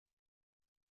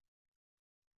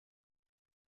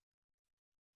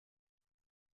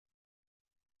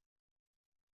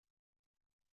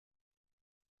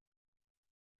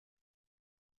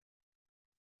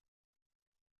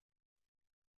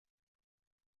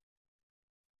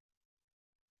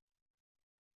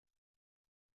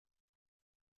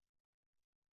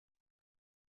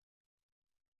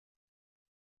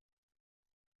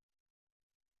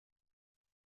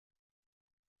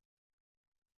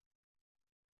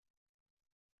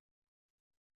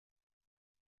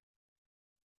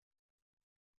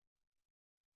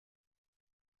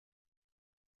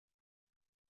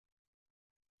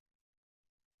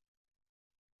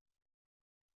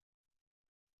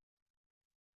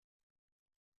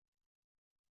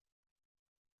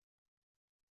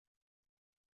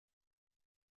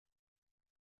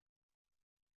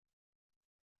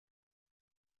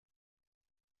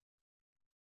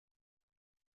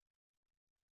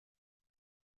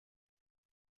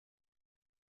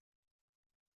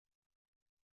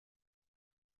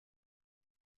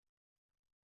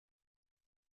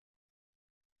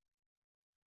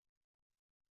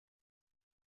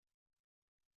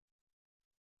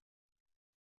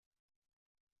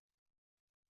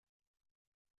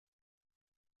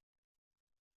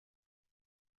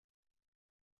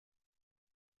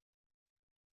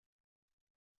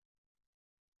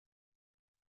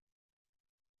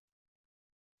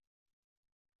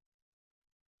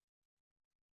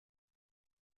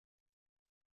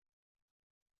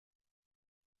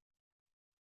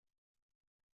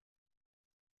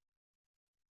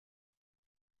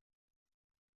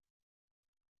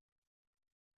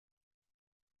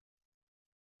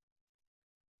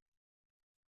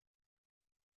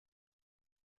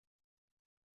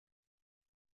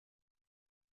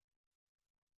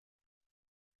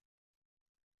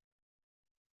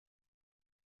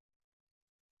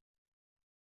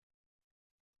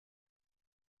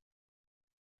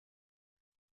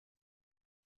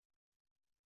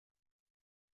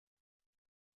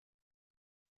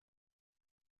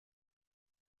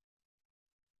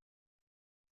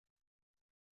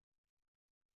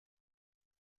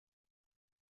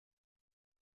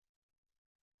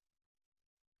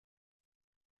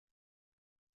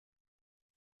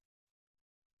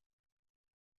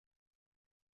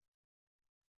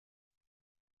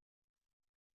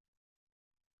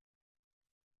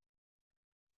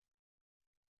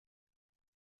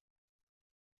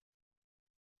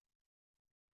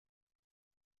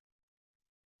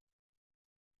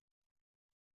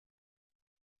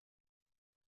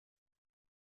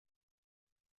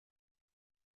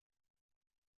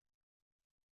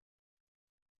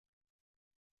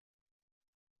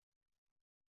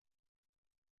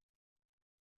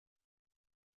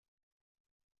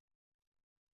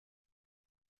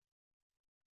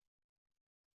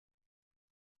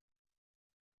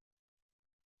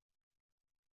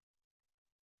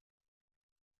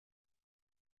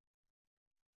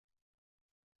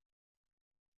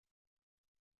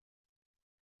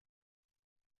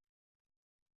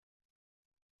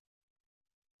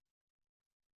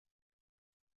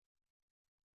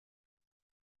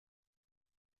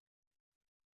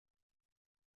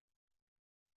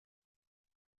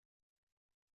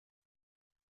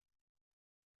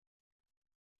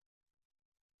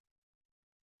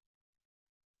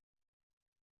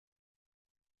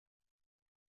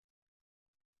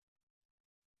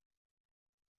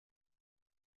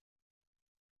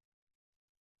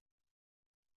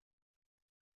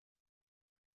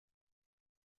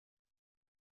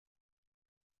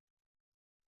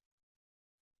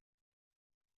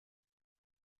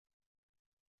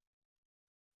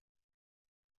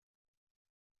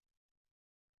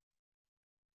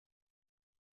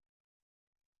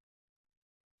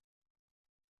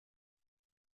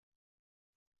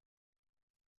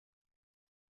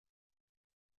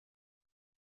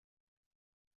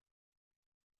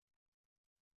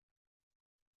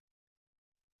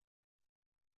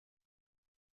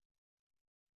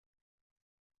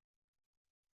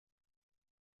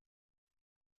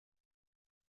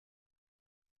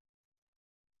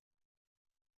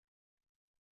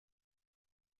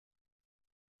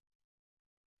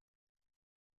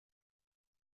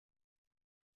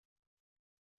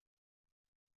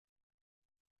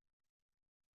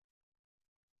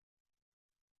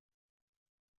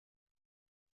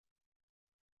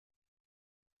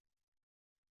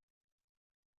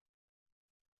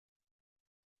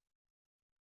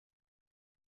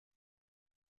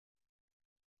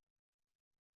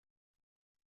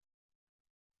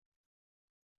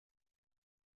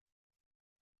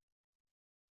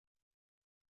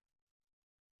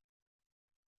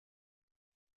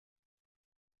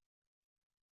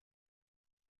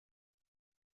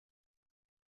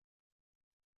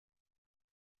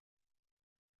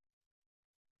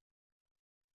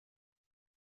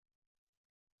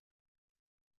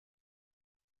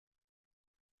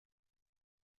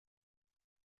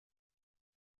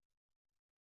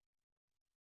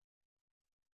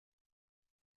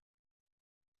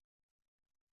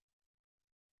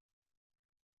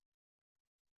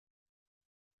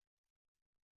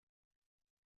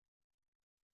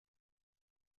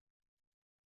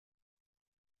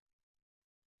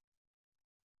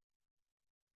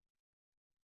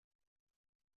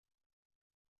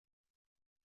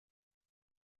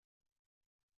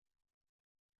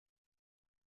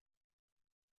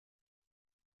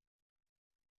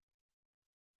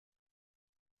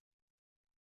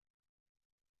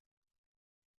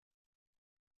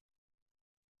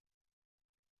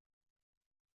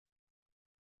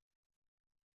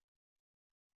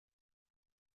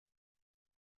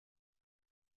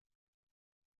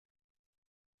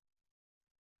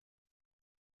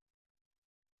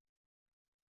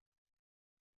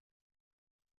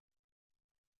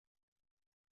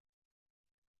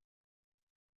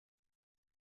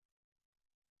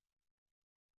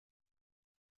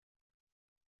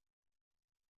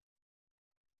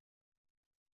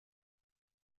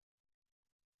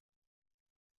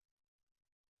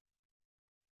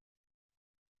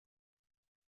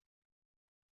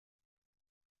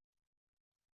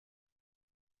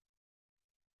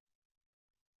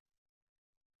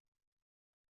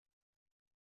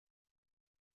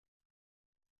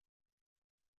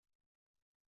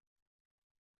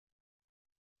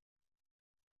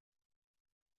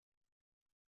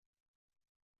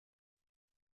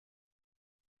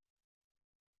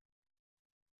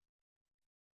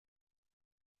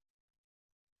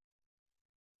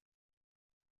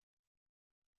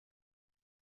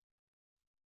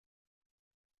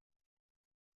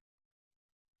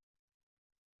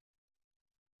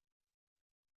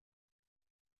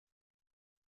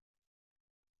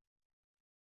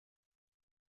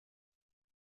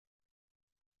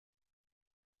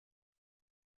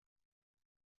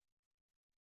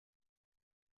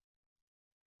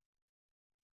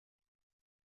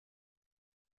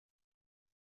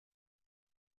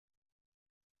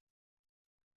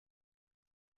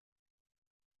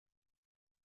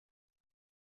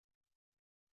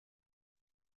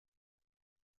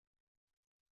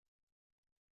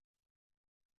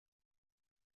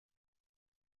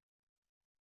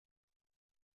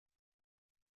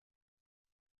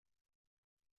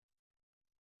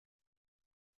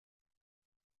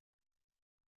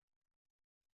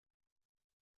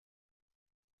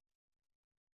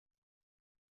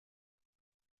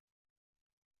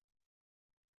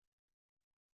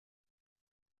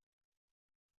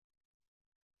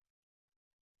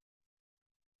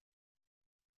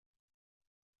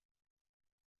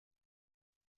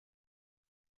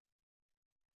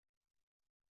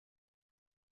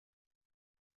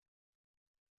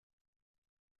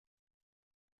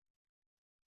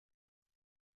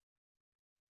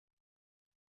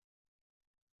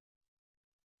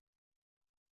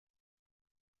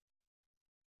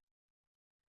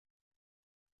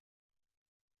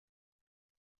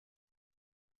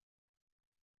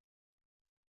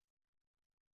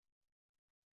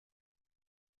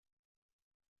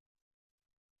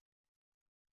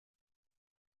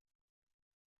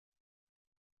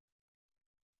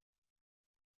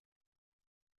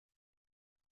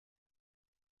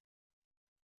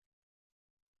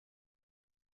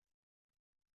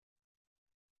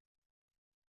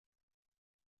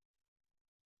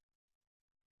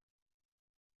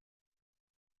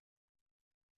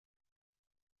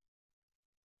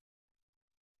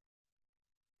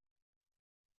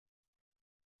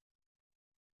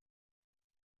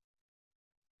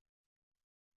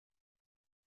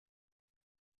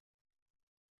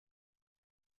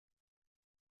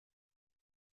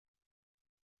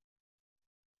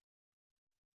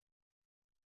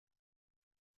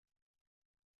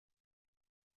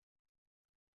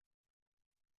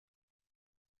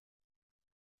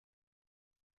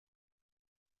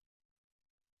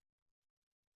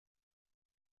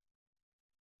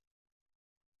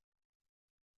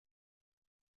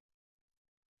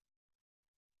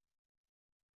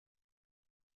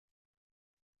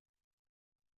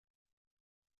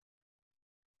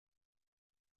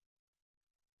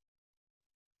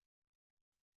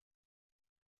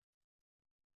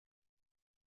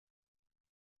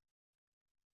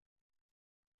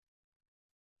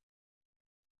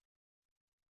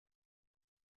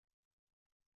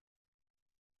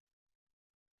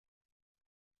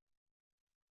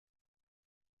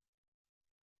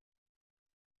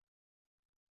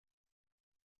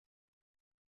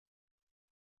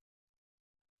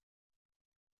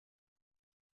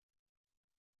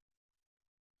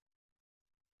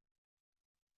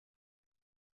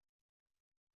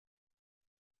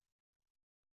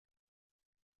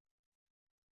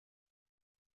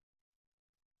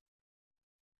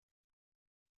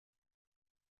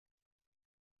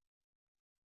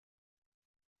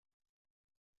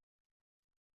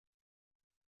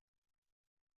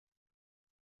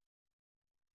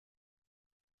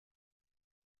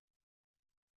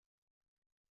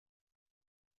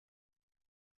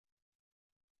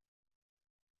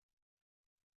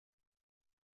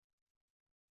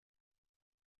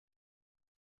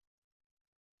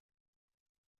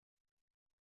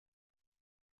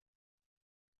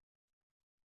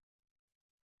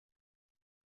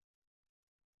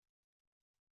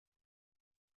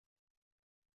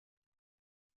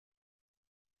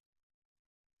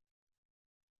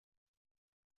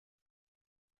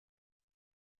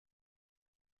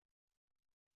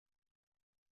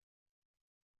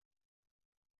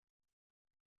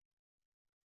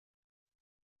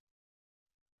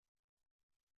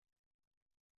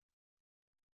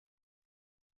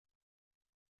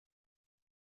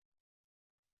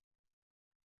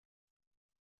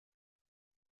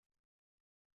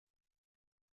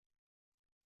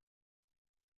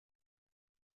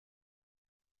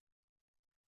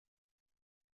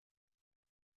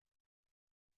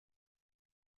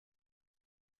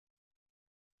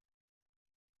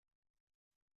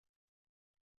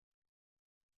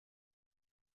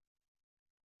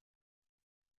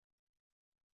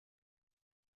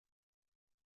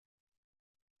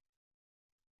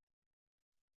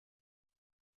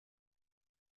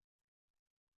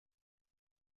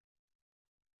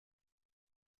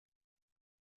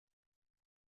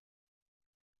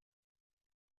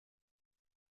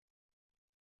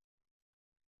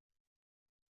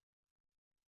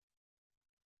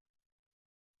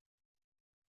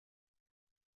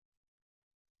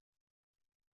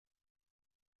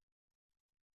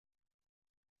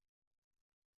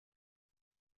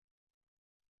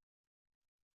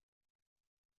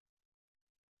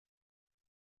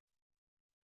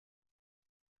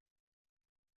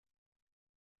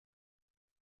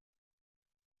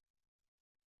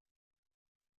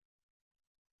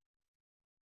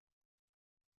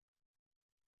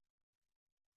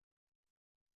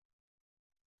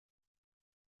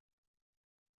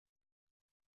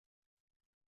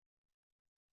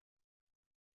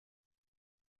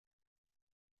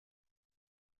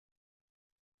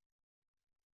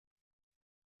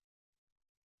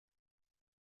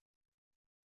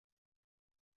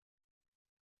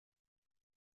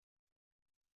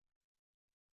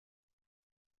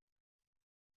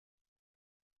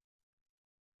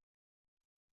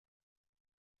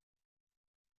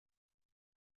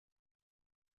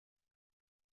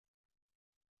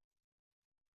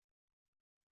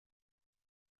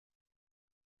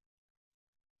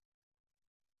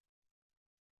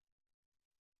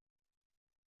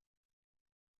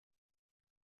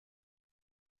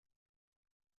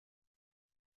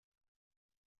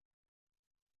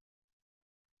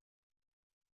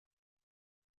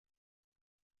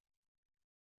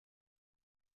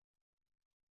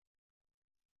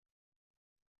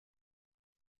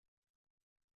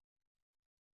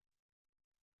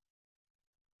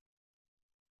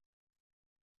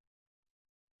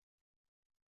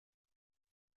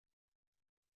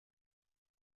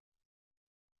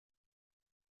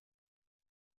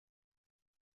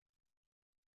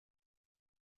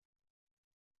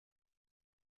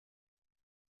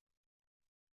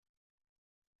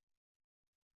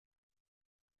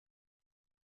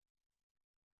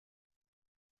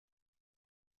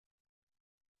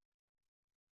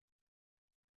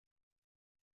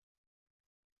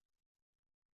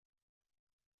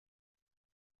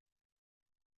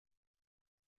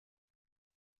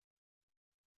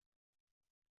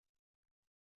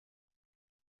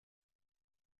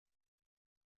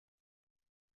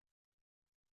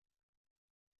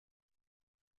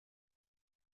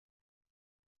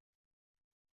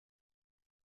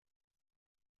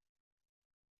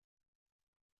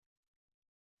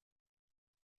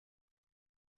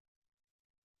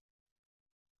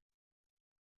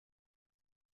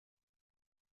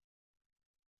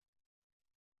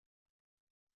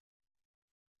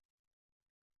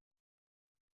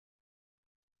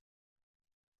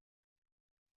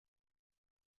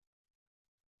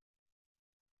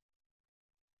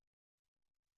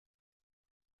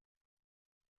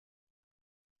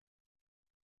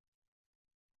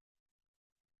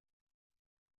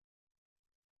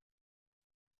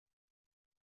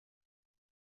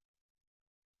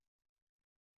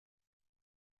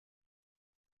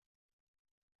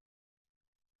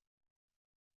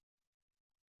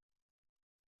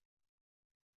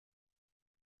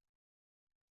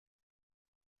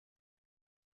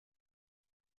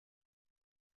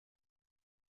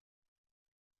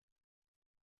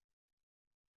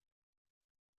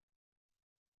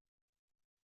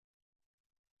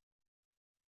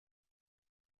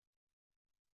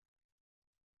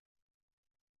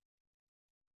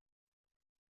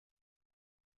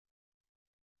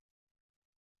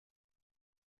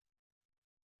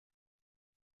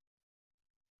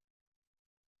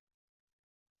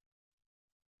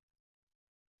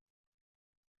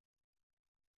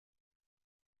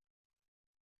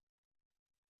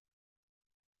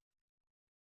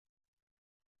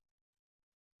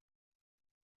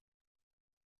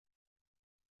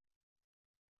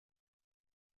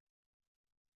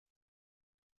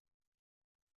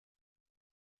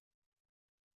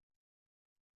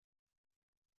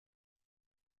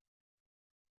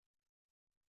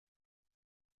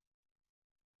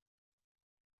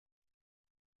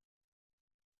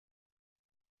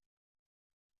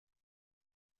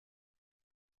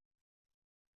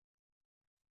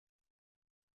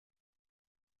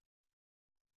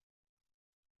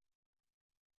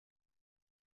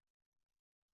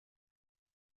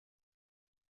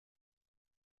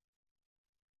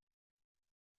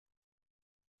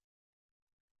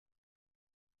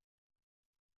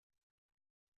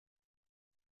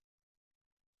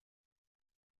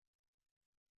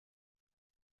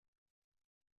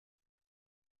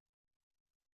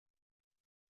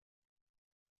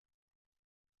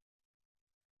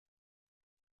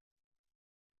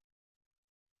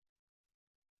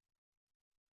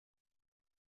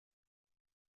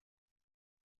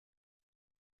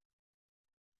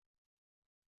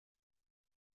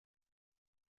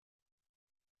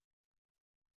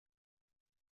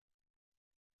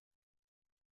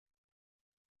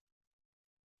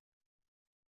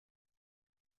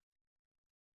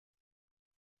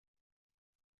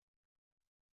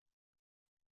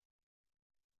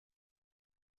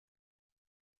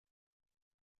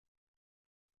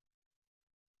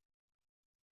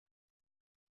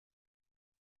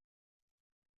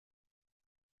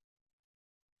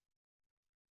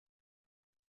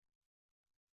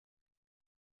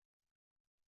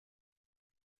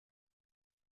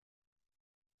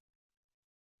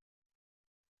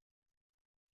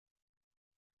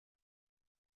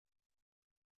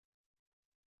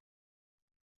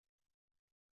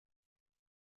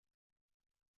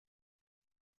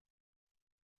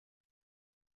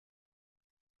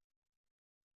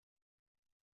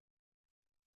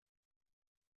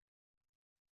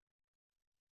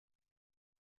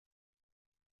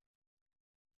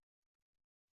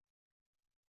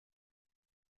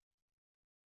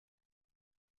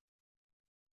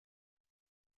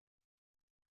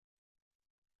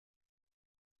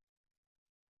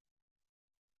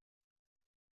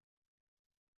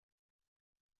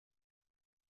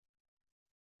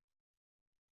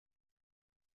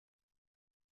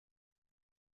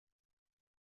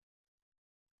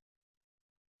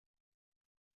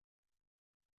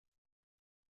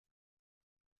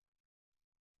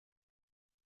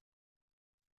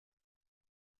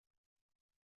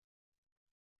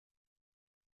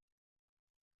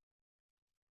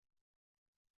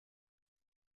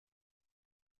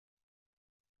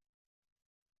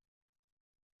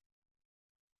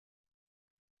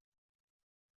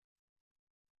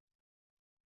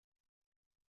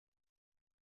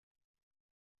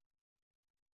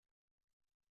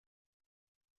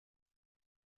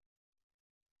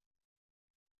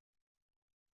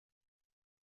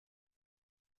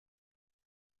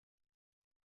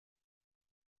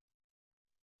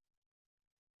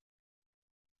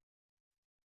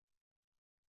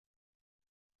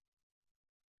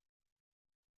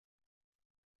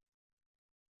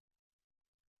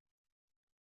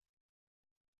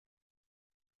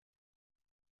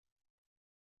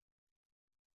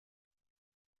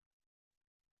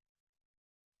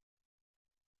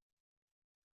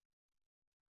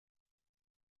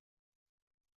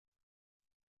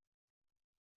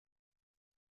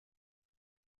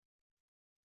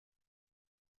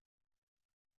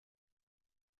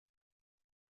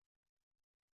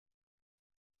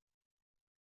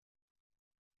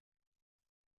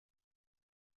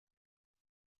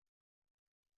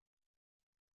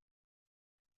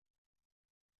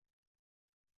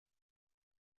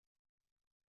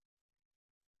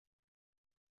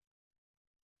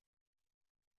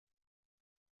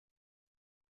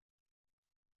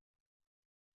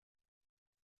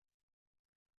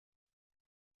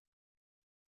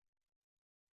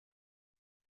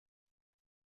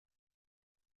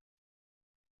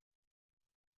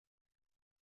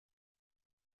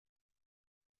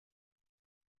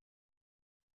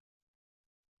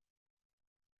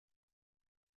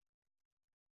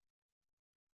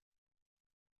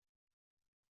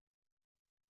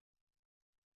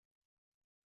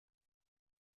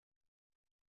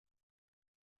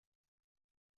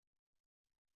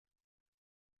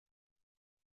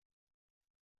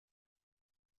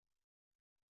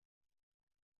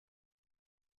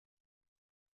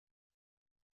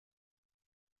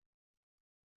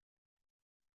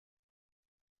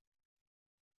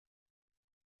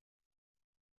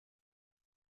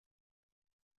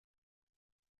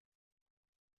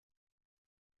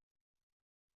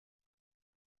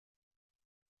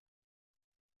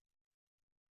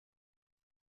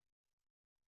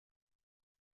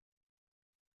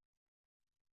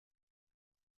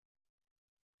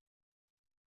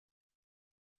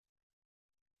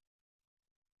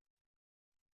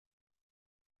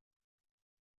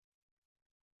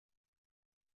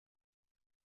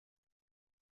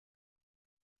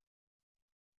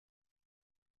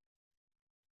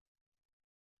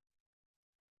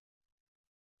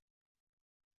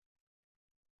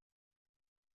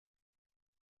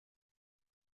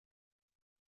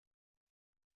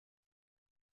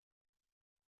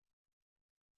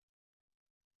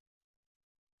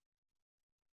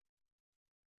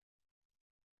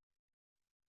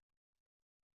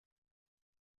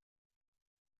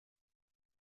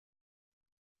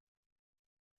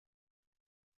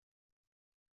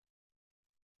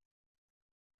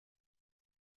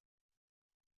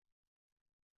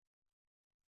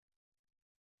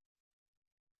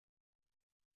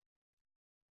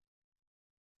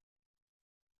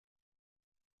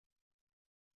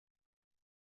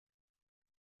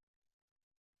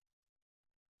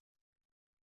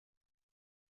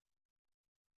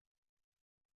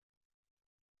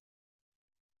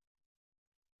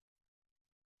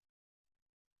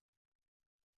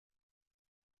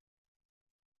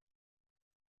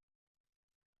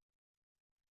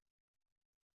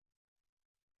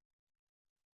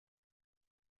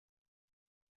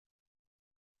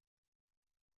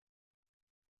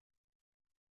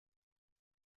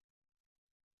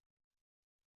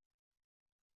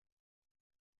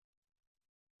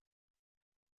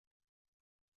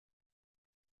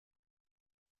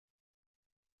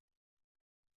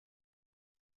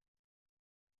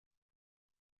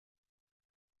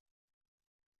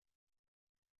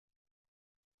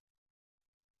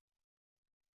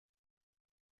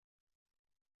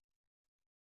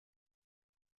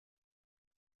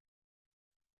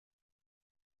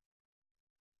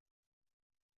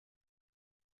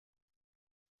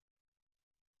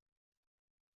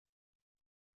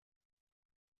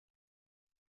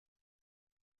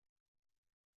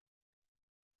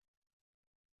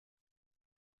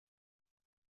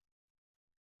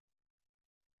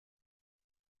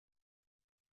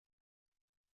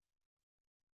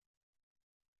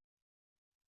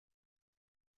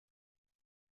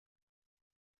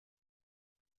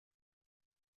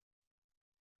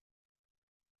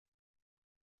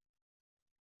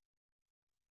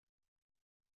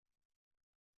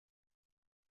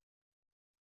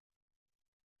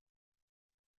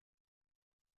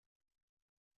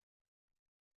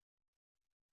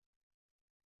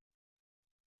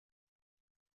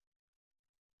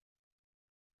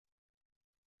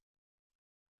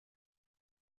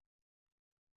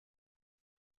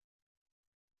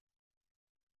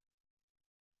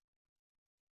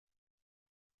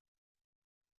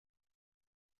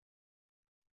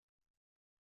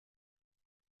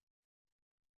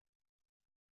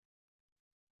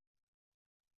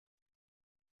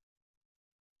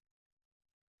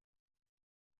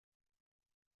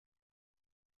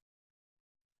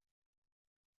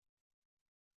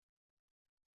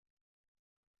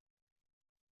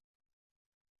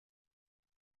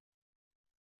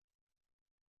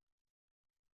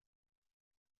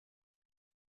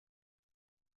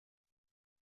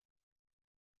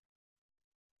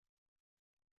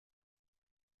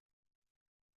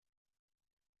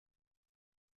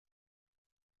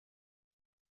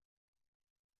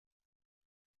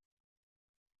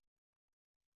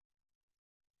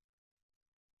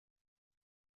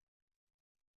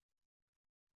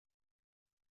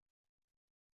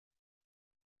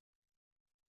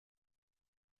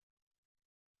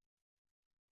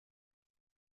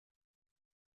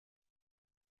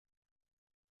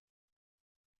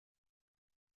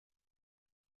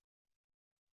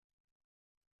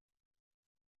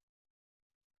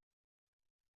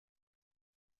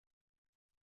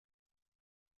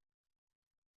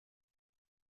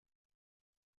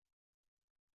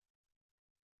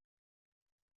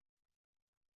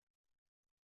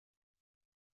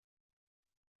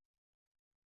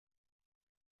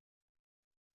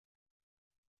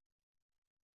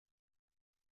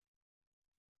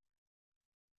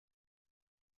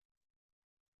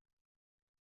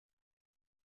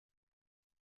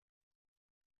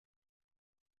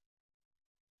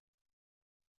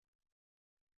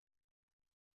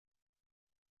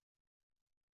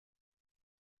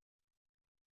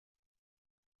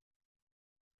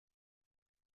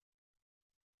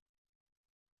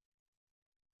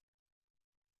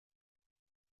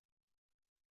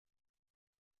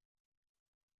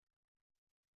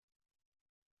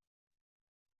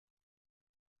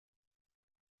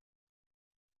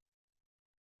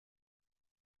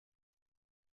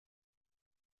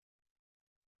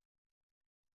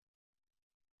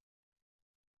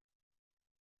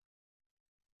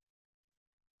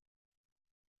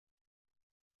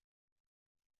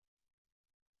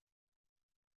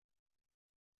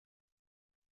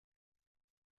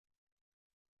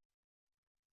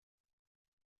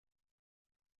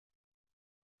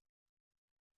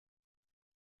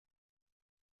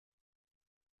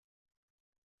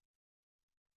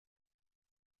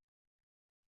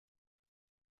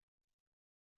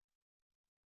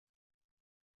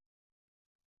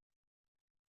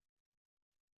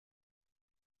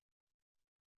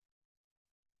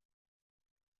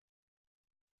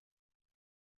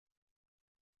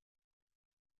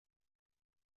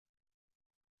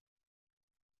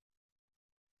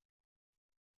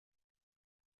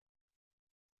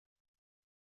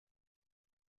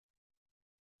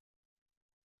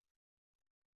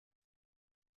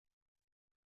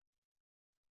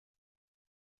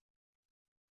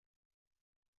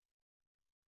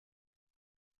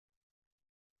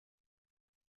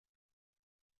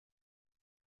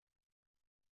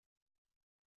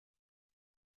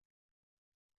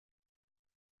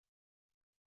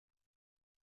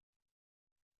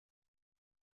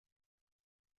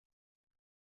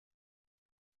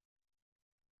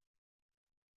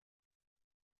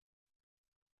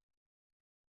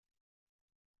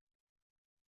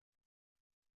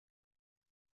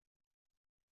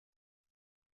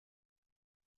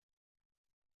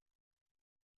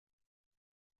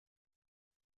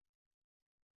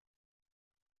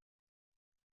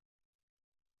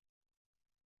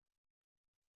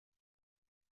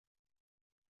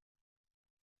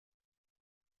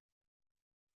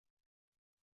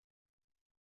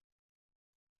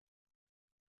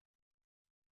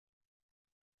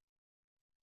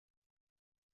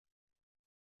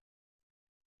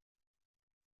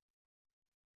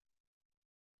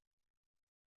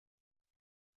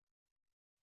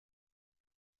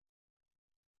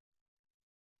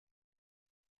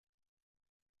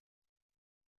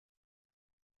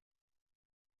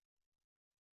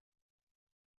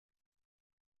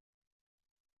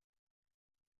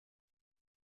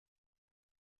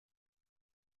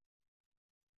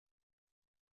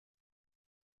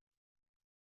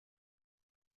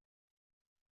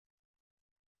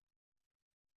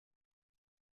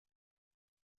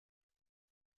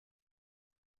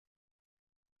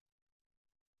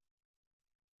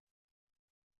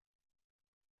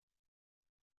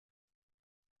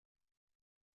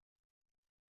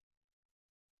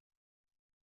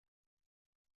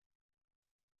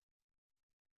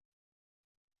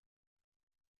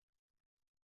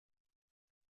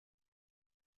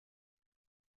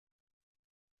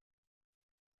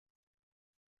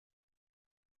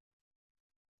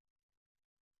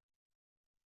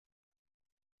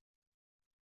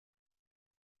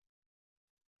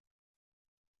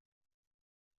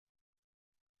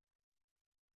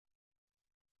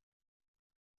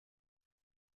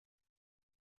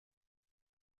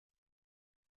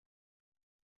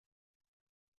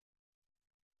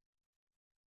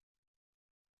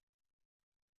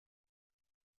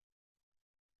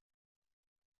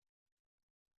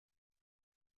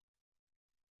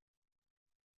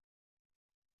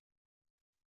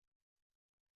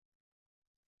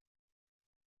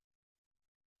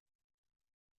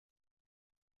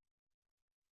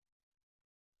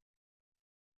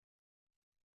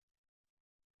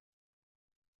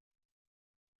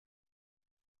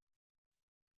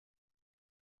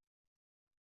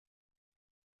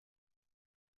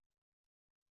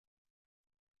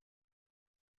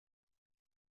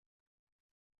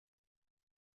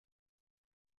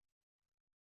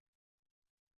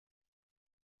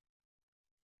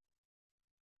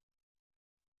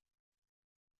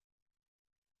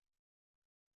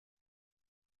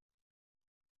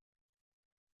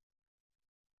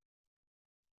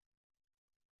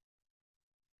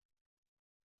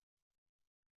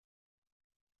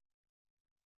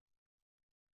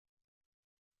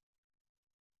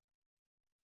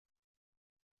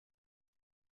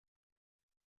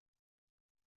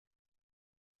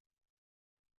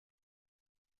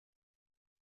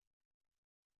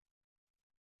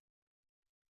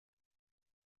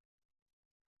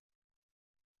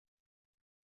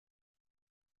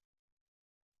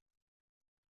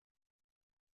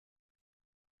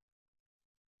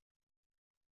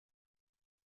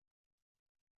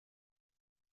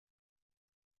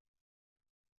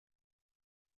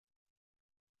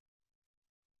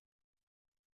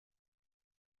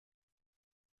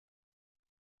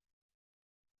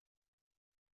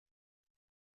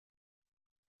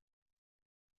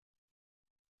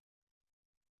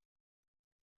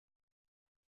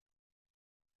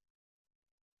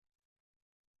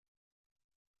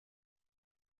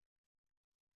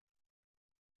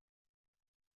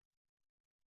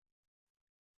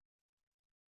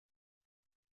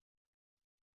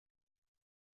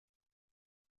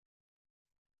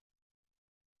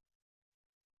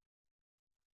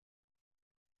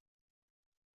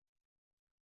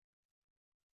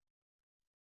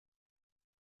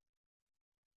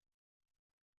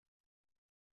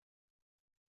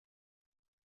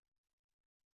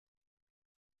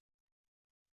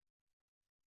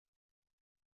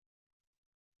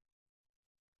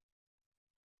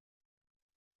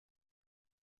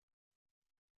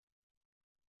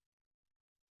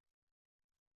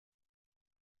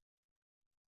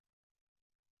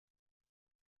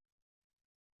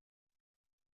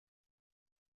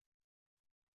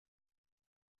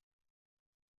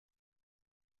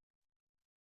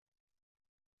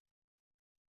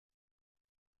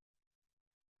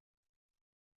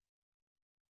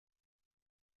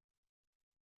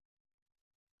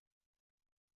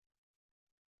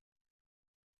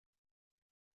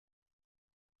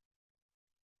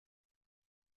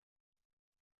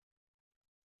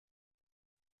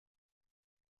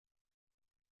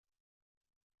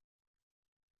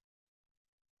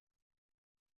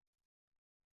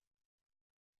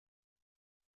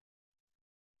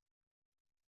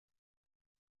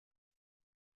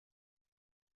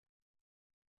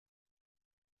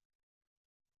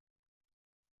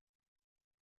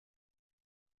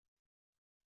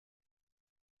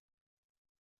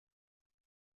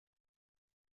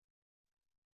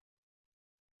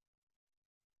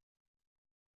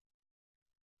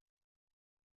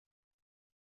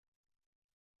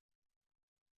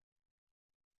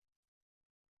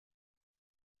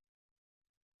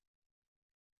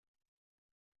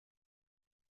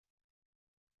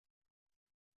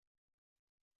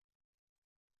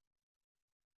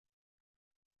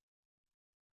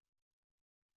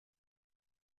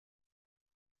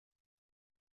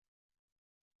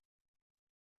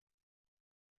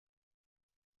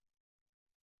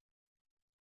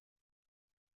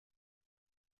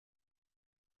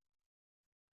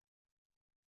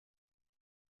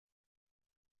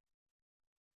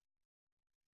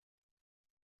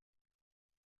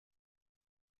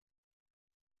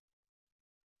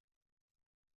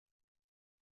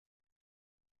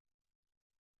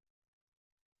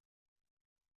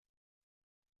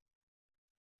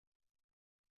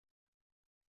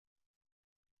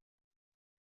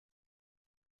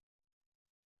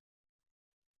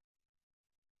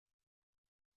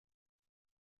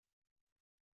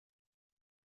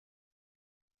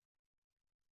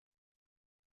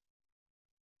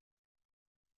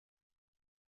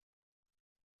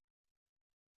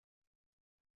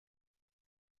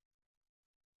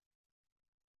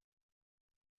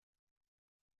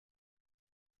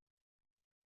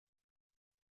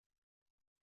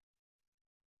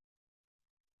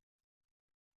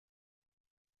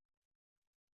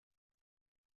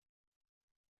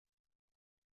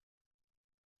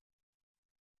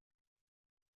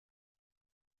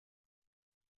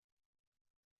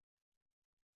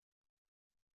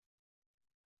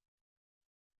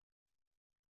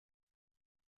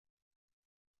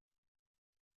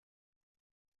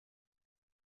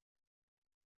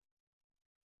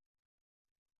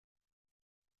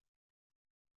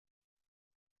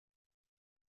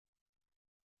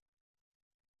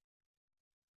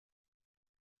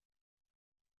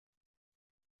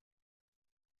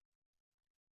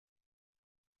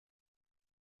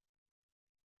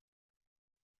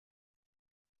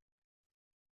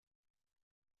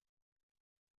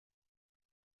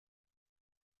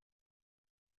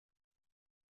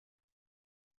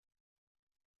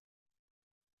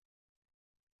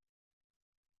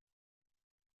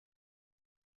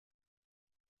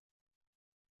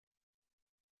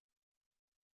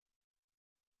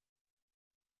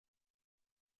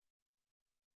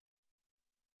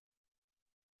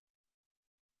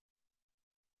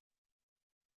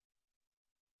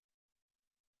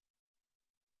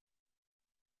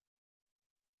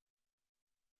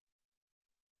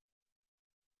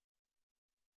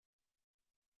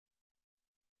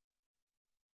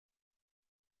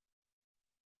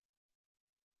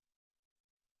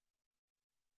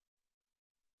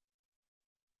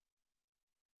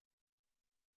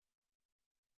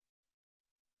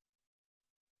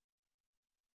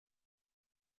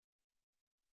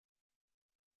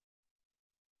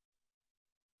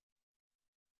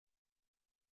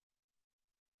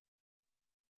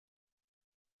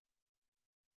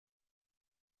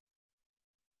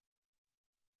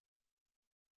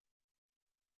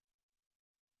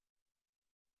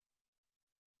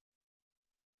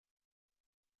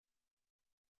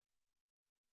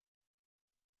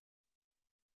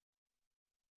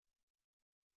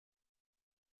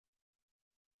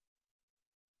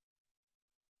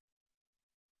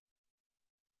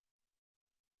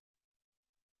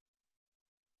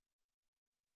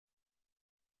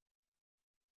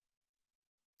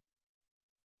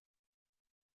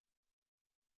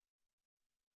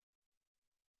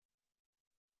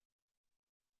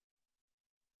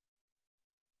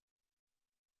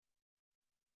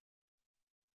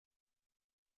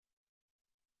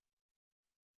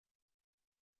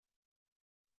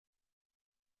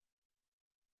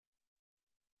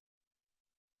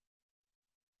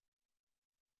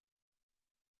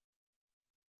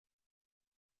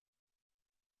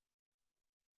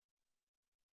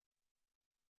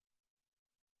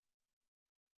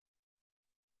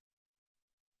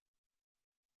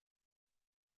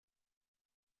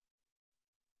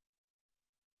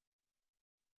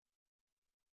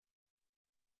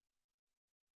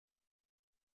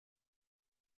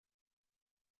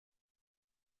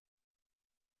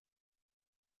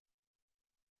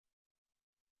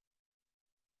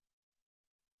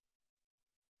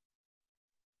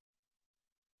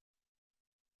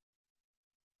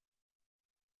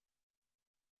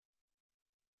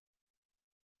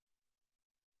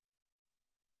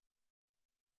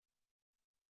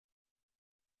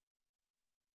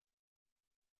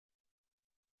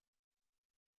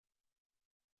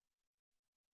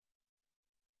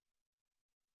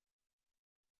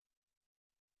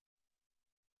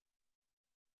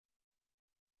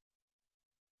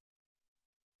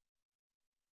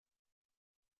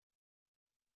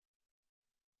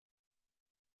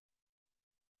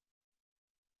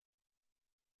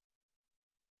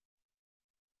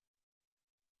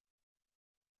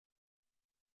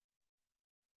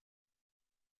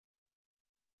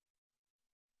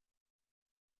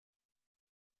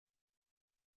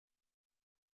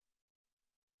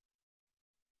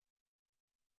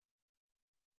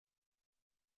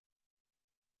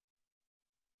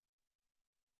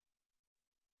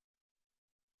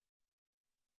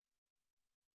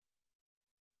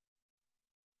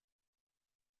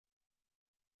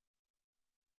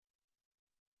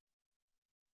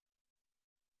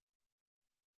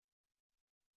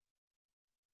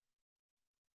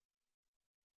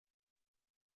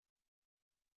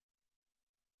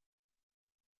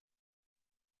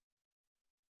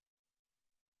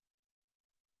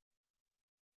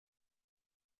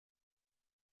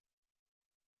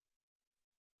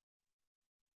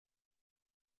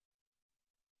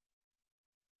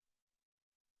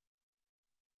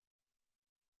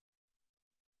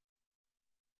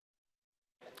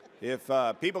If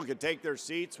people could take their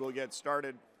seats, we'll get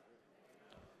started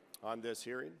on this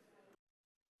hearing.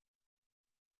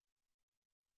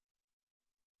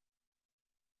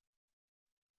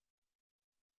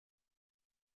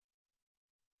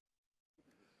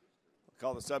 I'll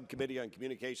call the Subcommittee on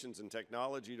Communications and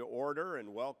Technology to order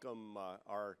and welcome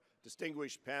our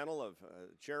distinguished panel of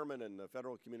Chairman and the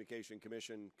Federal Communication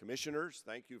Commission Commissioners.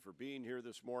 Thank you for being here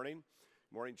this morning.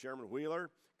 Good morning, Chairman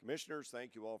Wheeler. Commissioners,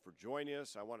 thank you all for joining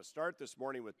us. I want to start this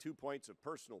morning with 2 points of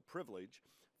personal privilege.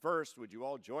 First, would you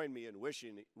all join me in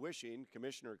wishing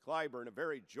Commissioner Clyburn a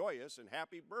very joyous and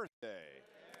happy birthday?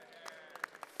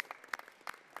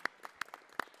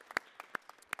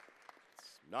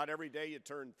 It's not every day you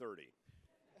turn 30,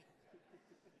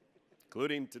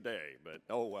 including today, but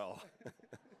oh well.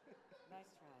 Nice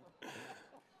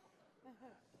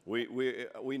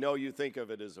try. We know you think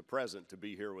of it as a present to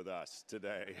be here with us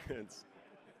today.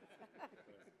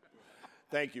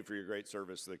 Thank you for your great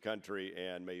service to the country,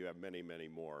 and may you have many, many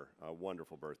more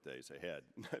wonderful birthdays ahead,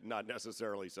 not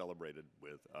necessarily celebrated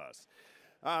with us.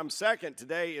 Second,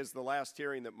 today is the last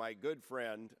hearing that my good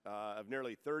friend of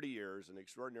nearly 30 years, and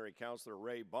extraordinary counselor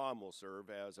Ray Baum, will serve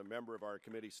as a member of our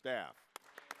committee staff.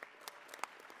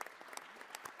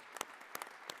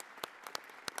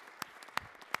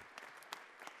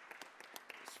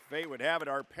 Fate would have it,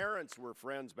 our parents were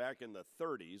friends back in the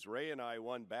 30s. Ray and I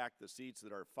won back the seats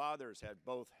that our fathers had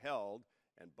both held,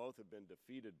 and both have been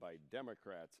defeated by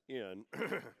Democrats in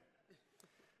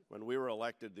when we were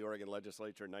elected to the Oregon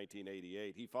legislature in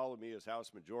 1988. He followed me as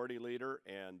House Majority Leader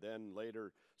and then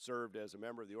later served as a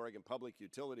member of the Oregon Public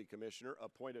Utility Commissioner,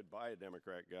 appointed by a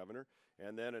Democrat governor,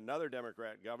 and then another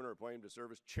Democrat governor appointed him to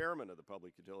serve as chairman of the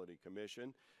Public Utility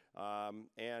Commission.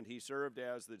 And he served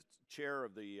as the chair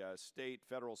of the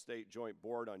federal-state joint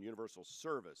board on universal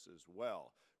service as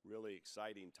well. Really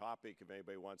exciting topic. If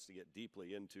anybody wants to get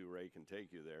deeply into, Ray can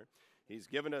take you there. He's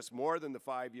given us more than the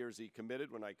 5 years he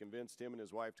committed when I convinced him and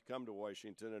his wife to come to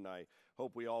Washington, and I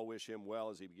hope we all wish him well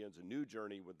as he begins a new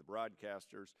journey with the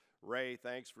broadcasters. Ray,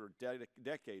 thanks for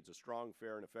decades of strong,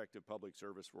 fair, and effective public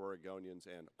service for Oregonians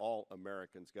and all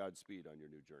Americans. Godspeed on your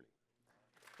new journey.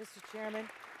 Mr. Chairman.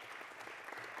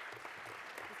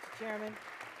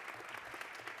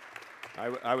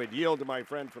 I would yield to my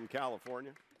friend from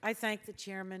California. I thank the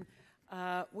chairman.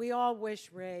 We all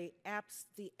wish Ray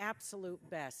the absolute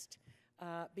best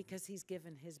because he's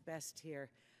given his best here.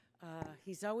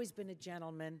 He's always been a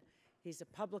gentleman. He's a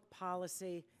public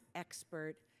policy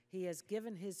expert. He has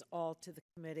given his all to the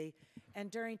committee, and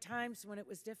during times when it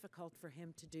was difficult for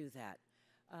him to do that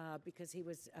because he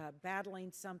was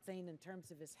battling something in terms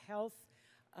of his health,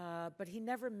 but he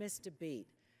never missed a beat.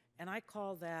 And I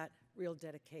call that real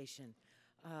dedication.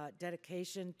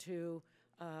 Dedication to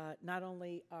not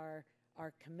only our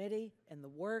committee and the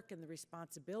work and the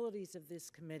responsibilities of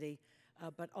this committee,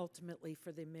 but ultimately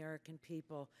for the American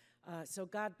people. So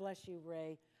God bless you,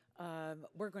 Ray.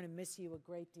 We're going to miss you a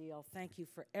great deal. Thank you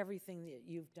for everything that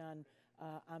you've done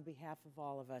on behalf of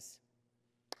all of us.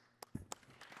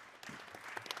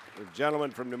 The gentleman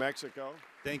from New Mexico.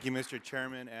 Thank you, Mr.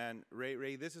 Chairman. And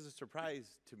Ray, this is a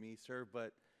surprise to me, sir,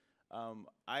 but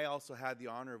I also had the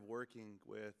honor of working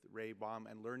with Ray Baum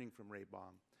and learning from Ray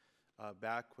Baum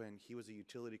back when he was a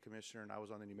utility commissioner and I was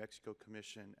on the New Mexico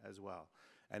Commission as well.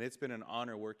 And it's been an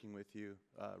honor working with you,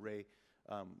 Ray.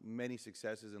 Many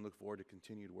successes, and look forward to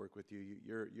continue to work with you.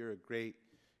 You're a great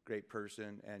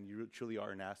person, and you truly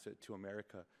are an asset to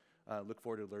America. Look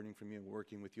forward to learning from you and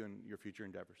working with you in your future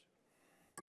endeavors.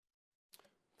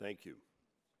 Thank you.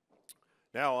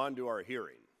 Now on to our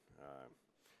hearing.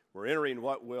 We're entering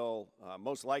what will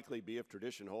most likely be, if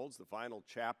tradition holds, the final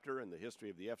chapter in the history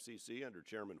of the FCC under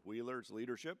Chairman Wheeler's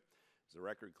leadership. As the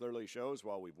record clearly shows,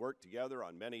 while we've worked together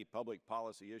on many public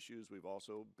policy issues, we've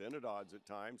also been at odds at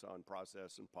times on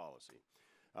process and policy.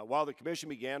 While the Commission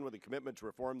began with a commitment to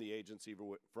reform the agency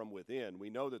from within, we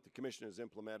know that the Commission has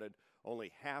implemented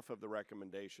only half of the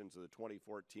recommendations of the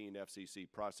 2014 FCC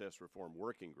Process Reform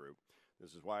Working Group.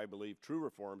 This is why I believe true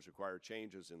reforms require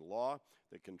changes in law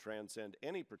that can transcend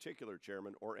any particular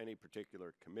chairman or any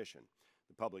particular commission.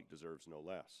 The public deserves no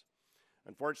less.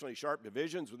 Unfortunately, sharp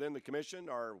divisions within the Commission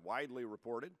are widely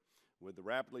reported. With the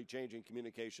rapidly changing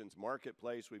communications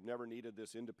marketplace, we've never needed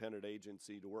this independent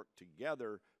agency to work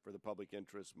together for the public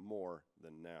interest more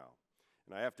than now.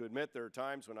 And I have to admit there are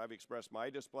times when I've expressed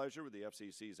my displeasure with the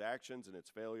FCC's actions and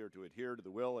its failure to adhere to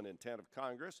the will and intent of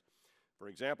Congress. For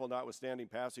example, notwithstanding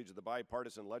passage of the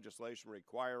bipartisan legislation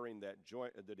requiring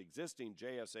that existing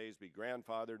JSAs be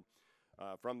grandfathered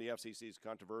from the FCC's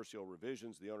controversial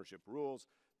revisions to the ownership rules,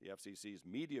 the FCC's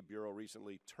Media Bureau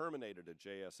recently terminated a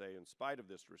JSA in spite of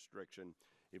this restriction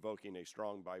evoking a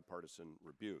strong bipartisan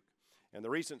rebuke. And the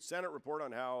recent Senate report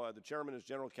on how the chairman as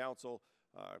general counsel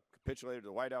capitulated to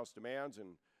the White House demands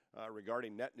and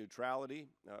regarding net neutrality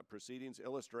proceedings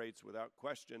illustrates without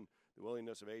question the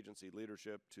willingness of agency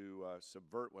leadership to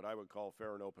subvert what I would call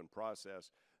fair and open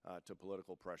process to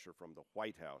political pressure from the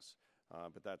White House.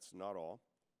 But that's not all.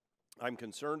 I'm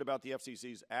concerned about the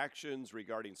FCC's actions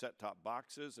regarding set-top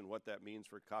boxes and what that means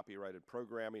for copyrighted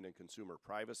programming and consumer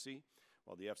privacy.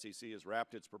 While the FCC has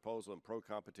wrapped its proposal in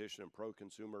pro-competition and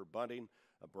pro-consumer bunting,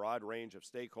 a broad range of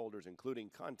stakeholders, including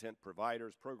content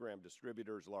providers, program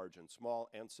distributors, large and small,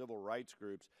 and civil rights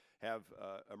groups, have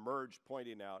emerged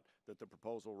pointing out that the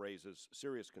proposal raises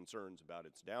serious concerns about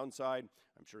its downside.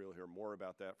 I'm sure you'll hear more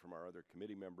about that from our other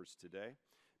committee members today.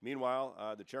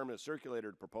 Meanwhile, the chairman has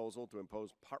circulated a proposal to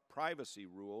impose privacy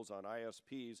rules on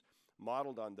ISPs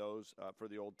modeled on those for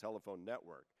the old telephone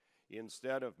network.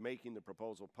 Instead of making the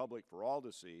proposal public for all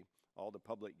to see, all the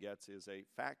public gets is a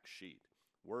fact sheet.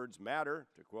 Words matter,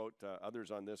 to quote others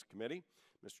on this committee.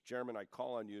 Mr. Chairman, I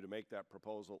call on you to make that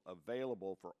proposal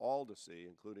available for all to see,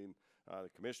 including the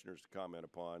commissioners to comment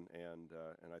upon, and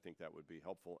I think that would be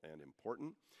helpful and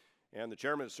important. And the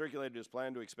chairman has circulated his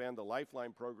plan to expand the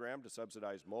Lifeline program to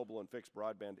subsidize mobile and fixed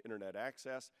broadband internet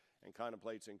access and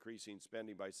contemplates increasing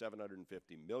spending by $750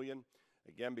 million.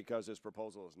 Again, because this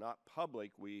proposal is not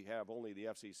public, we have only the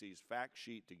FCC's fact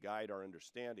sheet to guide our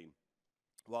understanding.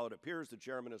 While it appears the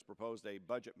chairman has proposed a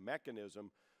budget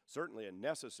mechanism, certainly a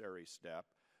necessary step,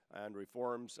 and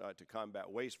reforms to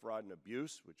combat waste, fraud, and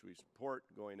abuse, which we support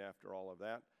going after all of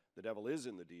that, the devil is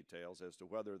in the details as to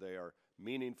whether they are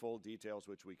meaningful, details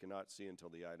which we cannot see until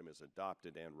the item is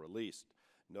adopted and released.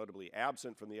 Notably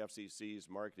absent from the FCC's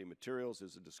marketing materials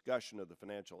is a discussion of the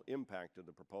financial impact of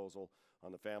the proposal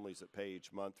on the families that pay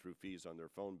each month through fees on their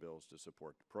phone bills to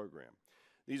support the program.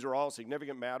 These are all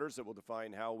significant matters that will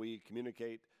define how we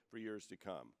communicate for years to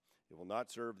come. It will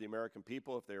not serve the American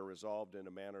people if they are resolved in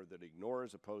a manner that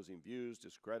ignores opposing views,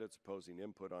 discredits opposing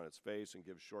input on its face, and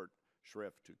gives short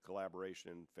shrift to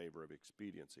collaboration in favor of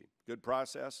expediency. Good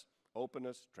process,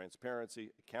 openness,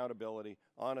 transparency, accountability,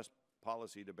 honest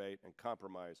policy debate, and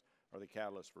compromise are the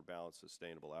catalysts for balanced,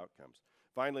 sustainable outcomes.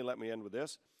 Finally, let me end with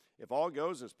this. If all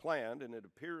goes as planned, and it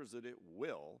appears that it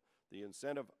will, the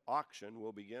incentive auction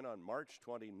will begin on March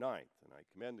 29th, and I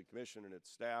commend the Commission and its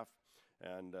staff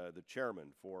and the Chairman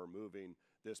for moving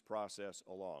this process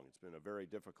along. It's been a very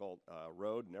difficult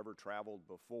road, never traveled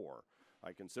before.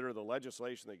 I consider the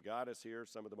legislation that got us here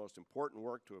some of the most important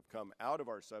work to have come out of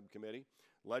our subcommittee,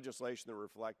 legislation that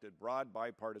reflected broad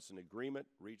bipartisan agreement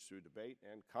reached through debate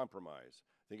and compromise.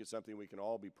 I think it's something we can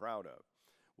all be proud of.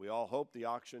 We all hope the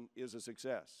auction is a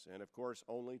success, and of course,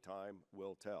 only time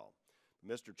will tell.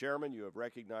 Mr. Chairman, you have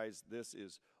recognized this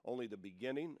is only the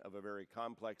beginning of a very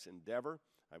complex endeavor.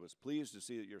 I was pleased to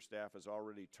see that your staff has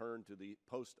already turned to the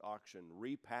post-auction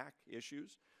repack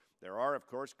issues. There are, of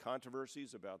course,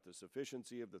 controversies about the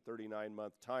sufficiency of the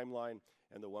 39-month timeline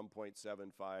and the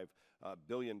 $1.75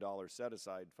 billion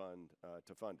set-aside fund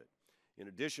to fund it. In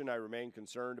addition, I remain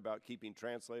concerned about keeping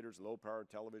translators and low-power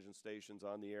television stations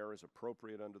on the air as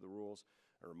appropriate under the rules.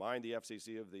 I remind the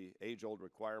FCC of the age-old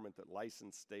requirement that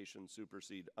licensed stations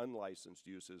supersede unlicensed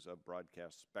uses of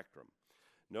broadcast spectrum.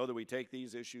 Know that we take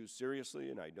these issues seriously,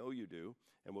 and I know you do,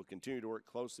 and will continue to work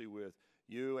closely with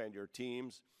you and your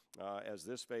teams as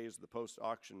this phase of the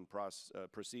post-auction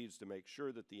proceeds to make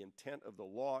sure that the intent of the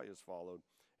law is followed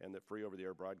and that free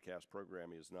over-the-air broadcast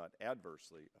programming is not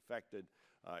adversely affected.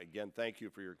 Again, thank you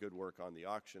for your good work on the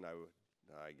auction.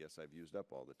 I guess I've used up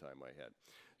all the time I had.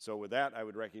 So with that, I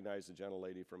would recognize the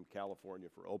gentlelady from California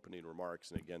for opening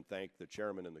remarks, and again, thank the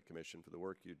chairman and the commission for the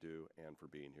work you do and for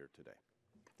being here today.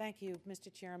 Thank you,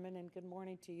 Mr. Chairman, and good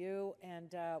morning to you,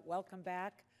 and welcome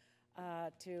back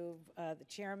to the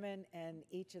chairman and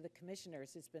each of the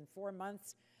commissioners. It's been 4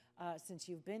 months since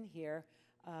you've been here.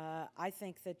 I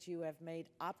think that you have made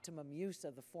optimum use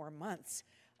of the 4 months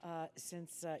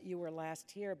since you were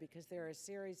last here, because there are a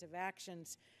series of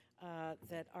actions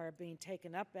that are being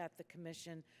taken up at the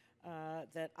Commission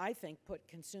that I think put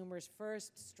consumers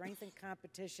first, strengthen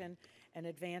competition, and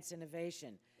advance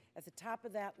innovation. At the top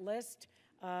of that list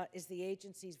is the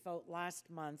agency's vote last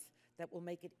month that will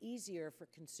make it easier for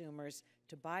consumers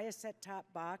to buy a set-top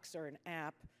box or an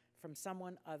app from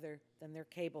someone other than their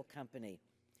cable company.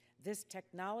 This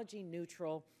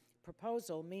technology-neutral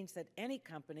proposal means that any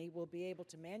company will be able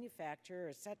to manufacture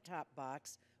a set-top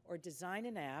box or design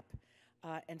an app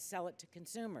and sell it to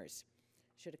consumers.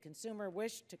 Should a consumer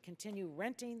wish to continue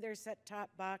renting their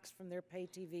set-top box from their pay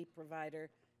TV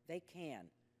provider, they can.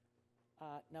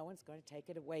 no one's going to take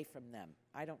it away from them.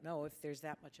 I don't know if there's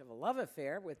that much of a love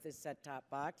affair with this set-top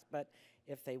box, but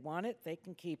if they want it, they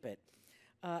can keep it.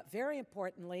 Very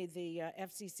importantly, the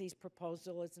FCC's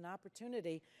proposal is an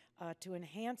opportunity to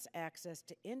enhance access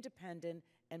to independent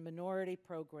and minority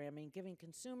programming, giving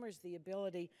consumers the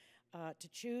ability to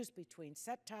choose between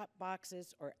set-top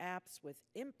boxes or apps with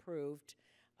improved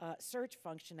search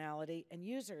functionality and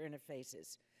user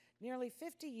interfaces. Nearly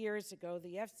 50 years ago,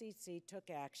 the FCC took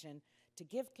action to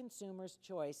give consumers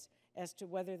choice as to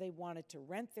whether they wanted to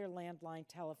rent their landline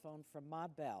telephone from Ma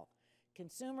Bell.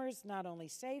 Consumers not only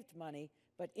saved money,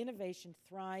 but innovation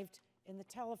thrived in the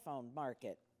telephone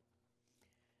market.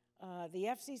 The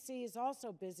FCC is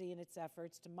also busy in its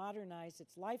efforts to modernize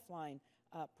its Lifeline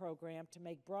program to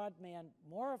make broadband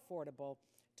more affordable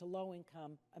to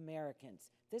low-income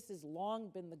Americans. This has long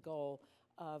been the goal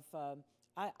of,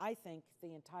 I think,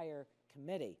 the entire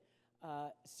committee.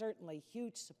 Certainly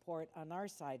huge support on our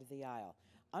side of the aisle.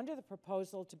 Under the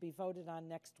proposal to be voted on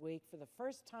next week, for the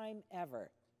first time ever,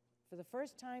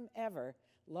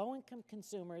 low-income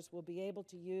consumers will be able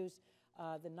to use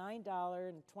the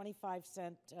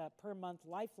 $9.25 per month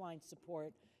Lifeline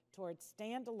support towards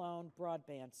standalone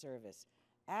broadband service.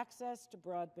 Access to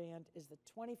broadband is the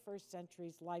 21st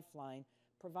century's lifeline,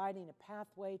 providing a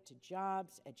pathway to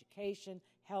jobs, education,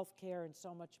 health care, and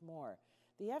so much more.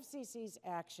 The FCC's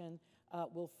action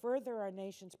will further our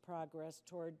nation's progress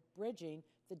toward bridging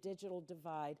the digital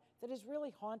divide that has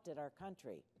really haunted our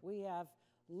country. We have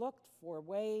looked for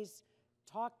ways,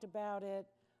 talked about it,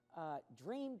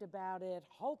 dreamed about it,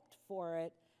 hoped for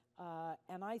it,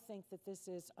 and I think that this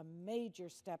is a major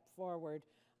step forward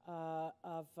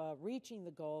of reaching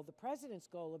the goal, the President's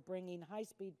goal of bringing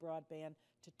high-speed broadband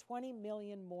to 20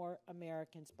 million more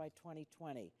Americans by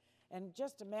 2020. And in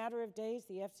just a matter of days,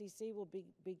 the FCC will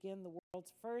begin the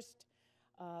world's first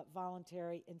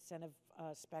voluntary incentive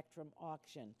spectrum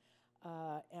auction.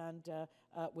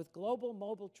 With global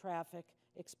mobile traffic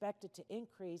expected to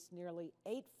increase nearly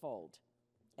eightfold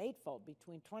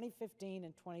between 2015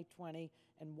 and 2020,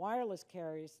 and wireless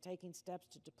carriers taking steps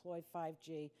to deploy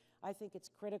 5G, I think it's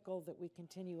critical that we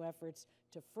continue efforts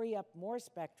to free up more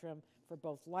spectrum for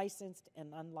both licensed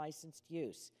and unlicensed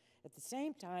use. At the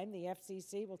same time, the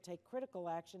FCC will take critical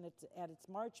action at its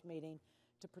March meeting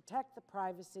to protect the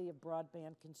privacy of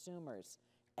broadband consumers.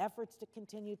 Efforts to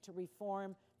continue to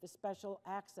reform the special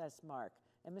access mark.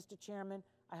 And Mr. Chairman,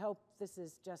 I hope this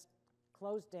is just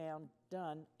closed down,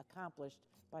 done, accomplished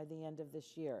by the end of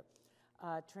this year.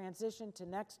 Transition to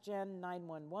next-gen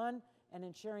 911 and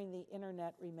ensuring the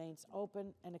internet remains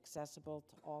open and accessible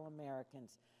to all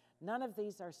Americans. None of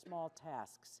these are small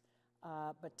tasks,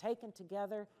 but taken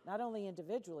together, not only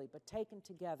individually, but taken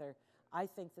together, I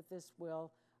think that this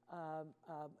will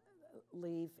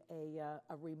leave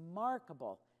a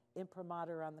remarkable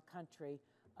imprimatur on the country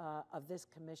of this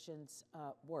commission's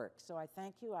work. So I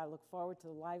thank you. I look forward to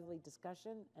the lively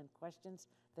discussion and questions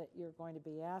that you're going to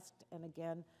be asked. And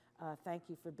again, thank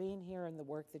you for being here and the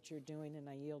work that you're doing, and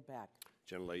I yield back.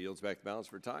 Gentlelady yields back the balance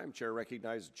for time. Chair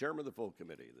recognizes the chairman of the full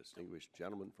committee, the distinguished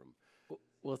gentleman from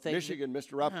Michigan,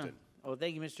 Mr. Upton. Well,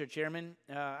 thank you, Mr. Chairman.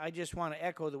 I just want to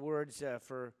echo the words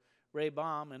for Ray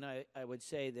Baum, and I would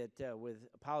say that with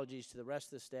apologies to the rest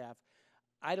of the staff,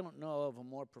 I don't know of a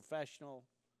more professional,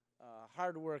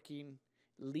 hardworking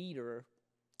leader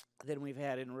than we've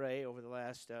had in Ray over the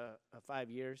last 5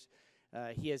 years.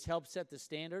 He has helped set the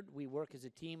standard. We work as a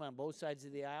team on both sides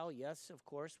of the aisle. Yes, of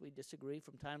course, we disagree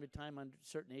from time to time on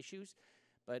certain issues,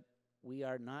 but we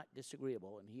are not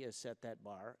disagreeable, and he has set that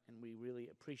bar, and we really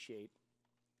appreciate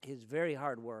his very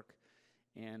hard work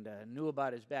and knew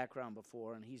about his background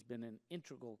before, and he's been an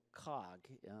integral cog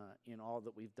in all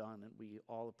that we've done, and we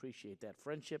all appreciate that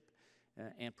friendship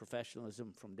and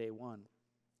professionalism from day one.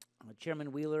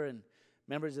 Chairman Wheeler and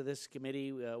members of this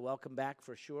committee, welcome back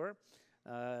for sure.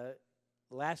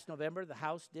 Last November, the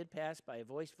House did pass by a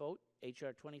voice vote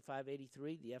H.R.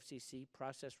 2583, the FCC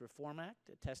Process Reform Act,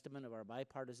 a testament of our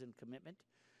bipartisan commitment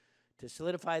to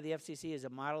solidify the FCC as a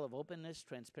model of openness,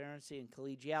 transparency, and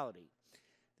collegiality.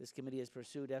 This committee has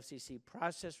pursued FCC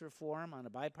process reform on a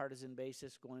bipartisan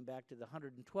basis going back to the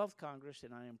 112th Congress,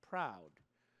 and I am proud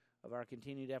of our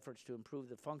continued efforts to improve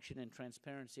the function and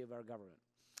transparency of our government.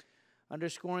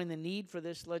 Underscoring the need for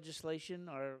this legislation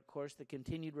are, of course, the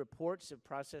continued reports of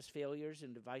process failures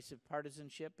and divisive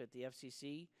partisanship at the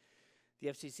FCC. The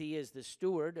FCC is the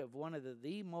steward of one of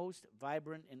the most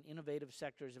vibrant and innovative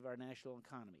sectors of our national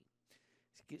economy.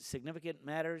 Significant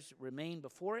matters remain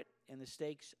before it, and the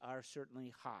stakes are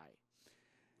certainly high.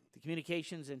 The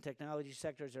communications and technology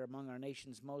sectors are among our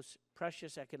nation's most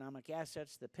precious economic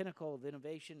assets, the pinnacle of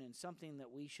innovation, and something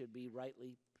that we should be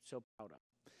rightly so proud of.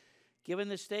 Given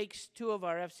the stakes, two of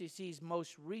our FCC's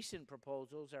most recent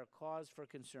proposals are cause for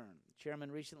concern. The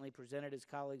chairman recently presented his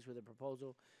colleagues with a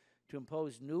proposal to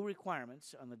impose new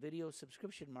requirements on the video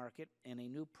subscription market and a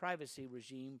new privacy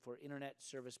regime for Internet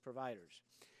service providers.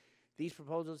 These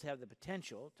proposals have the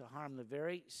potential to harm the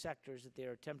very sectors that they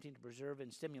are attempting to preserve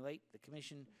and stimulate. The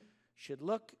Commission should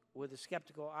look with a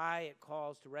skeptical eye at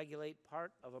calls to regulate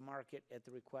part of a market at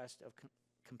the request of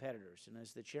competitors. And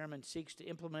as the chairman seeks to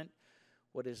implement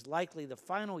what is likely the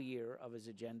final year of his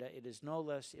agenda, it is no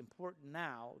less important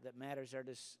now that matters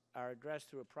are addressed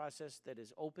through a process that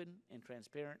is open and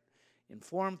transparent,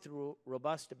 informed through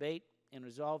robust debate, and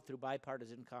resolved through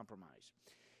bipartisan compromise.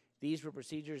 These were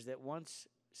procedures that once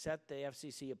set the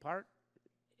FCC apart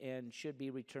and should be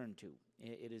returned to.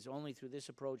 It is only through this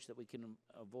approach that we can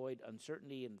avoid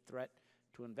uncertainty and threat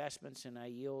to investments, and I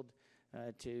yield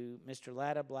to Mr.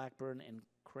 Latta, Blackburn, and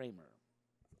Kramer.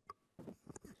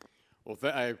 Well,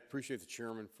 I appreciate the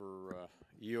chairman for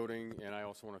yielding, and I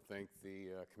also want to thank the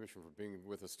commission for being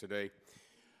with us today.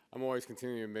 I'm always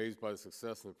continually amazed by the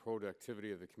success and the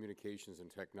productivity of the communications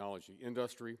and technology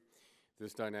industry.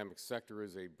 This dynamic sector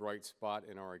is a bright spot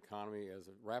in our economy as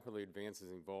it rapidly advances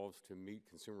and evolves to meet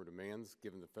consumer demands.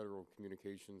 Given the Federal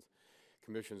Communications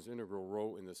Commission's integral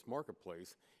role in this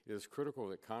marketplace, it is critical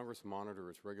that Congress monitor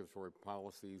its regulatory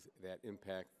policies that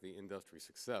impact the industry's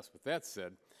success. With that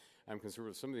said, I'm concerned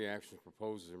with some of the actions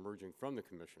proposed emerging from the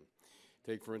Commission.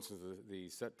 Take, for instance, the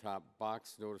set-top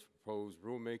box notice proposed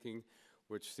rulemaking,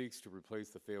 which seeks to replace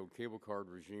the failed cable card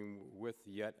regime with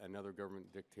yet another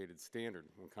government-dictated standard.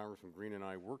 When Congressman Green and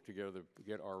I worked together to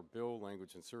get our bill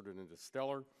language inserted into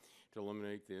Stellar to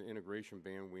eliminate the integration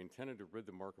ban, we intended to rid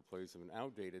the marketplace of an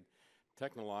outdated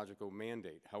technological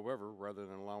mandate. However, rather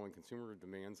than allowing consumer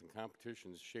demands and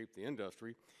competition to shape the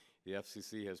industry, the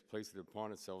FCC has placed it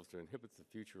upon itself to inhibit the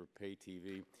future of pay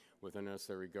TV with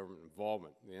unnecessary government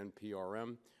involvement. The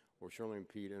NPRM will surely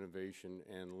impede innovation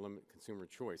and limit consumer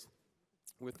choice.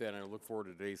 With that, I look forward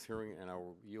to today's hearing, and I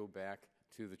will yield back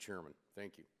to the chairman.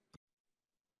 Thank you.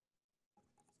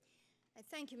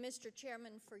 Thank you, Mr.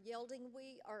 Chairman, for yielding.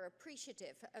 We are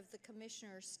appreciative of the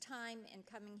Commissioner's time in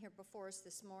coming here before us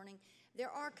this morning.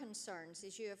 There are concerns,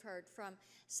 as you have heard, from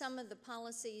some of the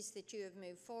policies that you have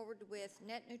moved forward with,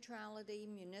 net neutrality,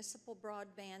 municipal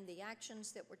broadband, the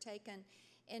actions that were taken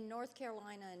in North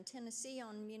Carolina and Tennessee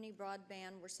on muni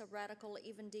broadband were so radical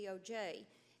even DOJ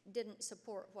didn't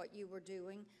support what you were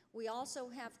doing. We also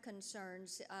have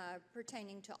concerns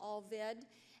pertaining to AllVid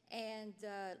and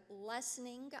the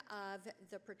lessening of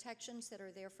the protections that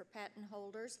are there for patent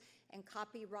holders and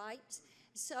copyright.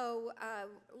 So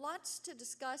lots to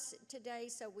discuss today,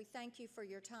 so we thank you for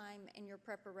your time and your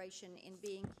preparation in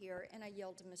being here, and I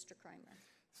yield to Mr. Kramer.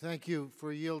 Thank you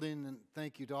for yielding, and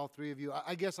thank you to all three of you.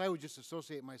 I guess I would just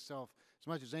associate myself as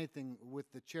much as anything with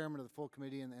the chairman of the full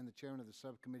committee and the chairman of the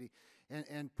subcommittee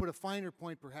and put a finer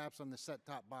point perhaps on the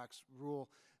set-top box rule.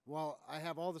 While I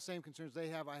have all the same concerns they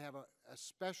have, I have a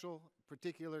special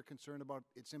particular concern about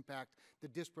its impact, the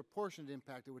disproportionate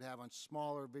impact it would have on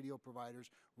smaller video providers,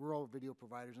 rural video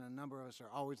providers, and a number of us are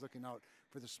always looking out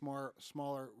for the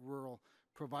smaller rural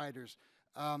providers.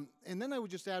 And then I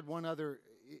would just add one other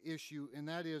issue, and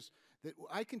that is that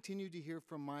I continue to hear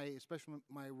from especially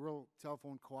my rural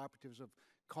telephone cooperatives of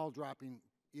call dropping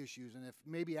issues, and if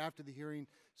maybe after the hearing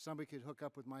somebody could hook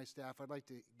up with my staff, I'd like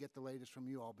to get the latest from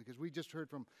you all, because we just heard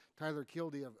from Tyler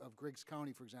Kildee of Griggs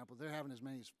County, for example. They're having as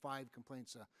many as 5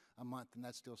 complaints a month, and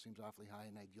that still seems awfully high,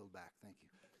 and I'd yield back. Thank you.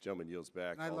 Gentleman yields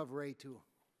back. And I love Ray, too.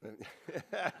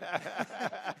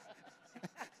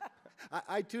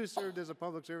 I, too, served as a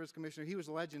public service commissioner. He was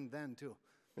a legend then, too.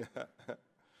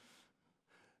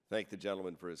 Thank the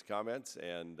gentleman for his comments,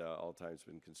 and all time's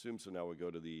been consumed, so now we go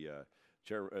to the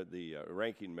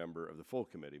ranking member of the full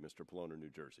committee, Mr. Poloner, New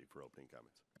Jersey, for opening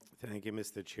comments. Thank you,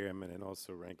 Mr. Chairman, and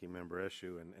also Ranking Member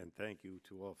Eshoo, and thank you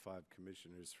to all 5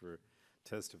 commissioners for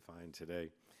testifying today.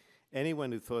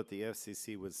 Anyone who thought the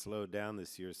FCC would slow down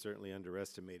this year certainly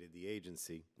underestimated the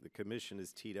agency. The commission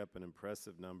has teed up an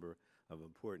impressive number of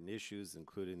important issues,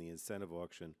 including the incentive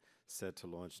auction set to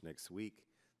launch next week.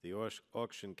 The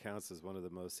auction counts as one of the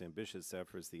most ambitious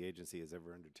efforts the agency has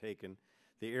ever undertaken.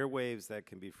 The airwaves that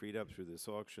can be freed up through this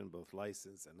auction, both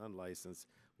licensed and unlicensed,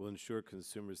 will ensure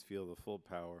consumers feel the full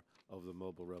power of the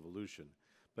mobile revolution.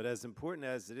 But as important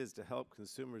as it is to help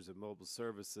consumers of mobile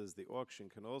services, the auction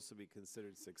can also be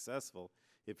considered successful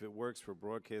if it works for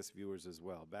broadcast viewers as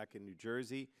well. Back in New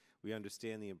Jersey, we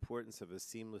understand the importance of a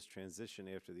seamless transition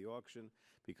after the auction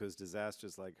because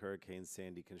disasters like Hurricane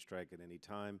Sandy can strike at any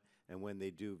time, and when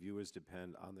they do, viewers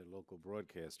depend on their local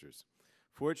broadcasters.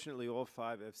 Fortunately, all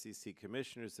 5 FCC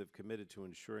commissioners have committed to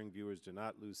ensuring viewers do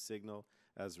not lose signal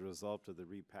as a result of the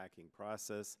repacking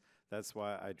process. That's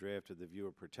why I drafted the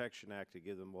Viewer Protection Act to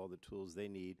give them all the tools they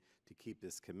need to keep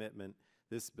this commitment.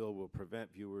 This bill will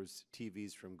prevent viewers'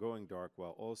 TVs from going dark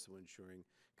while also ensuring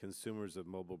consumers of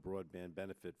mobile broadband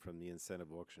benefit from the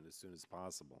incentive auction as soon as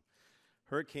possible.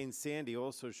 Hurricane Sandy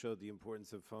also showed the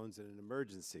importance of phones in an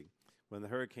emergency. When the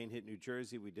hurricane hit New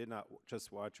Jersey, we did not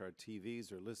just watch our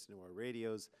TVs or listen to our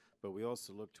radios, but we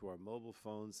also looked to our mobile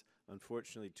phones.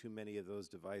 Unfortunately, too many of those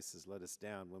devices let us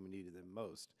down when we needed them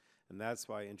most. And that's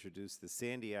why I introduced the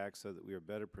Sandy Act so that we are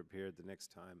better prepared the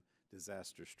next time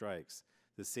disaster strikes.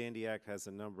 The Sandy Act has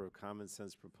a number of common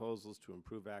sense proposals to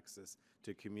improve access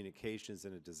to communications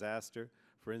in a disaster.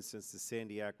 For instance, the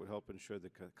Sandy Act would help ensure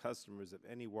that customers of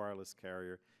any wireless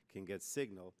carrier can get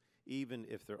signal even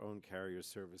if their own carrier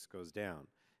service goes down.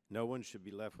 No one should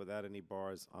be left without any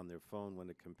bars on their phone when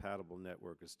a compatible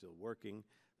network is still working.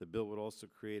 The bill would also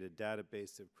create a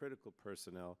database of critical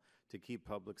personnel to keep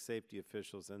public safety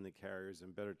officials and the carriers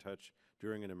in better touch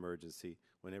during an emergency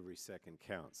when every second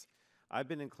counts. I've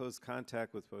been in close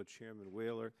contact with both Chairman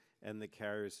Wheeler and the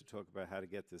carriers to talk about how to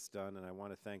get this done, and I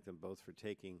want to thank them both for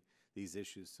taking these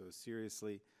issues so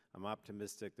seriously. I'm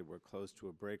optimistic that we're close to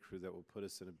a breakthrough that will put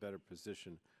us in a better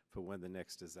position for when the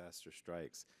next disaster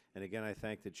strikes. And again, I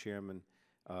thank the Chairman,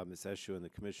 Ms. Eshoo, and the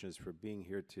Commissioners for being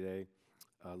here today.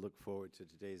 Look forward to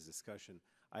today's discussion.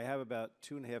 I have about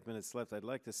 2.5 minutes left. I'd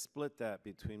like to split that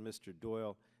between Mr.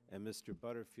 Doyle and Mr.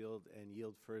 Butterfield and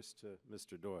yield first to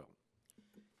Mr. Doyle.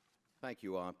 Thank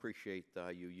you. I appreciate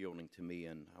you yielding to me,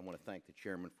 and I want to thank the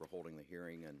chairman for holding the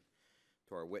hearing, and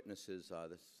to our witnesses,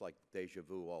 this is like deja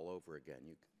vu all over again.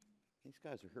 These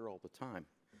guys are here all the time.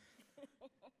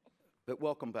 But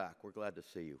welcome back. We're glad to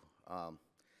see you.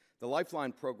 The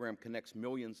Lifeline program connects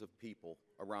millions of people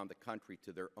around the country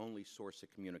to their only source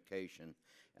of communication,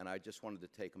 and I just wanted to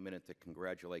take a minute to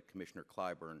congratulate Commissioner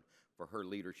Clyburn for her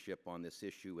leadership on this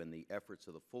issue and the efforts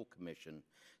of the full commission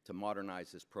to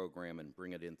modernize this program and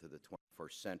bring it into the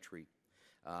 21st century.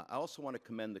 I also want to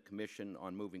commend the commission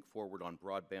on moving forward on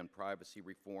broadband privacy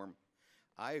reform.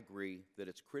 I agree that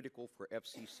it's critical for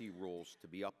FCC rules to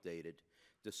be updated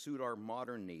to suit our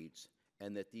modern needs,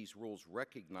 and that these rules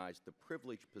recognize the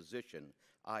privileged position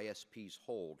ISPs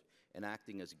hold in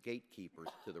acting as gatekeepers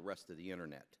to the rest of the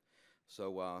Internet.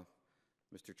 So,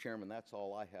 Mr. Chairman, that's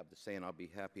all I have to say, and I'll be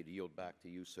happy to yield back to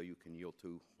you so you can yield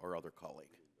to our other colleague.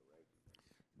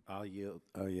 I'll yield.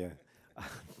 Oh, yeah.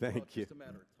 Thank you. It's just a matter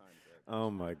of time, Greg. Oh,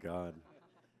 my God.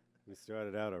 We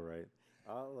started out all right.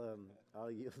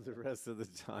 I'll yield the rest of the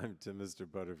time to Mr.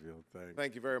 Butterfield. Thanks.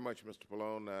 Thank you very much, Mr.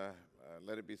 Pallone.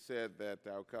 Let it be said that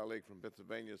our colleague from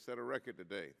Pennsylvania set a record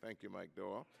today. Thank you, Mike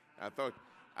Doyle. I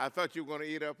thought you were going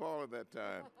to eat up all of that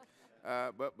time.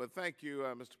 But thank you,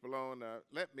 Mr. Pallone.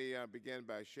 Let me begin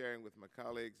by sharing with my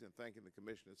colleagues and thanking the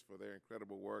commissioners for their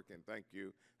incredible work, and thank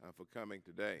you for coming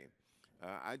today.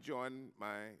 I join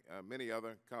my many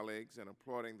other colleagues in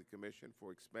applauding the Commission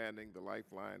for expanding the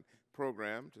Lifeline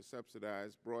program to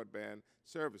subsidize broadband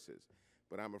services.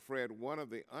 But I'm afraid one of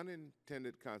the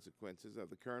unintended consequences of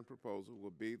the current proposal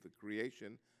will be the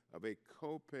creation of a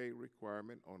copay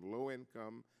requirement on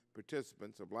low-income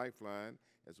participants of Lifeline,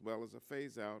 as well as a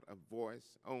phase-out of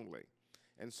voice only.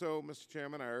 And so, Mr.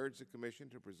 Chairman, I urge the Commission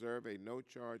to preserve a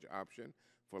no-charge option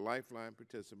for Lifeline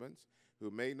participants who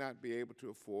may not be able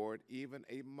to afford even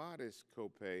a modest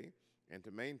copay, and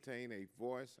to maintain a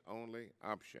voice-only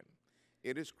option.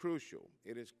 It is crucial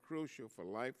for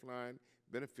Lifeline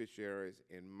beneficiaries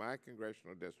in my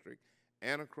congressional district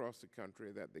and across the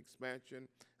country that the expansion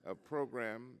of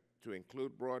program to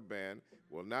include broadband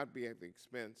will not be at the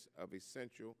expense of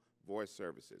essential voice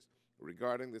services.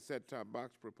 Regarding the set-top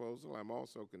box proposal, I'm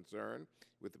also concerned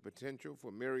with the potential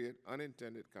for myriad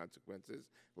unintended consequences,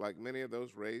 like many of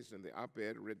those raised in the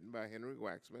op-ed written by Henry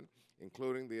Waxman,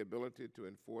 including the ability to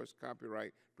enforce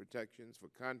copyright protections for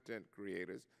content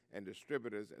creators and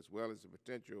distributors, as well as the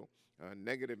potential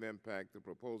negative impact the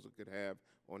proposal could have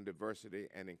on diversity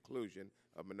and inclusion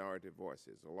of minority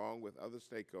voices. Along with other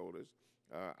stakeholders,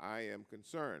 I am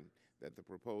concerned that the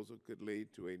proposal could lead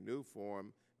to a new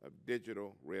form of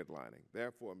digital redlining.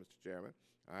 Therefore, Mr. Chairman,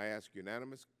 I ask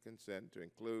unanimous consent to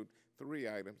include 3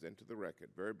 items into the record.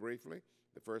 Very briefly,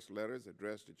 the first letter is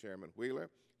addressed to Chairman Wheeler,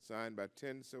 signed by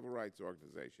 10 civil rights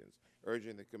organizations,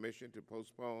 urging the Commission to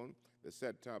postpone the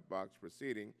set-top box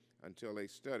proceeding until a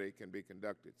study can be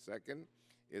conducted. Second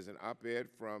is an op-ed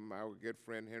from our good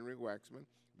friend Henry Waxman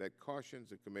that cautions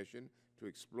the Commission to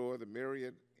explore the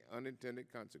myriad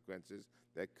unintended consequences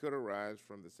that could arise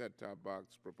from the set-top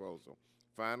box proposal.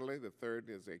 Finally, the third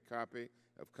is a copy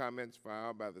of comments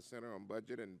filed by the Center on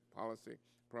Budget and Policy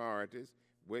Priorities,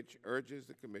 which urges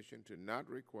the Commission to not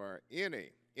require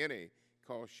any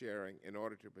cost sharing in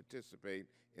order to participate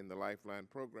in the Lifeline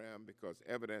program, because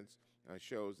evidence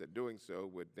shows that doing so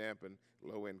would dampen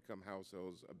low-income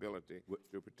households' ability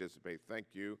to participate. Thank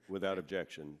you. Without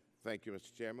objection. Thank you,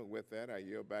 Mr. Chairman. With that, I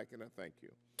yield back and I thank you.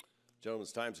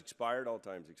 Gentlemen's time's expired. All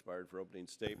time's expired for opening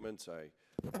statements. I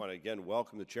want to again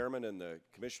welcome the chairman and the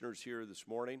commissioners here this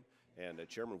morning. And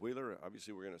Chairman Wheeler,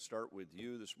 obviously we're going to start with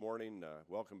you this morning.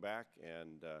 Welcome back,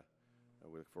 and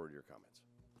we look forward to your comments.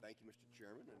 Thank you, Mr.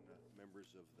 Chairman, and members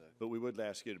of the. But we would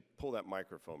ask you to pull that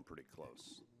microphone pretty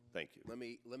close. Thank you. Let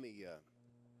me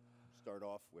start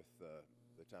off with the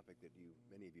topic that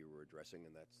many of you were addressing,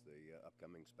 and that's the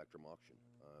upcoming Spectrum auction.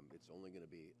 It's only going to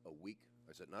be a week.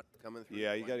 Is it not coming through?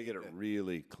 Yeah, you got to get it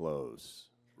really close.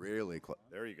 Really close.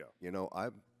 There you go. You know,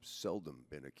 I've seldom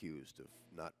been accused of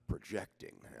not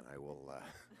projecting, and I will.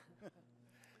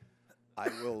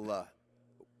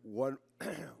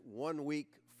 One week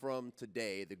from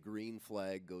today, the green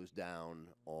flag goes down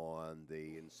on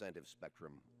the incentive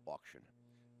spectrum auction.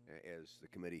 As the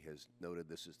committee has noted,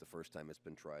 this is the first time it's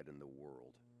been tried in the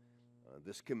world.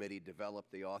 This committee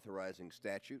developed the authorizing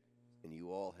statute, and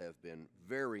you all have been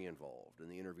very involved in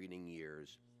the intervening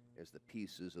years as the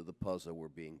pieces of the puzzle were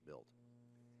being built.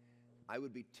 I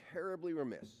would be terribly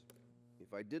remiss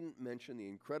if I didn't mention the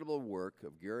incredible work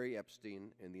of Gary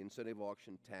Epstein and the Incentive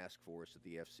Auction Task Force at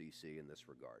the FCC in this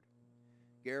regard.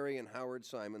 Gary and Howard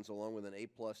Simons, along with an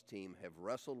A-plus team, have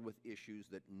wrestled with issues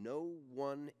that no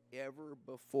one ever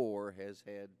before has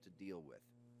had to deal with,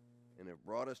 and have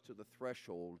brought us to the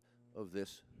threshold of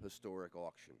this historic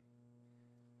auction.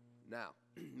 Now,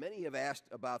 many have asked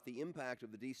about the impact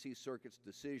of the D.C. Circuit's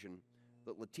decision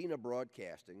that Latina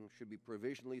Broadcasting should be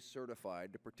provisionally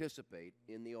certified to participate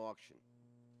in the auction.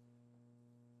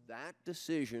 That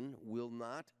decision will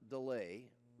not delay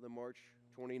the March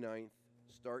 29th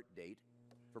start date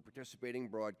for participating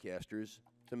broadcasters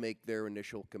to make their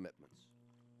initial commitments.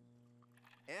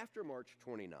 After March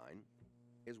 29,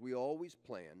 as we always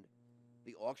planned,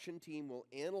 the auction team will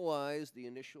analyze the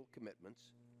initial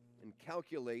commitments and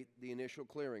calculate the initial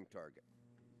clearing target.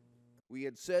 We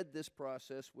had said this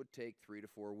process would take 3 to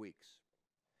 4 weeks.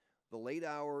 The late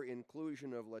hour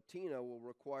inclusion of Latina will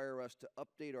require us to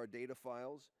update our data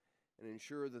files and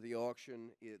ensure that the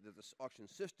auction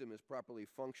system is properly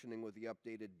functioning with the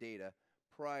updated data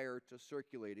prior to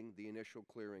circulating the initial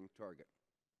clearing target.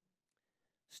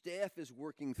 Staff is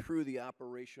working through the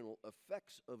operational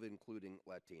effects of including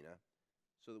Latina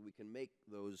so that we can make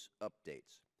those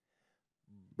updates.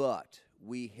 But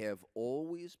we have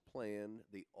always planned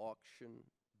the auction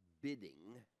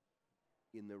bidding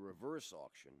in the reverse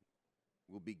auction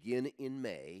will begin in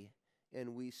May,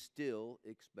 and we still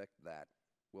expect that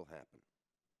will happen.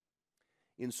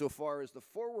 Insofar as the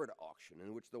forward auction,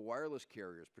 in which the wireless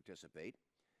carriers participate,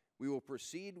 we will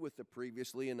proceed with the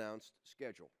previously announced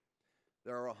schedule.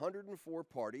 There are 104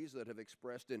 parties that have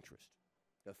expressed interest,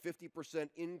 a 50%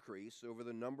 increase over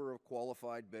the number of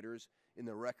qualified bidders in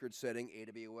the record-setting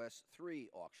AWS 3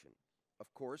 auction.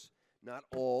 Of course, not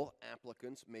all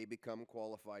applicants may become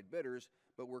qualified bidders,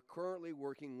 but we're currently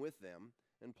working with them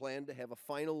and plan to have a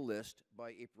final list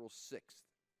by April 6th.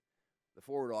 The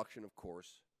forward auction, of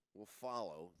course, will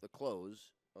follow the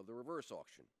close of the reverse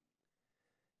auction.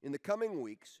 In the coming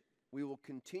weeks, we will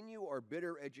continue our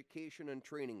bidder education and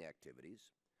training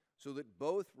activities so that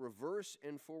both reverse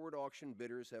and forward auction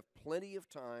bidders have plenty of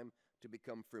time to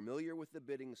become familiar with the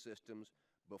bidding systems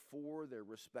before their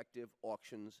respective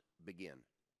auctions begin.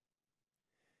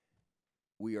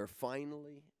 We are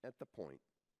finally at the point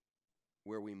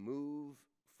where we move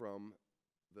from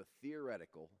the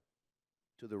theoretical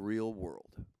to the real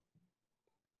world.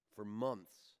 For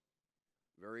months,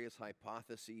 various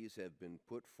hypotheses have been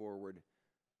put forward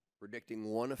predicting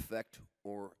one effect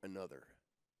or another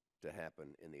to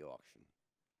happen in the auction.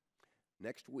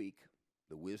 Next week,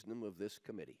 the wisdom of this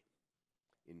committee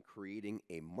in creating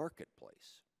a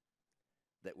marketplace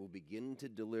that will begin to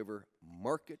deliver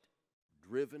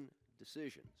market-driven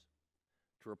decisions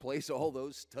to replace all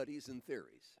those studies and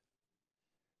theories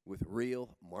with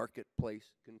real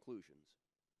marketplace conclusions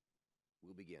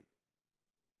will begin.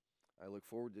 I look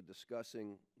forward to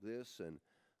discussing this and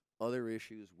other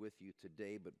issues with you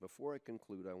today, but before I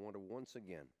conclude, I want to once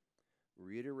again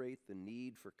reiterate the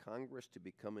need for Congress to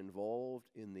become involved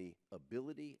in the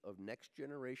ability of Next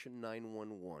Generation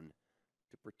 911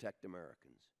 to protect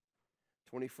Americans.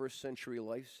 21st century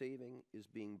life-saving is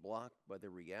being blocked by the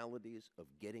realities of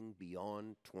getting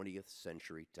beyond 20th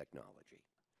century technology.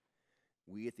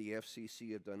 We at the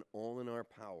FCC have done all in our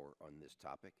power on this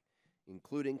topic,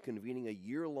 including convening a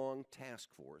year-long task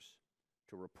force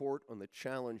to report on the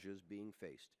challenges being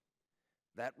faced.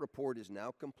 That report is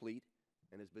now complete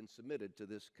and has been submitted to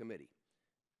this committee.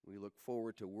 We look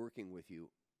forward to working with you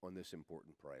on this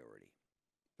important priority.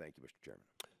 Thank you, Mr. Chairman.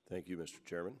 Thank you, Mr.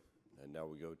 Chairman. And now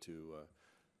we go to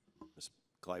Ms.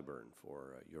 Clyburn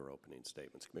for your opening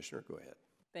statements. Commissioner, go ahead.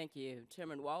 Thank you.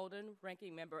 Chairman Walden,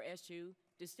 Ranking Member Eshoo,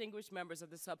 distinguished members of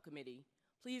the subcommittee,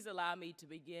 please allow me to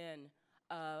begin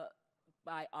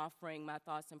by offering my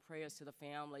thoughts and prayers to the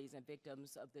families and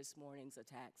victims of this morning's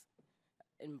attacks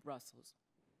in Brussels.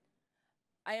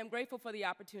 I am grateful for the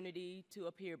opportunity to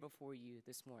appear before you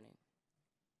this morning.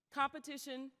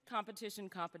 Competition, competition,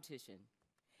 competition.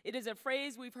 It is a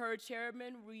phrase we've heard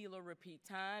Chairman Wheeler repeat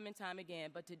time and time again,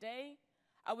 but today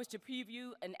I wish to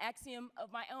preview an axiom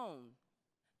of my own: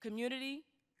 community,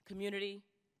 community,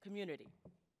 community.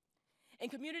 In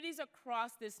communities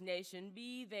across this nation,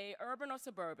 be they urban or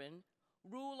suburban,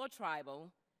 rural or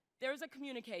tribal, there is a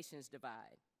communications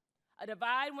divide. A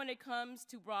divide when it comes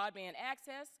to broadband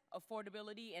access,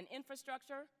 affordability, and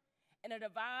infrastructure, and a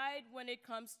divide when it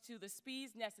comes to the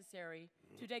speeds necessary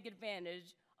to take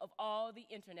advantage of all the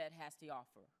internet has to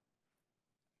offer.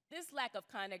 This lack of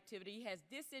connectivity has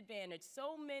disadvantaged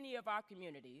so many of our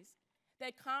communities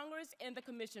that Congress and the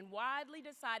Commission widely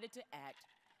decided to act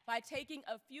by taking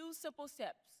a few simple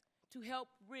steps to help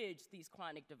bridge these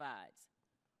chronic divides.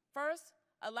 First,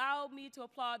 allow me to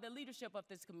applaud the leadership of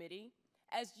this committee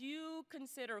as you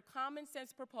consider common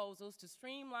sense proposals to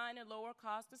streamline and lower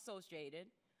costs associated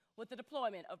with the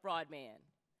deployment of broadband.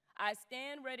 I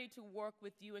stand ready to work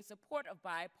with you in support of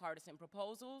bipartisan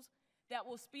proposals that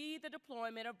will speed the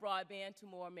deployment of broadband to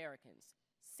more Americans.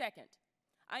 Second,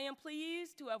 I am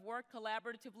pleased to have worked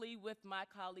collaboratively with my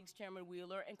colleagues, Chairman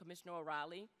Wheeler and Commissioner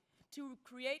O'Reilly, to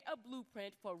create a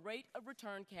blueprint for rate of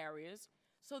return carriers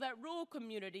so that rural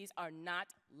communities are not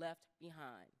left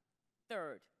behind.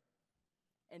 Third,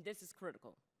 and this is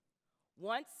critical,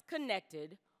 once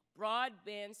connected,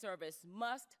 broadband service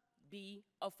must be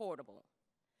affordable.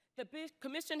 The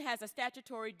Commission has a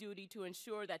statutory duty to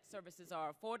ensure that services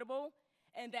are affordable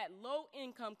and that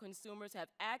low-income consumers have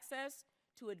access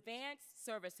to advanced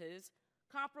services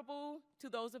comparable to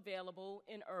those available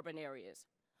in urban areas.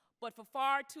 But for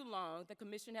far too long, the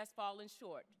Commission has fallen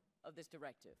short of this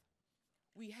directive.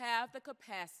 We have the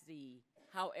capacity,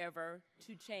 however,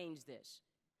 to change this.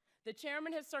 The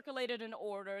Chairman has circulated an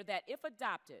order that, if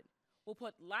adopted, will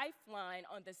put Lifeline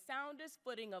on the soundest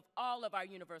footing of all of our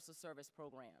universal service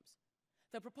programs.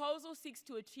 The proposal seeks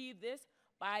to achieve this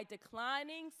by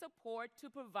declining support to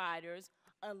providers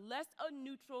unless a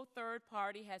neutral third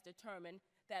party has determined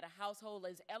that a household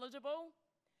is eligible,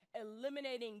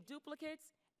 eliminating duplicates,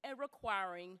 and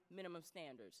requiring minimum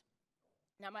standards.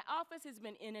 Now, my office has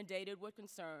been inundated with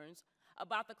concerns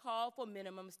about the call for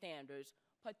minimum standards,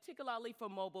 particularly for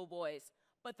mobile voice,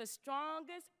 but the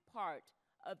strongest part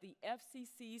of the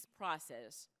FCC's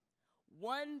process,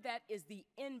 one that is the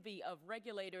envy of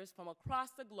regulators from across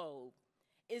the globe,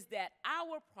 is that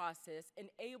our process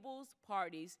enables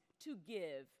parties to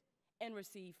give and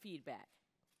receive feedback.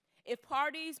 If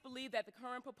parties believe that the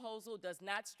current proposal does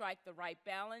not strike the right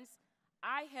balance,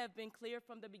 I have been clear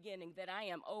from the beginning that I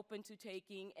am open to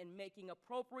taking and making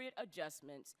appropriate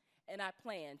adjustments, and I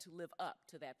plan to live up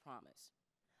to that promise.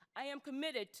 I am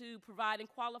committed to providing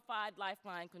qualified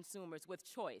Lifeline consumers with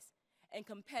choice and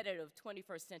competitive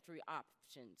 21st century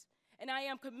options. And I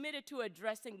am committed to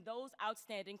addressing those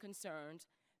outstanding concerns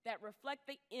that reflect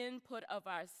the input of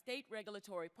our state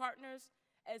regulatory partners,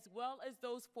 as well as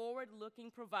those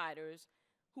forward-looking providers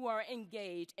who are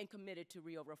engaged and committed to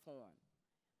real reform.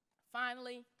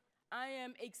 Finally, I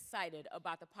am excited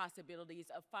about the possibilities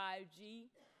of 5G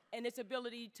and its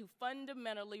ability to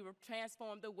fundamentally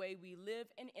transform the way we live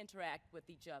and interact with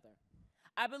each other.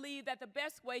 I believe that the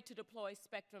best way to deploy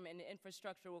spectrum and the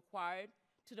infrastructure required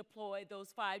to deploy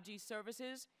those 5G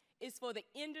services is for the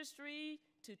industry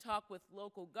to talk with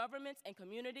local governments and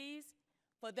communities,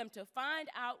 for them to find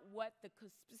out what the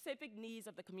specific needs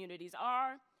of the communities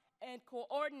are, and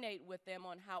coordinate with them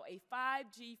on how a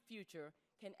 5G future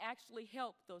can actually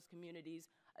help those communities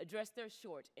address their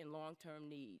short and long-term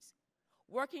needs.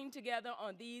 Working together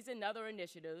on these and other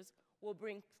initiatives will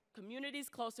bring communities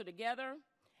closer together,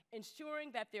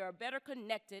 ensuring that they are better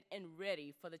connected and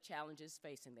ready for the challenges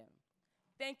facing them.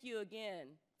 Thank you again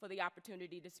for the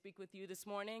opportunity to speak with you this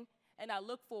morning, and I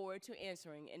look forward to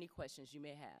answering any questions you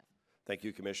may have. Thank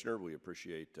you, Commissioner. We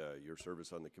appreciate your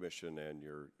service on the commission and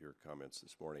your comments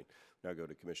this morning. Now go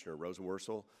to Commissioner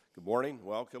Rosenworcel. Good morning.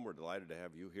 Welcome. We're delighted to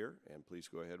have you here, and please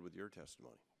go ahead with your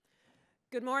testimony.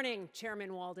 Good morning,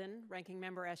 Chairman Walden, Ranking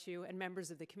Member Eshoo, and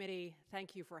members of the committee.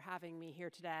 Thank you for having me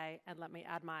here today, and let me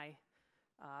add my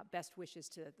best wishes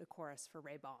to the chorus for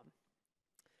Ray Baum.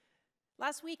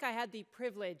 Last week, I had the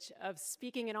privilege of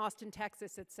speaking in Austin,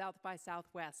 Texas at South by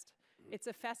Southwest. It's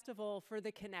a festival for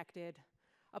the connected,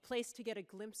 a place to get a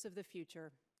glimpse of the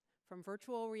future. From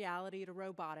virtual reality to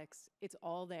robotics, it's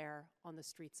all there on the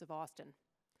streets of Austin.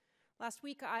 Last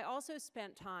week, I also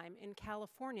spent time in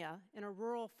California in a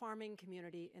rural farming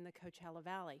community in the Coachella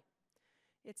Valley.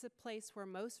 It's a place where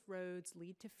most roads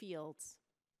lead to fields,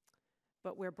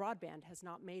 but where broadband has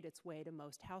not made its way to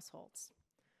most households.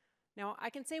 Now, I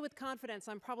can say with confidence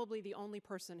I'm probably the only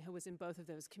person who was in both of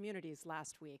those communities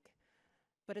last week.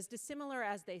 But as dissimilar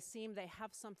as they seem, they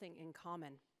have something in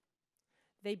common.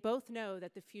 They both know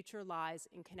that the future lies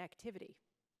in connectivity.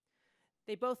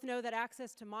 They both know that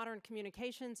access to modern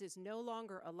communications is no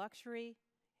longer a luxury.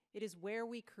 It is where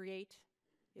we create,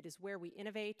 it is where we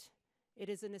innovate, it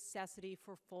is a necessity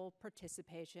for full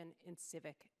participation in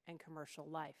civic and commercial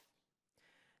life.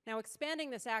 Now,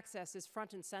 expanding this access is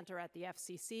front and center at the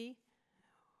FCC.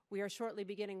 We are shortly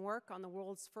beginning work on the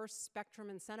world's first spectrum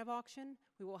incentive auction.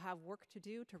 We will have work to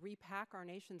do to repack our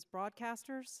nation's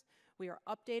broadcasters. We are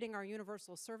updating our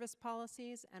universal service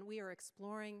policies, and we are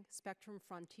exploring spectrum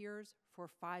frontiers for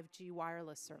 5G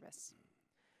wireless service.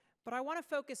 But I want to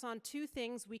focus on two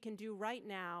things we can do right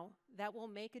now that will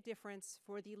make a difference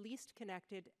for the least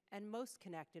connected and most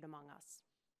connected among us.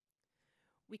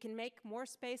 We can make more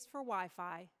space for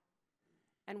Wi-Fi,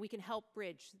 and we can help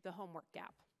bridge the homework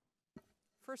gap.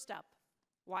 First up,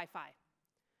 Wi-Fi.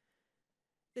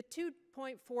 The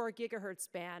 2.4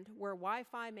 gigahertz band, where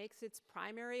Wi-Fi makes its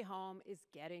primary home, is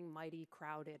getting mighty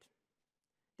crowded.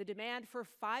 The demand for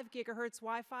 5 gigahertz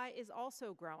Wi-Fi is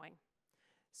also growing.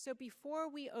 So before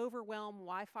we overwhelm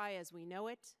Wi-Fi as we know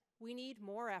it, we need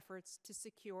more efforts to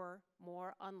secure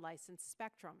more unlicensed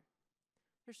spectrum.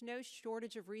 There's no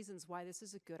shortage of reasons why this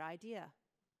is a good idea.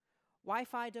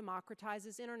 Wi-Fi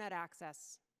democratizes internet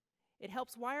access. It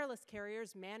helps wireless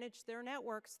carriers manage their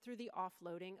networks through the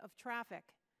offloading of traffic.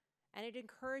 And it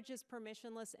encourages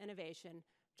permissionless innovation,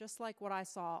 just like what I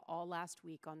saw all last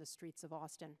week on the streets of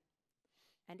Austin.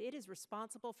 And it is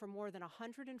responsible for more than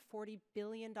 $140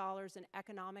 billion in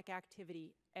economic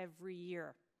activity every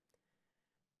year.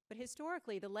 But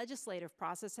historically, the legislative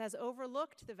process has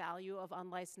overlooked the value of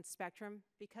unlicensed spectrum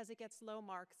because it gets low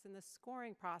marks in the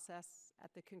scoring process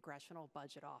at the Congressional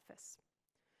Budget Office.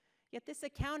 Yet this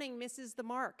accounting misses the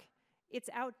mark. It's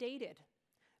outdated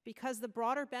because the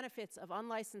broader benefits of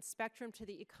unlicensed spectrum to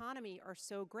the economy are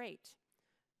so great.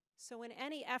 So in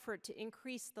any effort to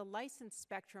increase the licensed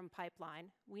spectrum pipeline,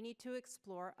 we need to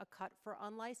explore a cut for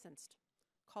unlicensed.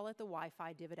 Call it the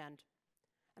Wi-Fi dividend.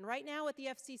 And right now at the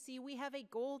FCC, we have a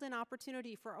golden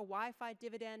opportunity for a Wi-Fi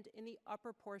dividend in the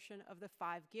upper portion of the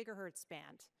 5 gigahertz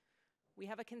band. We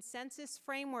have a consensus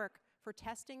framework for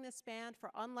testing this band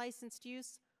for unlicensed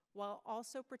use while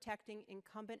also protecting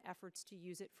incumbent efforts to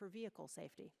use it for vehicle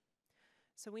safety.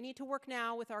 So we need to work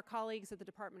now with our colleagues at the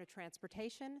Department of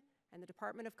Transportation and the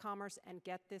Department of Commerce and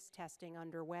get this testing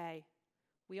underway.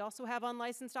 We also have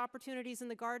unlicensed opportunities in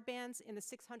the guard bands in the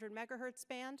 600 megahertz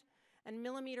band and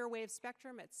millimeter wave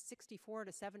spectrum at 64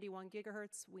 to 71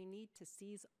 gigahertz. We need to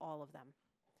seize all of them.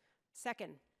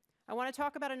 Second, I want to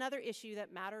talk about another issue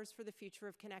that matters for the future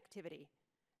of connectivity,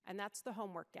 and that's the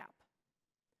homework gap.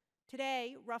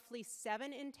 Today, roughly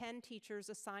 7 in 10 teachers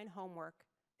assign homework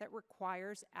that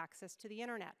requires access to the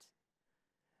internet.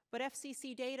 But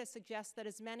FCC data suggests that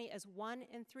as many as 1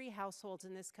 in 3 households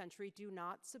in this country do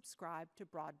not subscribe to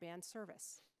broadband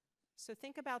service. So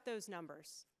think about those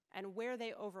numbers and where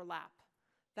they overlap.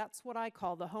 That's what I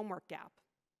call the homework gap.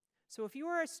 So if you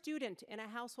are a student in a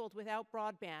household without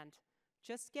broadband,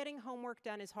 just getting homework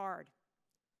done is hard.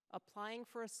 Applying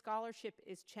for a scholarship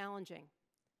is challenging.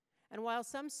 And while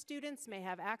some students may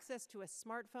have access to a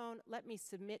smartphone, let me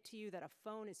submit to you that a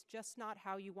phone is just not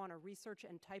how you want to research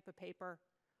and type a paper,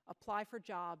 apply for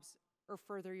jobs, or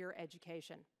further your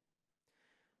education.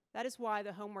 That is why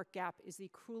the homework gap is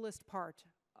the cruelest part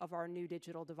of our new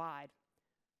digital divide.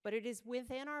 But it is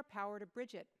within our power to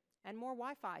bridge it, and more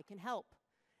Wi-Fi can help.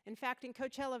 In fact, in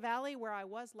Coachella Valley, where I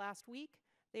was last week,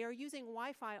 they are using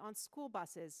Wi-Fi on school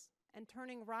buses and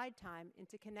turning ride time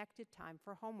into connected time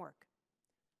for homework.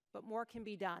 But more can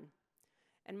be done.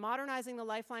 And modernizing the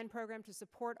Lifeline program to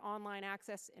support online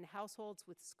access in households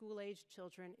with school-aged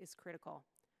children is critical.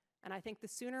 And I think the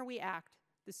sooner we act,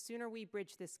 the sooner we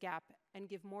bridge this gap and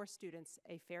give more students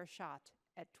a fair shot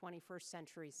at 21st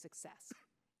century success.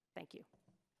 Thank you.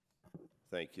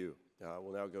 Thank you.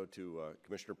 We'll now go to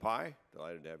Commissioner Pai.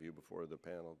 Delighted to have you before the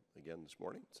panel again this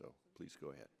morning, so please go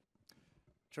ahead.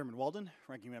 Chairman Walden,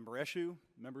 Ranking Member Eshoo,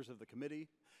 members of the committee,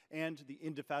 and the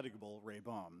indefatigable Ray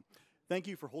Baum. Thank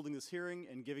you for holding this hearing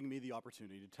and giving me the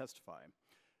opportunity to testify.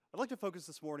 I'd like to focus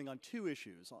this morning on two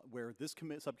issues where this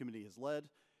subcommittee has led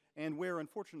and where,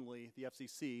 unfortunately, the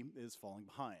FCC is falling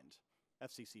behind: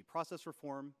 FCC process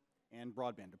reform and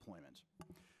broadband deployment.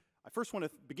 I first want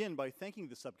to begin by thanking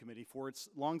the subcommittee for its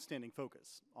longstanding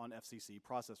focus on FCC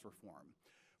process reform,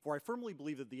 for I firmly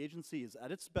believe that the agency is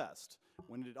at its best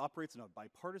when it operates in a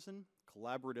bipartisan,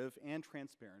 collaborative, and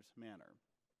transparent manner.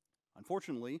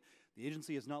 Unfortunately, the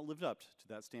agency has not lived up to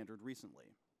that standard recently.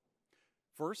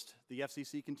 First, the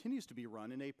FCC continues to be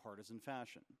run in a partisan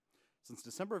fashion. Since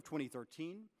December of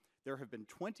 2013, there have been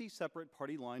 20 separate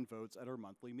party line votes at our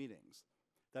monthly meetings.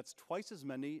 That's twice as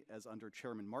many as under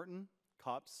Chairman Martin,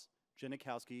 Copps,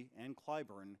 Janikowski, and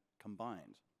Clyburn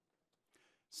combined.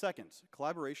 Second,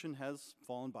 collaboration has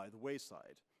fallen by the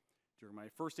wayside. During my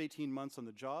first 18 months on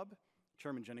the job,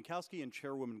 Chairman Janikowski and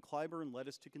Chairwoman Clyburn led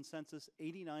us to consensus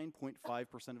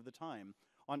 89.5% of the time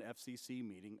on FCC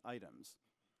meeting items.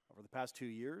 Over the past 2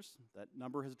 years, that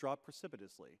number has dropped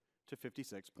precipitously to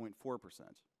 56.4%.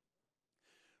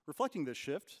 Reflecting this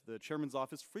shift, the Chairman's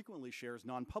office frequently shares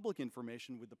non-public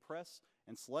information with the press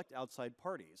and select outside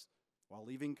parties, while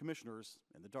leaving commissioners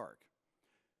in the dark.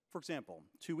 For example,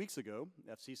 2 weeks ago,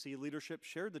 FCC leadership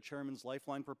shared the Chairman's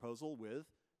Lifeline proposal with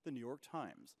the New York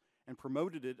Times and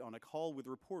promoted it on a call with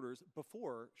reporters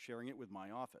before sharing it with my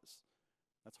office.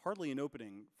 That's hardly an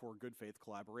opening for good faith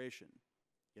collaboration,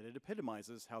 yet it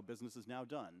epitomizes how business is now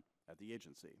done at the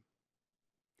agency.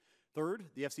 Third,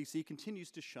 the FCC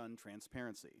continues to shun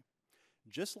transparency.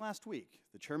 Just last week,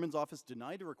 the Chairman's office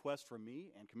denied a request from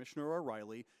me and Commissioner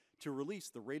O'Reilly to release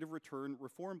the rate of return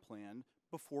reform plan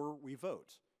before we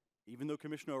vote, even though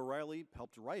Commissioner O'Reilly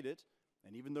helped write it,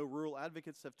 and even though rural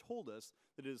advocates have told us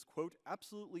that it is, quote,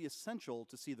 absolutely essential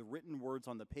to see the written words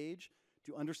on the page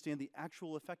to understand the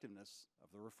actual effectiveness of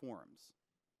the reforms.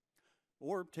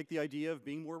 Or take the idea of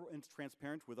being more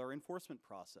transparent with our enforcement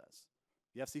process.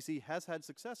 The FCC has had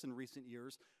success in recent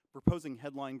years proposing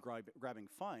headline-grabbing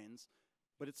fines,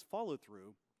 but its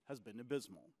follow-through has been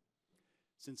abysmal.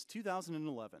 Since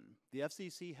 2011, the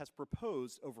FCC has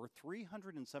proposed over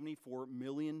 $374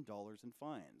 million in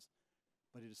fines,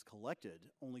 but it has collected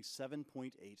only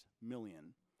 $7.8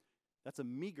 million. That's a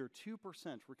meager 2%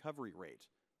 recovery rate.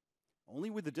 Only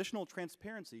with additional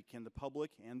transparency can the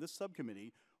public and this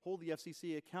subcommittee hold the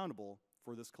FCC accountable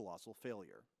for this colossal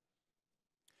failure.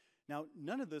 Now,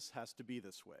 none of this has to be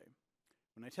this way.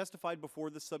 When I testified before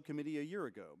this subcommittee a year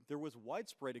ago, there was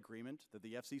widespread agreement that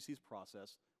the FCC's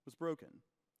process was broken.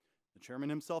 The Chairman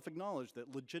himself acknowledged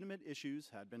that legitimate issues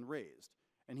had been raised,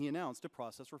 and he announced a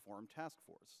process reform task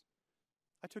force.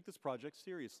 I took this project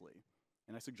seriously,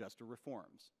 and I suggested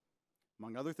reforms.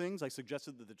 Among other things, I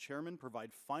suggested that the Chairman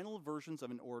provide final versions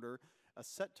of an order a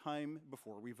set time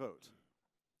before we vote.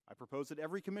 I proposed that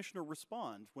every commissioner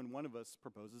respond when one of us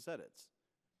proposes edits.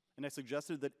 And I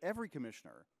suggested that every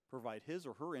commissioner provide his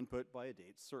or her input by a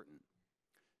date certain.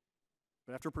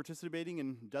 But after participating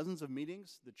in dozens of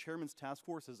meetings, the Chairman's task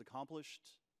force has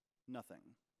accomplished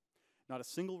nothing. Not a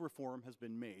single reform has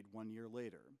been made 1 year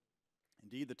later.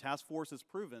 Indeed, the task force has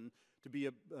proven to be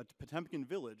a Potemkin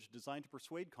village designed to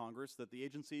persuade Congress that the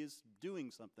agency is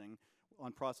doing something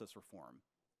on process reform,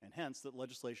 and hence that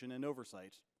legislation and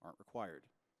oversight aren't required.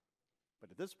 But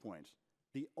at this point,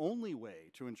 the only way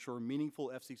to ensure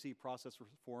meaningful FCC process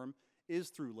reform is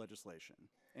through legislation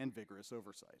and vigorous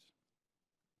oversight.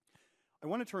 I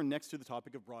want to turn next to the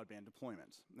topic of broadband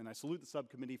deployment, and I salute the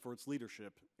subcommittee for its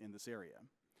leadership in this area.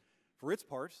 For its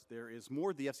part, there is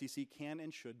more the FCC can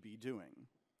and should be doing.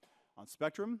 On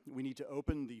spectrum, we need to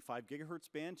open the 5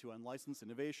 gigahertz band to unlicensed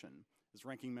innovation, as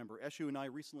Ranking Member Eshoo and I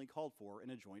recently called for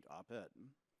in a joint op-ed.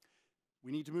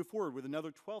 We need to move forward with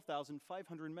another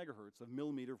 12,500 megahertz of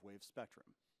millimeter wave spectrum.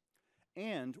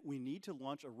 And we need to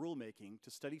launch a rulemaking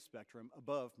to study spectrum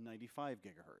above 95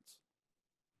 gigahertz.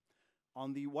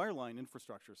 On the wireline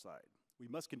infrastructure side, we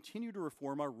must continue to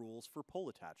reform our rules for pole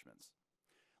attachments.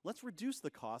 Let's reduce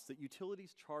the cost that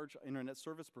utilities charge internet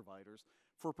service providers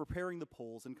for preparing the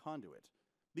poles and conduit.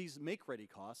 These make-ready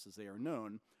costs, as they are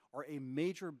known, are a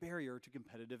major barrier to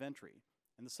competitive entry,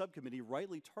 and the subcommittee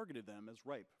rightly targeted them as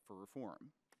ripe for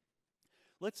reform.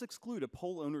 Let's exclude a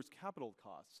pole owner's capital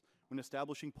costs when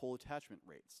establishing pole attachment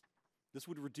rates. This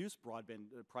would reduce broadband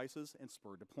prices and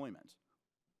spur deployment.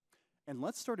 And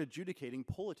let's start adjudicating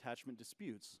pole attachment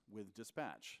disputes with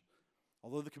dispatch.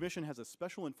 Although the Commission has a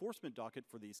special enforcement docket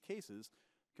for these cases,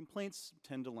 complaints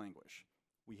tend to languish.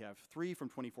 We have 3 from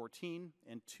 2014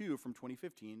 and 2 from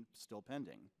 2015 still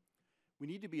pending. We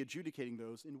need to be adjudicating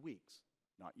those in weeks,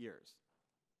 not years.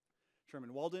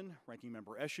 Chairman Walden, Ranking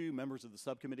Member Eshoo, members of the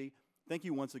subcommittee, thank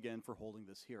you once again for holding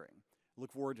this hearing. I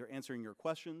look forward to answering your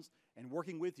questions and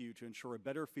working with you to ensure a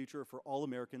better future for all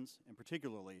Americans, and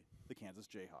particularly the Kansas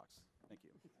Jayhawks. Thank you.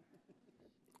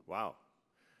 Wow.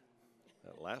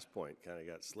 That last point kind of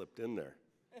got slipped in there.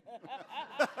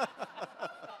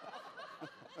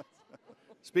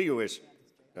 Speaking of which,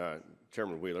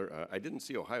 Chairman Wheeler, I didn't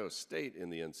see Ohio State in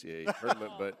the NCAA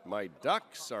tournament, but my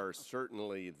Ducks are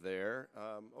certainly there.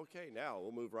 Okay, now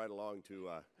we'll move right along to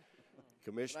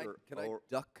Commissioner. Can I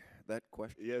duck that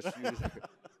question? Yes, you.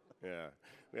 Yeah,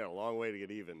 we got a long way to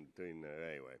get even.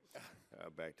 Anyway,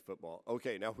 back to football.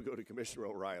 Okay, now we go to Commissioner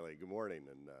O'Reilly. Good morning,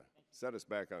 and set us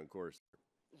back on course.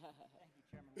 Thank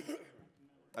you, Chairman.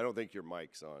 I don't think your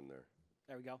mic's on there.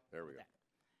 There we go. There we go.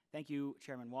 Thank you,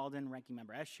 Chairman Walden, Ranking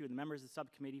Member Eshoo, and the members of the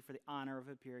subcommittee for the honor of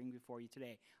appearing before you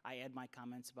today. I add my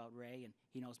comments about Ray, and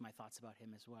he knows my thoughts about him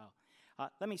as well.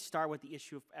 Let me start with the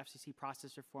issue of FCC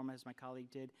process reform, as my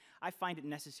colleague did. I find it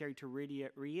necessary to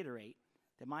reiterate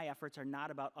that my efforts are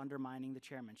not about undermining the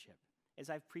chairmanship. As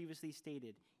I've previously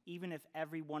stated, even if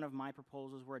every one of my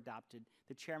proposals were adopted,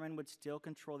 the chairman would still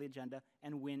control the agenda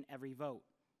and win every vote.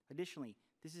 Additionally,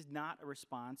 this is not a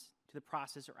response to the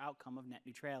process or outcome of net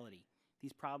neutrality.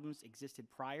 These problems existed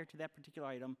prior to that particular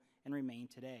item and remain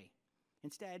today.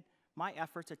 Instead, my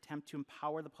efforts attempt to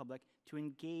empower the public to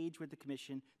engage with the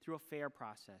Commission through a fair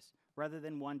process, rather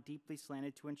than one deeply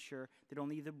slanted to ensure that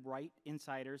only the right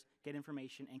insiders get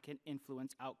information and can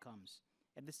influence outcomes.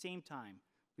 At the same time,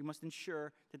 we must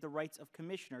ensure that the rights of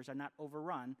commissioners are not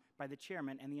overrun by the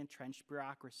chairman and the entrenched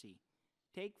bureaucracy.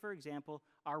 Take, for example,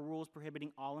 our rules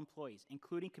prohibiting all employees,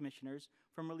 including commissioners,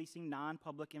 from releasing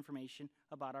non-public information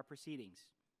about our proceedings.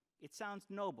 It sounds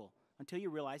noble until you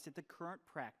realize that the current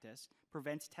practice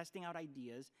prevents testing out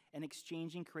ideas and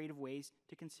exchanging creative ways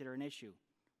to consider an issue.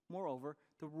 Moreover,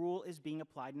 the rule is being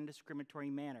applied in a discriminatory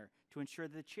manner to ensure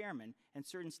that the chairman and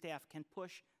certain staff can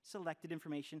push selected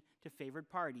information to favored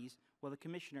parties while the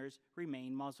commissioners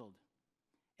remain muzzled.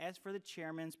 As for the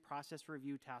chairman's process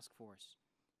review task force,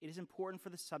 it is important for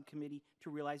the subcommittee to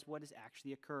realize what is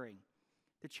actually occurring.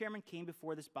 The chairman came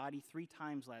before this body 3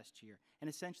 times last year and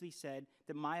essentially said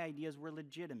that my ideas were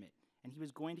legitimate and he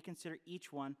was going to consider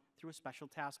each one through a special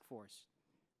task force.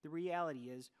 The reality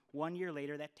is, 1 year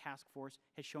later, that task force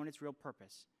has shown its real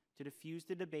purpose, to diffuse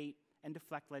the debate and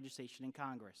deflect legislation in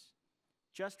Congress.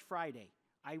 Just Friday,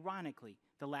 ironically,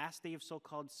 the last day of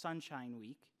so-called Sunshine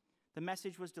Week, the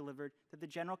message was delivered that the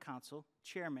General Counsel,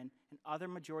 Chairman, and other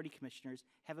majority commissioners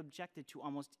have objected to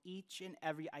almost each and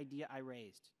every idea I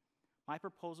raised. My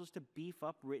proposals to beef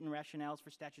up written rationales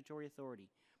for statutory authority,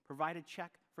 provide a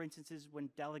check for instances when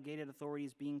delegated authority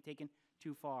is being taken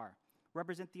too far,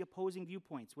 represent the opposing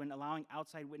viewpoints when allowing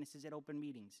outside witnesses at open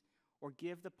meetings, or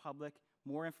give the public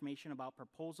more information about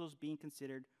proposals being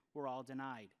considered were all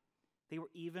denied. They were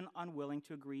even unwilling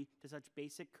to agree to such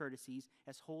basic courtesies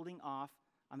as holding off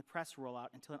on the press rollout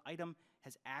until an item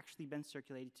has actually been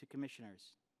circulated to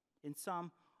commissioners. In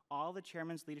sum, all the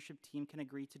chairman's leadership team can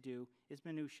agree to do is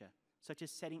minutia, such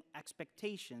as setting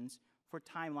expectations for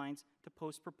timelines to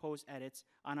post proposed edits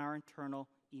on our internal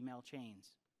email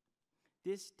chains.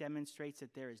 This demonstrates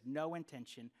that there is no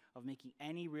intention of making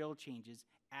any real changes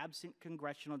absent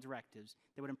congressional directives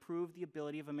that would improve the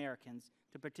ability of Americans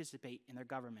to participate in their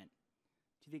government.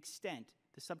 To the extent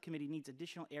the subcommittee needs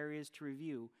additional areas to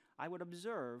review, I would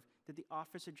observe that the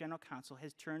Office of General Counsel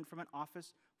has turned from an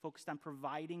office focused on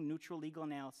providing neutral legal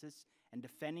analysis and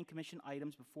defending commission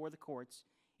items before the courts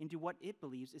into what it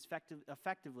believes is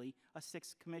effectively a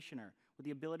 6th commissioner with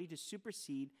the ability to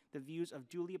supersede the views of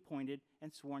duly appointed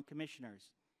and sworn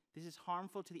commissioners. This is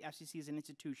harmful to the FCC as an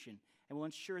institution and will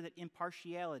ensure that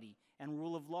impartiality and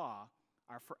rule of law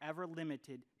are forever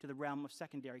limited to the realm of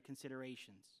secondary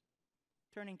considerations.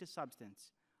 Turning to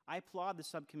substance, I applaud the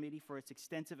subcommittee for its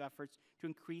extensive efforts to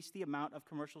increase the amount of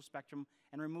commercial spectrum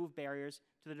and remove barriers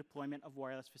to the deployment of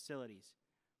wireless facilities.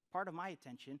 Part of my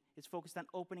attention is focused on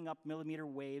opening up millimeter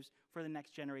waves for the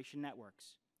next generation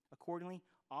networks. Accordingly,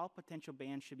 all potential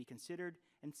bans should be considered,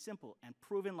 and simple and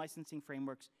proven licensing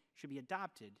frameworks should be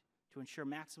adopted to ensure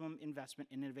maximum investment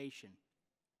in innovation.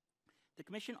 The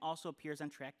Commission also appears on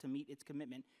track to meet its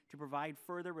commitment to provide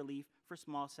further relief for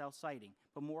small cell siting,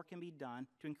 but more can be done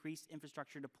to increase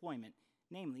infrastructure deployment,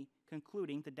 namely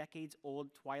concluding the decades-old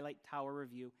Twilight Tower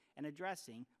review and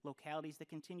addressing localities that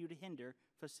continue to hinder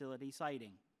facility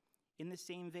siting. In the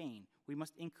same vein, we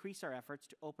must increase our efforts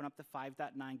to open up the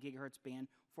 5.9 gigahertz band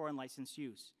for unlicensed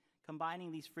use.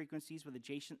 Combining these frequencies with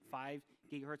adjacent 5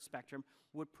 gigahertz spectrum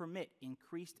would permit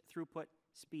increased throughput,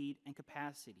 speed, and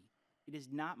capacity. It is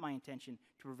not my intention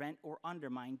to prevent or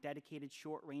undermine dedicated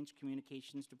short-range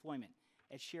communications deployment,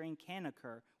 as sharing can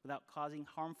occur without causing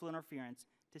harmful interference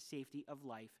to safety of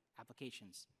life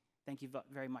applications. Thank you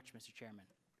very much, Mr. Chairman.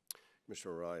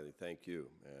 Commissioner O'Reilly, thank you,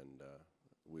 and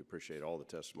we appreciate all the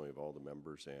testimony of all the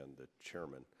members and the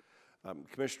chairman.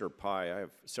 Commissioner Pai, I have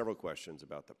several questions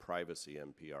about the privacy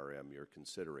NPRM you're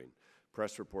considering.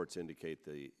 Press reports indicate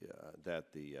that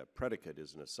the predicate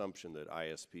is an assumption that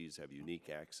ISPs have unique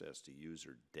access to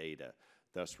user data,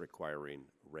 thus requiring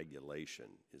regulation.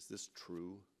 Is this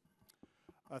true?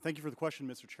 Thank you for the question,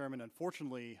 Mr. Chairman.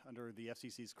 Unfortunately, under the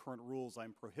FCC's current rules,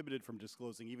 I'm prohibited from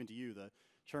disclosing, even to you, the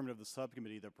chairman of the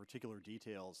subcommittee, the particular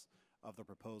details of the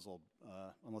proposal,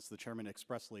 unless the chairman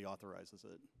expressly authorizes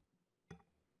it.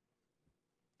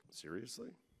 Seriously?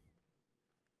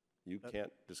 You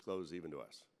can't disclose even to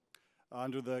us?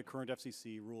 Under the current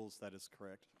FCC rules, that is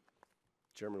correct.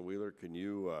 Chairman Wheeler, can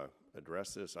you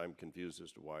address this? I'm confused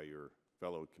as to why your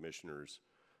fellow commissioners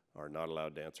are not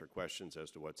allowed to answer questions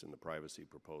as to what's in the privacy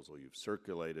proposal you've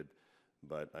circulated,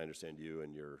 but I understand you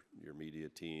and your media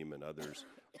team and others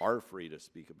are free to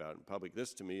speak about in public.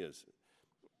 This, to me, is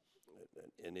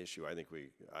an issue. I think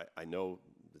I know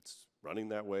it's running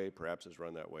that way, perhaps it's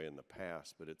run that way in the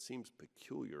past, but it seems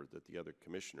peculiar that the other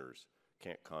commissioners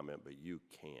can't comment, but you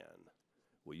can.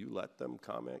 Will you let them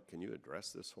comment? Can you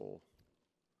address this whole?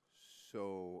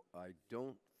 So I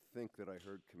don't think that I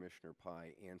heard Commissioner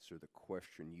Pai answer the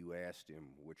question you asked him,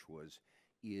 which was,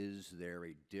 is there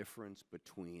a difference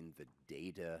between the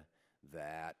data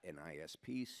that an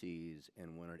ISP sees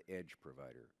and what an edge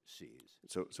provider sees?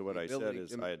 So what I said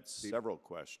is I had several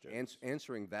questions.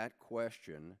 Answering that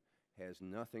question has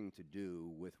nothing to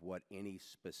do with what any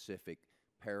specific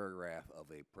paragraph of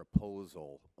a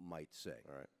proposal might say.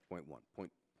 All right. Point one.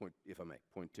 Point, if I may,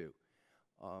 point two.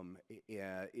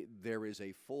 There is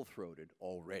a full-throated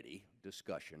already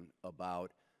discussion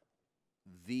about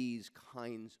these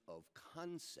kinds of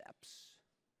concepts,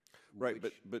 right?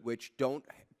 Which don't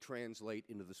translate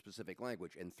into the specific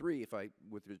language. And three, if I,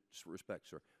 with respect,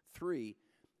 sir, three,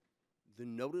 the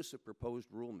notice of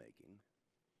proposed rulemaking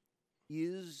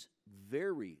is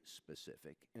very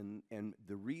specific, and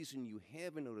the reason you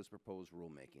have a notice of proposed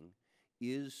rulemaking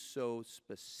is so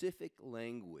specific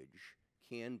language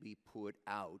can be put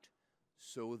out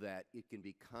so that it can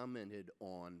be commented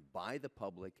on by the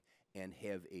public and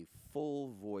have a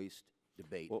full-voiced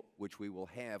debate, which we will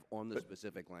have on the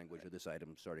specific language of this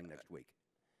item starting next week.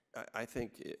 I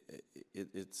think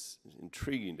it's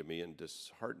intriguing to me and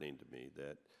disheartening to me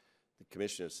that the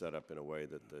commission is set up in a way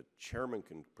that the chairman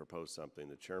can propose something,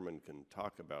 the chairman can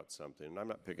talk about something, and I'm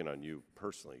not picking on you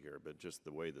personally here, but just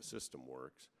the way the system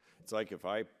works. It's like if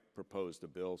I proposed a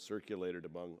bill circulated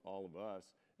among all of us,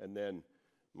 and then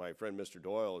my friend Mr.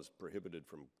 Doyle is prohibited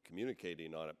from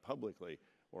communicating on it publicly,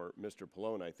 or Mr.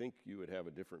 Pallone, I think you would have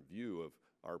a different view of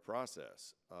our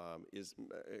process.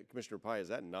 Commissioner Pai, is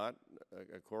that not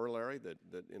a corollary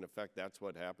that in effect that's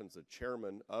what happens? The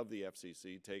chairman of the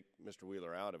FCC, take Mr.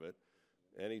 Wheeler out of it,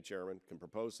 any chairman can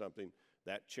propose something,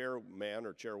 that chairman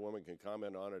or chairwoman can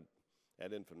comment on it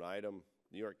ad infinitum,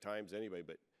 New York Times, anyway,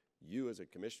 but you as a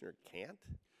commissioner can't?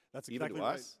 That's even exactly to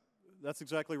right. us? That's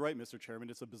exactly right, Mr. Chairman.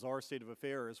 It's a bizarre state of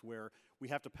affairs where we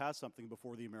have to pass something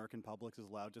before the American public is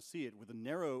allowed to see it, with a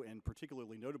narrow and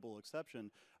particularly notable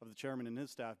exception of the chairman and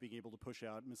his staff being able to push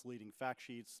out misleading fact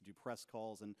sheets, do press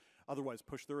calls, and otherwise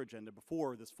push their agenda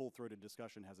before this full-throated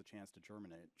discussion has a chance to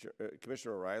germinate.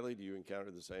 Commissioner O'Reilly, do you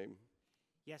encounter the same?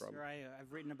 Yes, sir.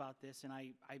 I've written about this, and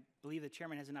I believe the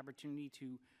chairman has an opportunity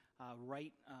to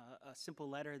write a simple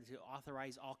letter to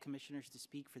authorize all commissioners to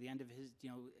speak for the end of his,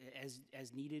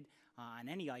 as needed on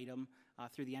any item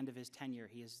through the end of his tenure.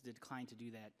 He has declined to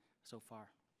do that so far.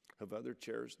 Have other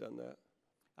chairs done that?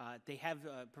 They have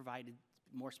provided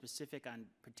more specific on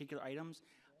particular items,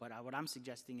 but what I'm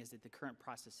suggesting is that the current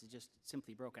process is just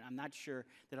simply broken. I'm not sure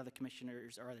that other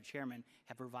commissioners or other chairmen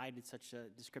have provided such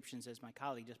descriptions as my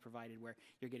colleague just provided, where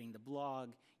you're getting the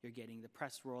blog, you're getting the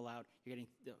press rollout, you're getting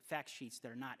the fact sheets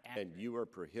that are not accurate. And you are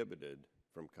prohibited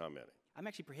from commenting? I'm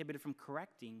actually prohibited from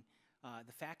correcting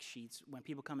the fact sheets when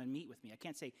people come and meet with me. I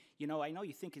can't say, I know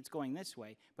you think it's going this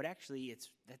way, but actually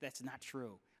that's not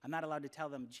true. I'm not allowed to tell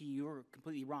them, gee, you're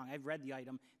completely wrong. I've read the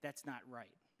item. That's not right.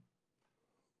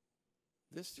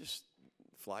 This just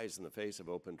flies in the face of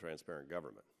open, transparent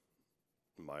government,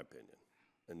 in my opinion,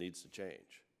 and needs to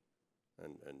change.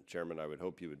 And Chairman, I would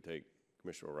hope you would take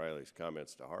Commissioner O'Reilly's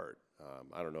comments to heart.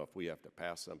 I don't know if we have to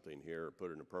pass something here, or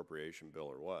put an appropriation bill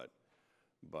or what,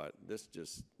 but this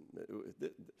is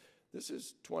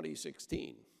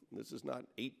 2016. This is not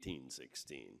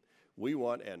 1816. We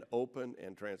want an open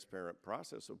and transparent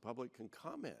process so public can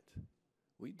comment.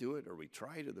 We do it, or we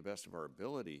try to the best of our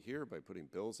ability here by putting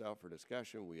bills out for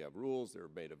discussion. We have rules that are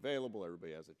made available.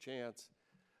 Everybody has a chance.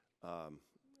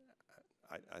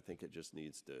 I think it just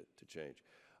needs to change.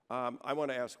 I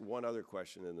want to ask one other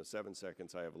question in the 7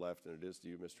 seconds I have left, and it is to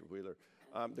you, Mr. Wheeler.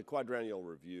 The quadrennial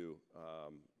review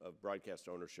of broadcast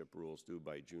ownership rules due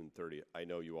by June 30th. I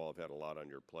know you all have had a lot on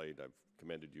your plate. I've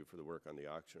commended you for the work on the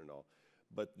auction and all.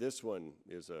 But this one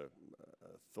is a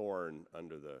thorn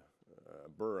under the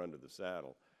burr under the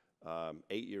saddle.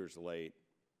 8 years late.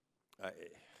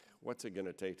 What's it going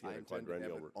to take to get a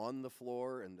quadrennial? On the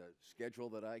floor and the schedule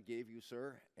that I gave you,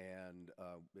 sir, and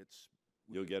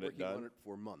you'll get it done on it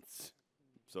for months.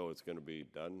 So it's going to be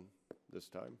done this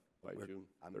time by June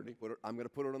 30? I'm going to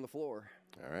put it on the floor.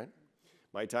 All right.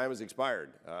 My time has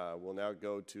expired. We'll now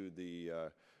go to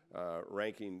the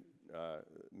ranking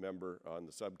member on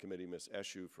the subcommittee, Ms.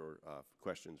 Eshoo, for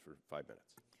questions for 5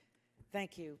 minutes.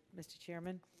 Thank you, Mr.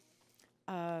 Chairman.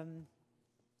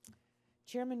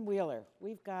 Chairman Wheeler,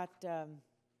 we've got,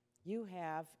 you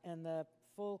have, and the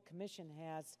full commission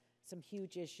has some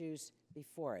huge issues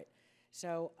before it.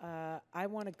 So I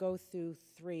want to go through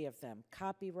 3 of them.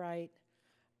 Copyright.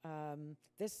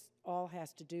 This all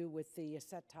has to do with the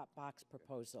set-top box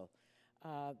proposal.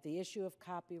 The issue of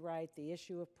copyright, the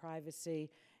issue of privacy,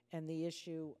 and the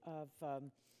issue of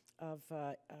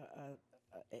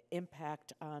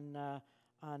impact on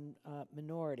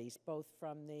minorities, both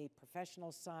from the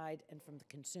professional side and from the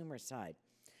consumer side.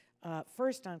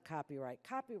 First on copyright.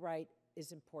 Copyright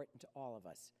is important to all of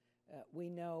us. We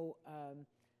know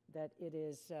that it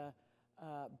is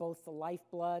both the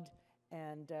lifeblood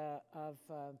and of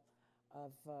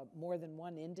more than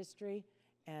one industry,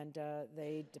 and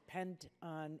they depend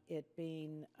on it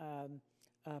being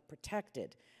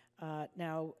protected.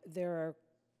 Now, there are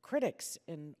critics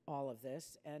in all of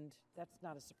this, and that's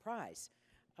not a surprise.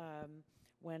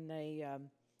 When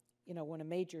a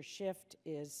major shift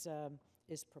is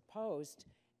proposed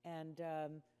and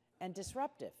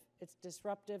disruptive, it's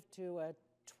disruptive to a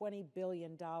 $20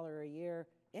 billion a year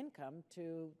income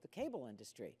to the cable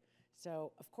industry.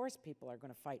 So of course people are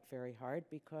going to fight very hard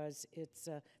because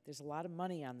there's a lot of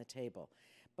money on the table.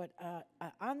 But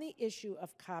on the issue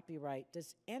of copyright,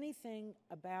 does anything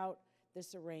about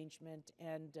this arrangement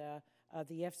and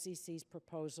the FCC's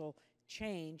proposal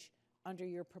change under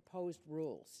your proposed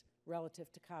rules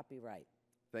relative to copyright?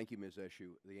 Thank you, Ms.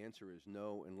 Eshoo. The answer is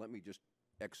no, and let me just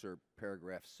excerpt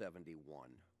paragraph 71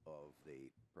 of the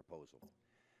proposal.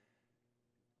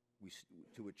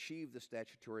 To achieve the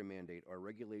statutory mandate, our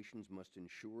regulations must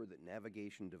ensure that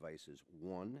navigation devices,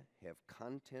 1, have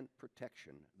content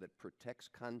protection that protects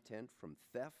content from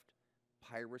theft,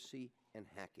 piracy, and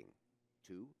hacking.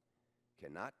 2,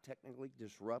 cannot technically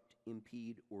disrupt,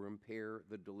 impede, or impair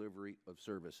the delivery of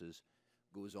services.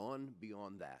 Goes on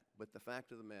beyond that. But the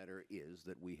fact of the matter is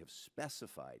that we have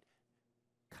specified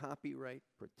copyright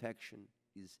protection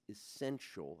is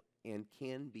essential and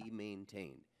can be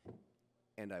maintained.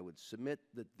 And I would submit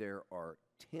that there are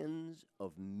tens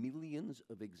of millions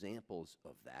of examples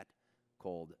of that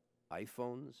called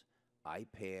iPhones,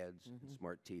 iPads, and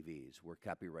smart TVs, where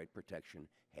copyright protection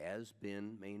has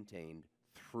been maintained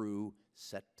through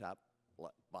set-top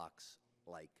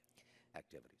box-like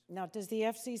activities. Now, does the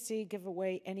FCC give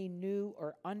away any new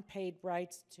or unpaid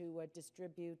rights to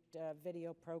distribute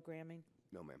video programming?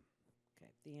 No, ma'am. Okay,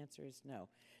 the answer is no.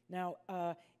 Now,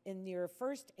 in your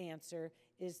first answer,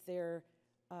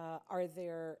 are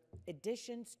there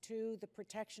additions to the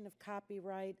protection of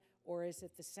copyright, or is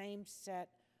it the same set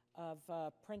of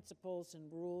principles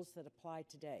and rules that apply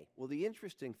today? Well, the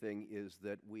interesting thing is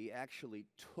that we actually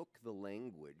took the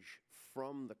language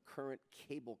from the current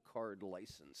cable card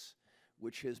license,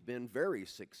 which has been very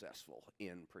successful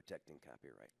in protecting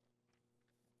copyright.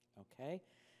 Okay.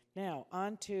 Now,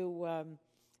 on to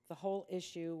the whole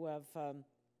issue of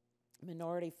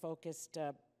minority-focused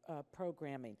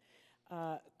programming.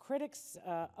 Critics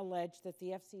allege that the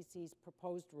FCC's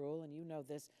proposed rule, and you know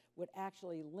this, would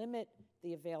actually limit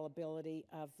the availability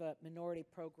of minority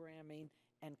programming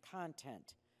and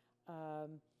content.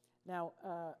 Now,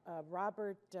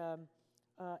 Robert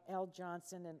L.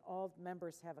 Johnson and all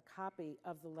members have a copy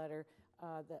of the letter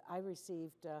that I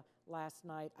received last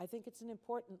night. I think it's an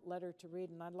important letter to read,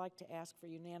 and I'd like to ask for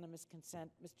unanimous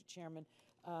consent, Mr. Chairman,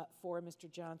 for Mr.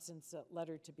 Johnson's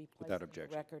letter to be placed Without on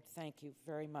objection. the record. Thank you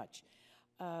very much.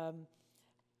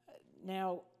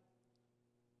 Now,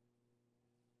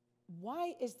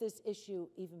 why is this issue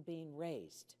even being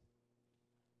raised?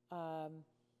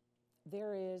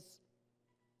 There is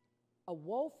a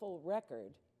woeful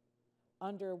record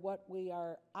under what we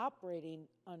are operating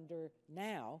under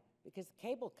now, because the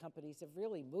cable companies have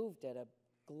really moved at a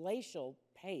glacial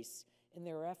pace in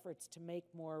their efforts to make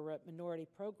more minority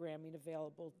programming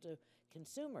available to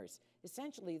consumers.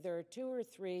 Essentially, there are 2 or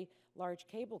 3 large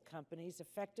cable companies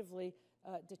effectively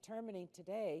determining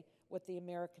today what the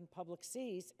American public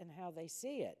sees and how they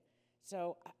see it.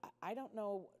 So I don't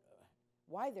know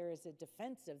why there is a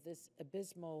defense of this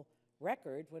abysmal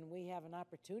record when we have an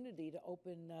opportunity to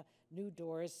open new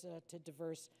doors to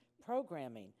diverse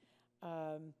programming.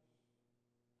 Do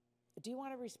you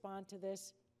want to respond to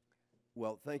this?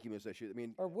 Well, thank you, Ms. Eshu. I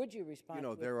mean, or would you respond? You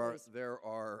know, to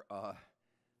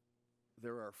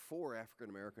there are 4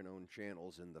 African-American-owned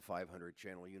channels in the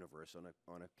 500-channel universe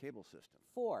on a cable system.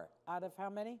 4 out of how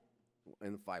many?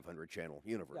 In the 500-channel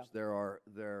universe,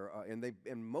 Yeah.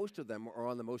 and most of them are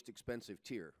on the most expensive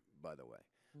tier, by the way.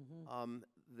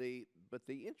 But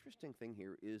the interesting thing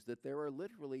here is that there are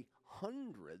literally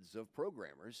hundreds of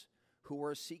programmers who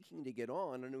are seeking to get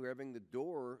on and who are having the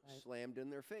door slammed in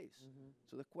their face.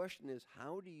 So the question is,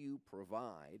 how do you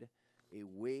provide a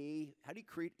way, how do you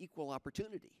create equal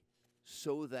opportunity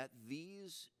so that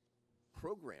these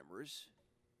programmers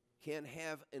can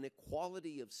have an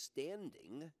equality of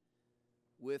standing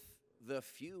with the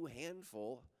few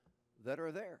handful that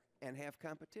are there and have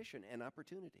competition and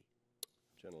opportunity?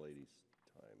 Gentlelady's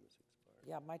time has expired.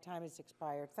 Yeah, my time has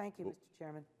expired. Thank you, Mr.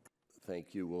 Chairman.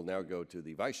 Thank you. We'll now go to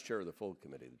the Vice Chair of the full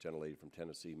committee, the gentlelady from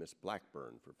Tennessee, Ms.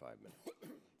 Blackburn, for 5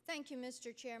 minutes. Thank you,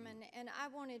 Mr. Chairman. And I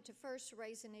wanted to first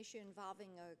raise an issue involving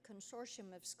a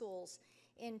consortium of schools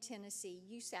in Tennessee.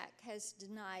 USAC has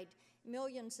denied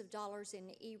millions of dollars in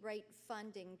E-rate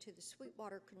funding to the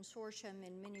Sweetwater Consortium,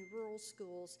 and many rural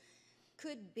schools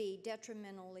could be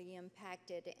detrimentally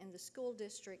impacted, and the school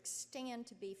districts stand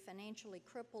to be financially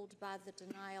crippled by the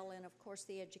denial, and of course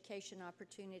the education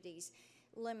opportunities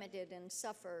limited and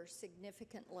suffer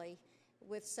significantly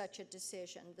with such a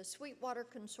decision. The Sweetwater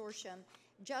Consortium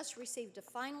just received a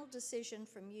final decision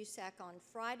from USAC on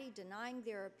Friday denying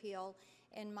their appeal,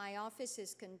 and my office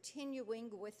is continuing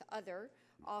with other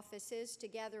offices to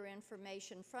gather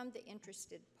information from the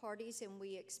interested parties, and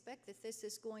we expect that this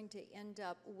is going to end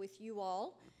up with you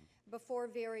all before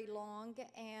very long.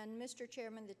 And Mr.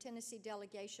 Chairman, the Tennessee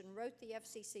delegation wrote the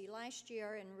FCC last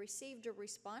year and received a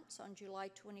response on July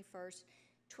 21st,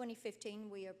 2015.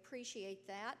 We appreciate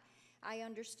that. I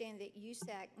understand that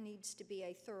USAC needs to be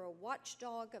a thorough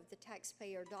watchdog of the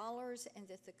taxpayer dollars, and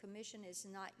that the Commission is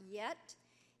not yet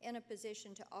in a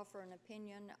position to offer an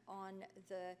opinion on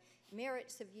the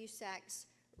merits of USAC's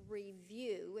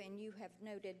review, and you have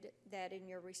noted that in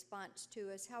your response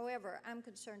to us. However, I'm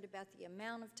concerned about the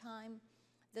amount of time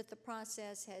that the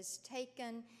process has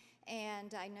taken,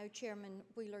 and I know, Chairman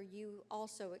Wheeler, you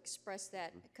also expressed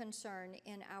that concern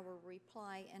in our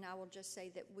reply, and I will just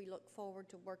say that we look forward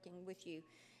to working with you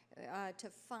to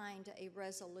find a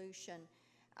resolution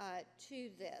to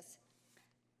this.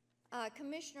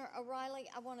 Commissioner O'Reilly,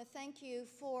 I want to thank you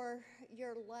for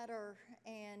your letter,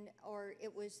 or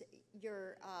it was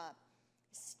your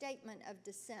statement of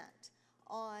dissent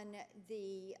on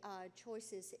the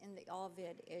choices in the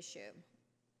Ovid issue.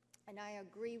 And I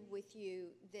agree with you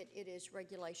that it is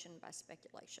regulation by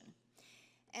speculation.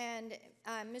 And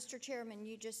Mr. Chairman,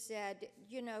 you just said,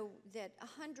 you know, that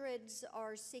hundreds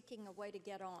are seeking a way to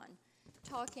get on,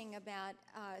 talking about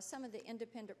some of the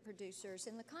independent producers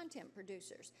and the content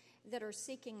producers that are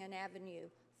seeking an avenue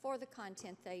for the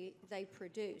content they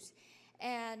produce.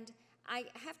 And I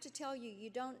have to tell you, you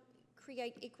don't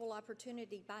create equal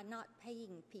opportunity by not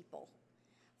paying people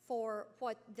for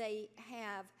what they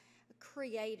have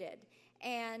created.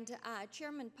 And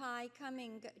Chairman Pai,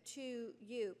 coming to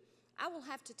you, I will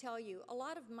have to tell you, a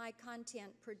lot of my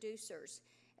content producers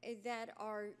that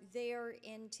are there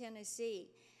in Tennessee,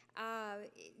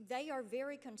 they are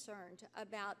very concerned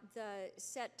about the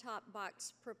set-top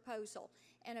box proposal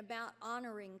and about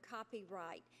honoring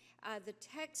copyright. The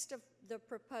text of the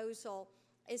proposal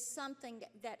is something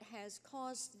that has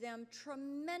caused them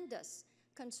tremendous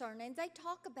concern, and they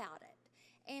talk about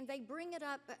it, and they bring it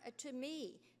up to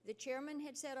me. The chairman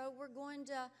had said, oh, we're going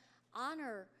to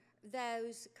honor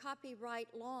those copyright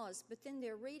laws, but then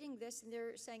they're reading this and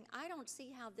they're saying, I don't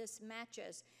see how this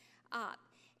matches up.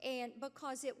 And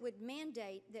because it would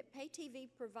mandate that pay TV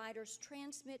providers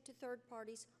transmit to third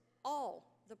parties all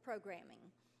the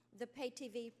programming the pay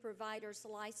TV provider's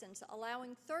license,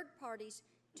 allowing third parties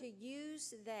to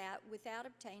use that without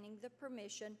obtaining the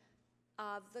permission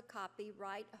of the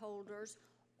copyright holders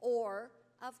or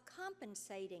of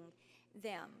compensating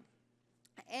them.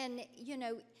 And, you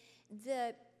know,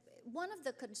 one of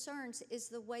the concerns is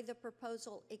the way the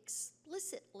proposal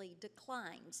explicitly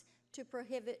declines to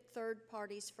prohibit third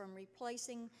parties from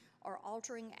replacing or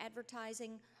altering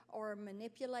advertising or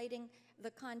manipulating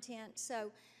the content.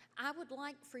 So I would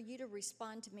like for you to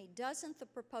respond to me. Doesn't the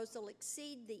proposal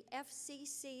exceed the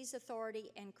FCC's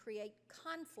authority and create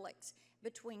conflicts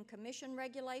between commission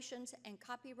regulations and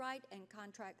copyright and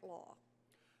contract law?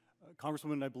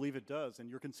 Congresswoman, I believe it does, and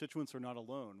your constituents are not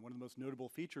alone. One of the most notable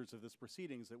features of this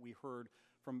proceedings that we heard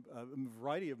from a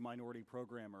variety of minority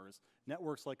programmers,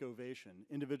 networks like Ovation,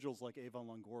 individuals like Ava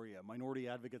Longoria, minority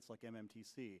advocates like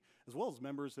MMTC, as well as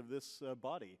members of this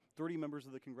body, 30 members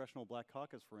of the Congressional Black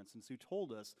Caucus, for instance, who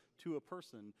told us to a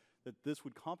person that this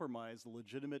would compromise the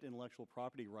legitimate intellectual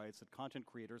property rights that content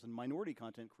creators, and minority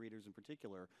content creators in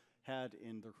particular, had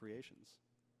in their creations.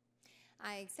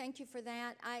 I thank you for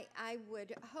that. I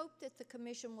would hope that the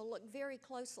Commission will look very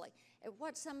closely at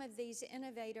what some of these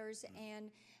innovators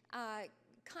and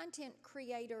content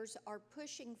creators are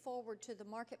pushing forward to the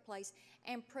marketplace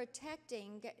and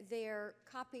protecting their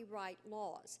copyright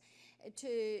laws.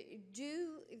 To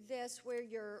do this where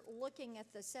you're looking at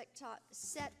the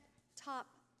set-top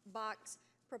box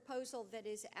proposal that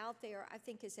is out there, I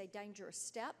think is a dangerous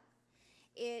step.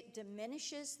 It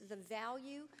diminishes the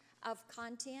value of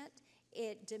content.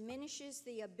 It diminishes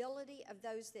the ability of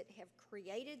those that have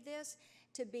created this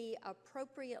to be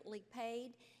appropriately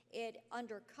paid. It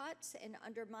undercuts and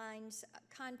undermines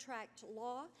contract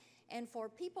law. And for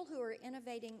people who are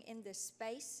innovating in this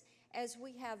space, as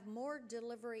we have more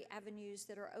delivery avenues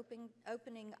that are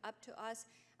opening up to us,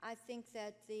 I think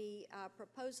that the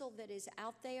proposal that is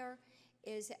out there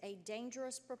is a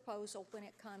dangerous proposal when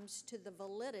it comes to the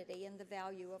validity and the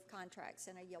value of contracts.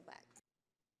 And I yield back.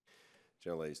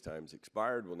 Gentlelady's time's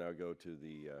expired. We'll now go to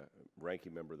the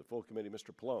ranking member of the full committee,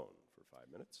 Mr. Pallone, for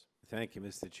 5 minutes. Thank you,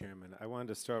 Mr. Chairman. I wanted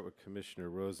to start with Commissioner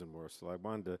Rosenworcel. I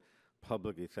wanted to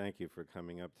publicly thank you for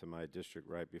coming up to my district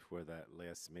right before that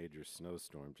last major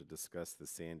snowstorm to discuss the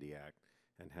Sandy Act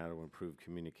and how to improve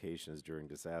communications during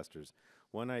disasters.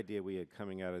 One idea we had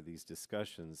coming out of these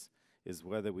discussions is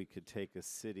whether we could take a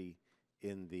city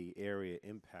in the area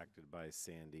impacted by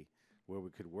Sandy where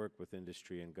we could work with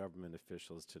industry and government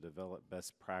officials to develop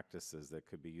best practices that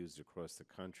could be used across the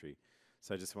country.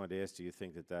 So I just wanted to ask, do you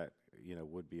think that that,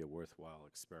 would be a worthwhile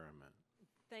experiment?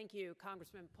 Thank you,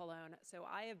 Congressman Pallone. So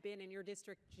I have been in your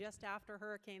district just after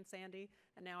Hurricane Sandy,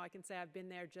 and now I can say I've been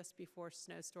there just before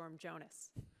Snowstorm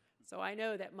Jonas. So I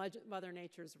know that Mother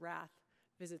Nature's wrath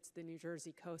visits the New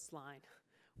Jersey coastline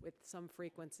with some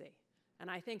frequency. And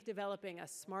I think developing a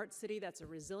smart city that's a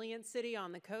resilient city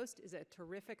on the coast is a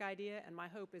terrific idea, and my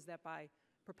hope is that by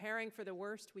preparing for the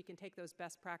worst, we can take those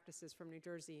best practices from New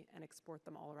Jersey and export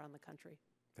them all around the country.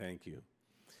 Thank you.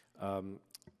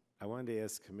 I wanted to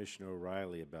ask Commissioner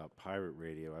O'Reilly about pirate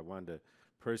radio. I wanted to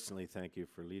personally thank you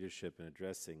for leadership in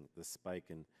addressing the spike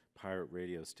in pirate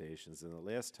radio stations. And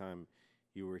the last time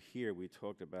you were here, we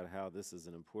talked about how this is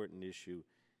an important issue,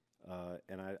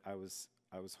 and I was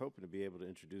hoping to be able to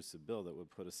introduce a bill that would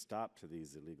put a stop to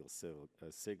these illegal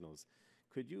signals.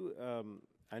 Could you,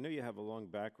 I know you have a long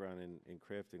background in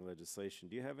crafting legislation.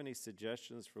 Do you have any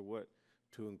suggestions for what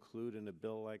to include in a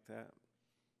bill like that?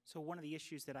 So one of the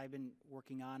issues that I've been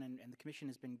working on, and the Commission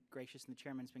has been gracious and the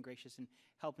Chairman has been gracious in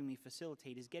helping me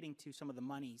facilitate, is getting to some of the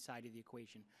money side of the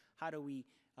equation. How do we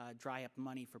dry up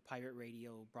money for pirate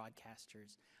radio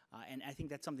broadcasters? And I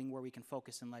think that's something where we can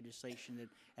focus in legislation,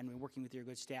 and we're working with your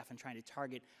good staff and trying to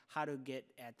target how to get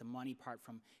at the money part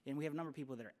from. And we have a number of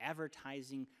people that are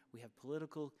advertising. We have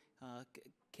political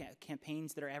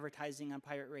campaigns that are advertising on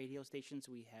pirate radio stations.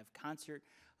 We have concert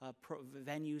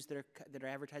venues that are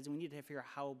advertising. We need to figure out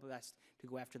how best to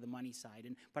go after the money side.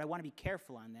 But I want to be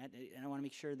careful on that, and I want to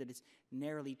make sure that it's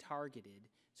narrowly targeted,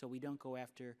 so we don't go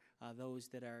after those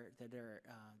that are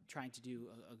trying to do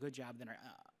a good job that are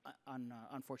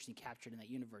unfortunately captured in that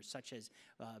universe, such as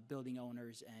building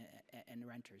owners and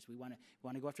renters. We want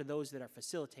to go after those that are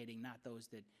facilitating, not those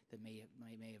that may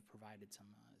have provided some.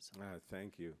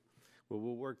 Thank you. Well,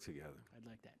 we'll work together. I'd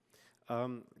like that.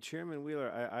 Chairman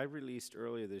Wheeler, I released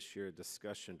earlier this year a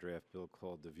discussion draft bill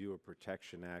called the Viewer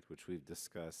Protection Act, which we've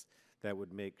discussed, that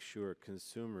would make sure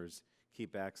consumers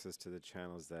keep access to the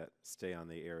channels that stay on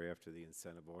the air after the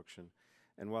incentive auction.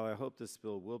 And while I hope this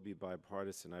bill will be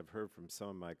bipartisan, I've heard from some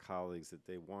of my colleagues that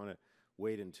they want to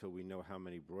wait until we know how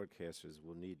many broadcasters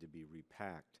will need to be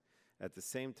repacked. At the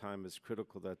same time, it's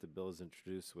critical that the bill is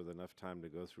introduced with enough time to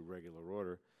go through regular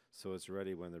order so it's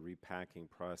ready when the repacking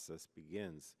process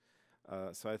begins.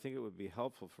 So I think it would be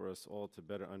helpful for us all to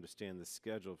better understand the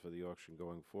schedule for the auction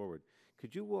going forward.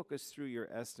 Could you walk us through your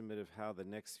estimate of how the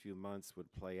next few months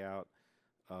would play out,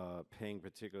 paying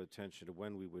particular attention to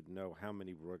when we would know how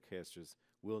many broadcasters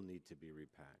will need to be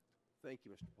repacked? Thank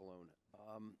you, Mr. Pallone.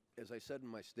 As I said in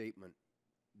my statement,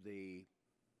 the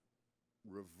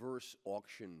reverse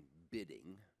auction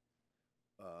bidding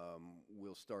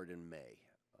will start in May.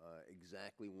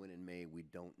 Exactly when in May, we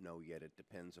don't know yet. It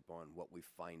depends upon what we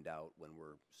find out when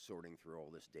we're sorting through all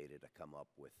this data to come up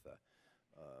with a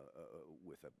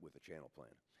channel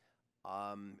plan.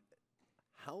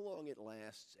 How long it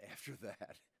lasts after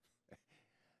that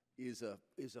is a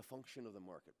function of the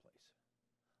marketplace.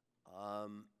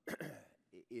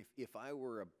 If I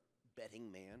were a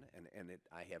betting man, and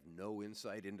I have no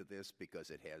insight into this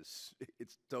because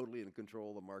it's totally in control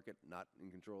of the market, not in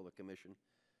control of the commission.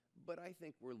 But I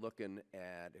think we're looking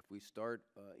at, if we start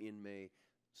in May,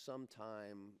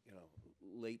 sometime,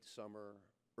 late summer,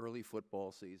 early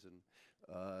football season,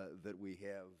 that we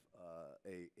have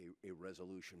a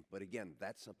resolution. But again,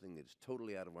 that's something that's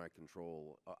totally out of our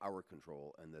control,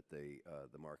 and that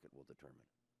the market will determine.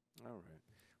 All right.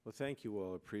 Well, thank you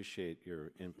all. Appreciate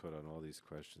your input on all these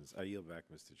questions. I yield back,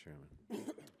 Mr. Chairman.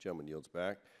 Gentleman yields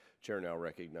back. Chair now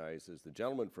recognizes the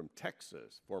gentleman from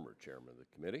Texas, former chairman of the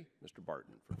committee, Mr.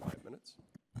 Barton, for 5 minutes.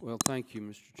 Well, thank you,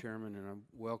 Mr. Chairman, and I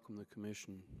welcome the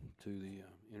commission to the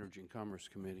Energy and Commerce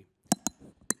Committee.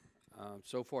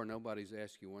 So far, nobody's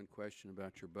asked you one question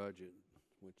about your budget,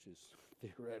 which is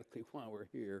theoretically why we're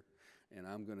here, and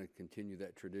I'm going to continue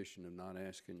that tradition of not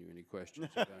asking you any questions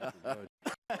about your budget.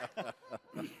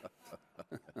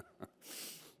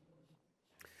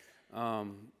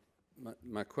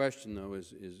 My question, though,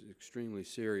 is extremely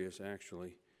serious,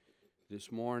 actually.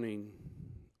 This morning,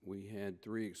 we had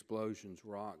 3 explosions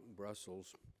rock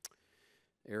Brussels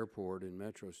Airport and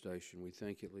Metro Station. We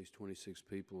think at least 26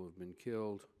 people have been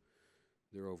killed.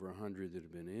 There are over 100 that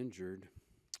have been injured.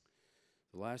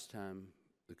 The last time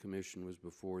the commission was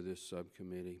before this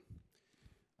subcommittee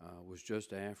was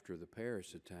just after the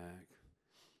Paris attack.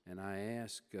 And I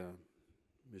asked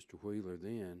Mr. Wheeler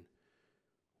then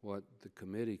what the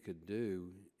committee could do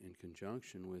in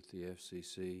conjunction with the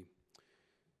FCC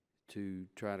to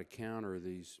try to counter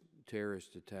these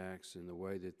terrorist attacks in the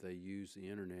way that they use the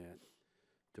internet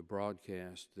to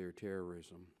broadcast their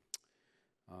terrorism.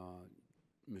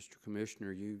 Mr.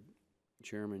 Commissioner,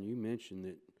 Chairman, you mentioned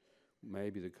that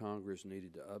maybe the Congress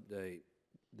needed to update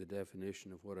the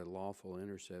definition of what a lawful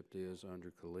intercept is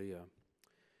under CALEA.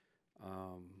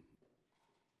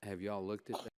 Have y'all looked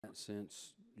at that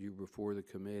since you were before the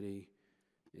committee?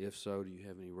 If so, do you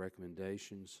have any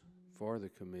recommendations for the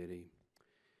committee?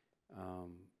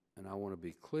 And I want to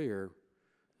be clear,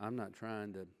 I'm not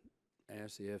trying to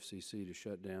ask the FCC to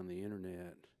shut down the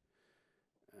internet,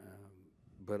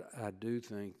 but I do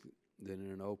think that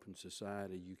in an open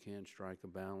society you can strike a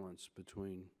balance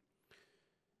between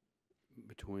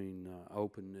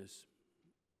openness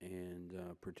and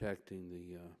protecting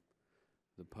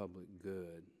the public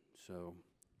good. So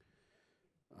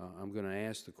I'm going to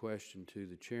ask the question to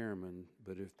the chairman,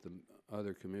 but if the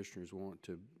other commissioners want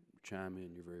to chime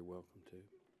in, you're very welcome to.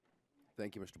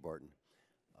 Thank you, Mr. Barton.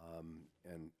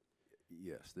 And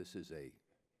yes, this is a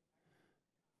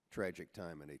tragic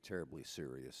time and a terribly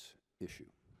serious issue.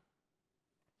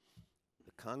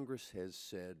 The Congress has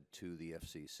said to the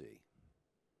FCC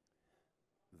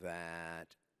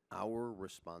that our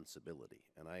responsibility,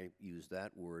 and I use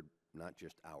that word, not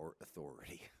just our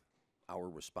authority, our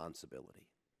responsibility,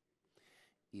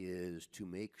 is to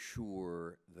make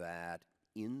sure that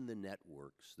in the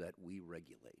networks that we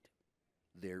regulate,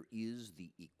 there is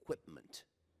the equipment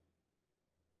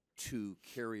to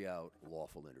carry out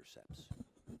lawful intercepts.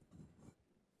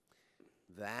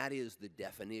 That is the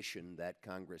definition that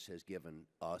Congress has given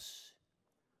us,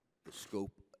 the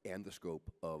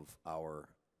scope of our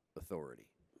authority.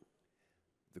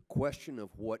 The question of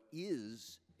what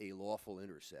is a lawful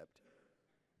intercept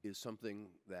is something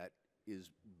that is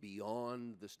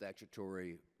beyond the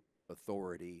statutory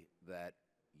authority that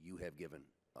you have given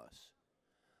us.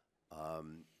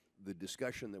 The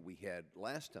discussion that we had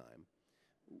last time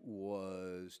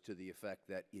was to the effect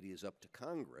that it is up to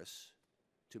Congress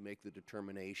to make the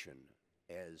determination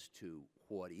as to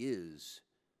what is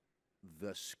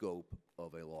the scope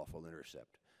of a lawful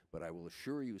intercept. But I will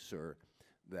assure you, sir,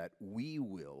 that we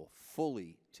will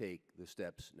fully take the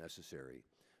steps necessary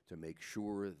to make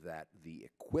sure that the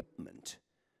equipment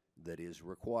that is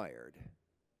required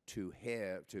to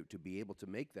be able to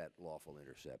make that lawful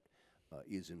intercept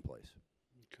is in place.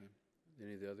 Okay.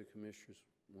 Any of the other commissioners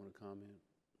want to comment?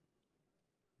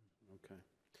 Okay.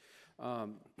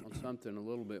 On something a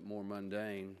little bit more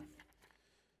mundane,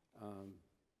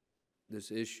 this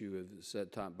issue of the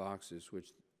set-top boxes,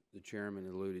 which the chairman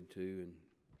alluded to and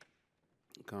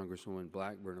Congresswoman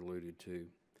Blackburn alluded to.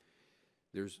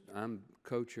 I'm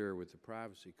co-chair with the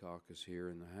Privacy Caucus here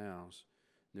in the House.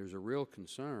 There's a real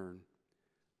concern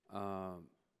that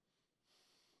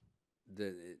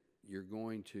you're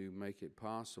going to make it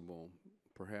possible,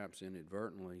 perhaps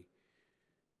inadvertently,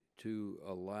 to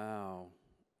allow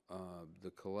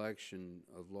the collection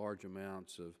of large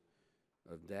amounts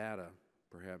of data,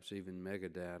 perhaps even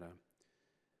megadata,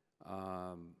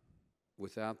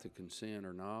 without the consent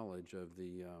or knowledge of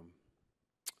the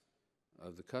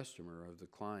customer, of the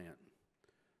client.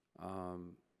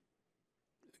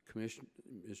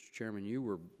 Mr. Chairman, you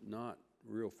were not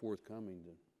real forthcoming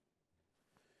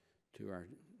to our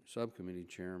subcommittee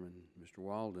chairman, Mr.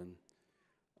 Walden.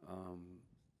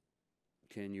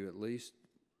 Can you at least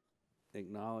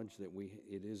acknowledge that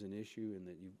it is an issue and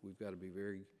that we've got to be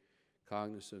very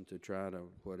cognizant to try to,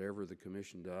 whatever the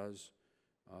commission does,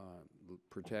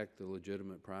 protect the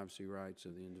legitimate privacy rights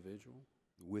of the individual?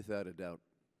 Without a doubt,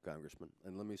 Congressman.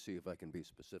 And let me see if I can be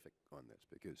specific on this,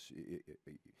 because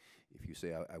if you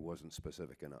say I wasn't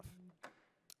specific enough.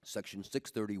 Section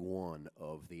 631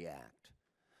 of the Act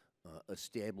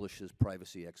establishes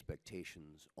privacy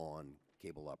expectations on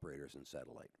cable operators and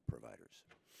satellite providers.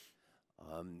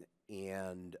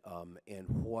 And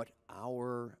what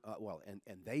our,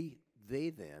 they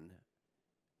then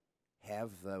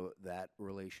have that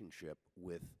relationship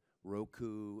with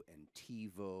Roku and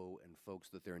TiVo and folks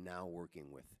that they're now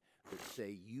working with that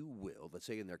say let's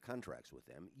say in their contracts with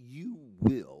them, you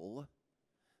will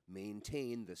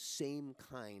maintain the same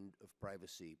kind of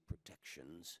privacy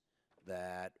protections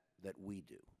that we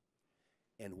do.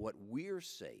 And what we're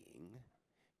saying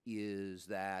is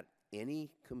that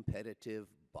any competitive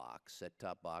box,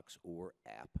 set-top box or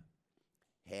app,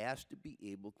 has to be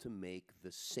able to make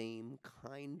the same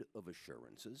kind of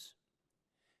assurances,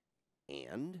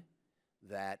 and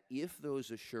that if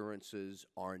those assurances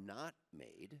are not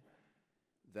made,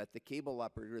 that the cable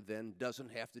operator then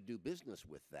doesn't have to do business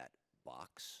with that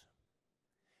box,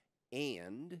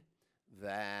 and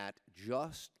that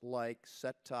just like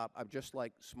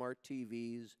smart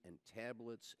TVs and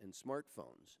tablets and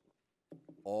smartphones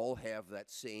all have that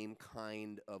same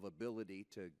kind of ability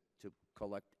to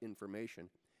collect information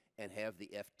and have the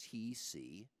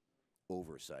FTC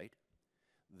oversight,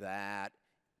 that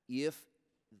if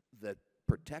the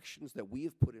protections that we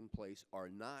have put in place are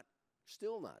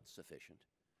still not sufficient,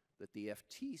 that the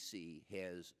FTC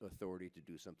has authority to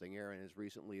do something here. And as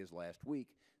recently as last week,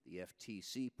 the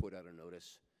FTC put out a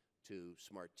notice to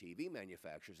smart TV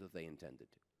manufacturers that they intended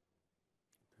to.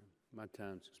 Okay. My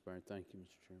time's expired. Thank you,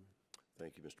 Mr. Chairman.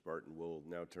 Thank you, Mr. Barton. We'll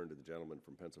now turn to the gentleman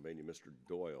from Pennsylvania, Mr.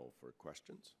 Doyle, for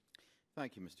questions.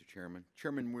 Thank you, Mr. Chairman.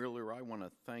 Chairman Wheeler, I want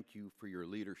to thank you for your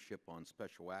leadership on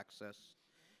special access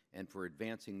and for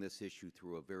advancing this issue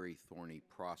through a very thorny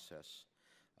process.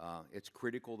 It's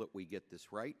critical that we get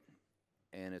this right,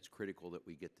 and it's critical that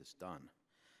we get this done.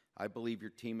 I believe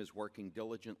your team is working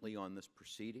diligently on this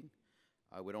proceeding.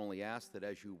 I would only ask that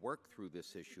as you work through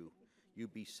this issue, you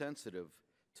be sensitive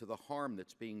to the harm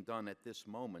that's being done at this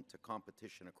moment to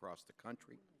competition across the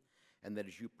country, and that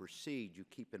as you proceed, you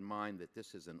keep in mind that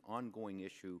this is an ongoing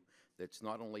issue that's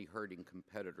not only hurting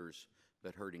competitors,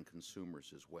 but hurting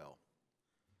consumers as well.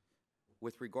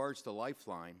 With regards to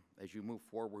Lifeline, as you move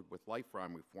forward with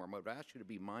Lifeline reform, I would ask you to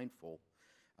be mindful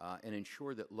and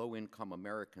ensure that low-income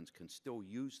Americans can still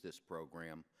use this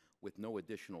program with no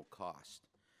additional cost.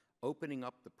 Opening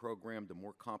up the program to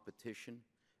more competition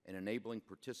and enabling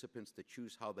participants to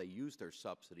choose how they use their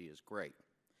subsidy is great.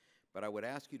 But I would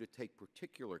ask you to take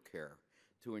particular care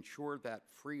to ensure that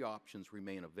free options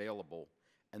remain available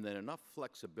and that enough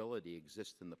flexibility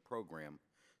exists in the program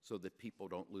so that people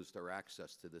don't lose their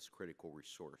access to this critical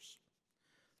resource.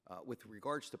 With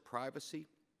regards to privacy,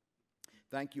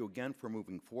 thank you again for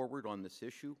moving forward on this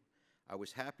issue. I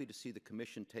was happy to see the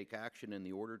Commission take action in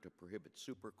the order to prohibit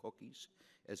super cookies,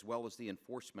 as well as the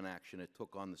enforcement action it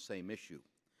took on the same issue.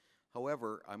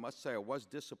 However, I must say I was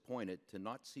disappointed to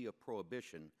not see a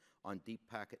prohibition on deep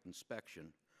packet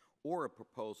inspection or a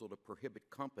proposal to prohibit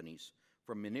companies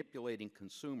from manipulating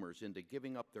consumers into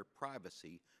giving up their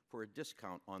privacy for a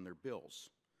discount on their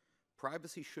bills.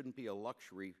 Privacy shouldn't be a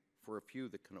luxury for a few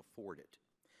that can afford it.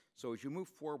 So as you move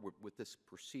forward with this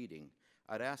proceeding,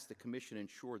 I'd ask the Commission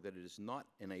ensure that it is not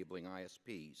enabling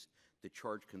ISPs to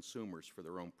charge consumers for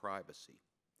their own privacy.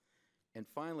 And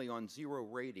finally, on zero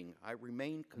rating, I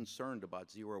remain concerned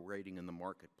about zero rating in the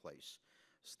marketplace.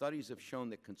 Studies have shown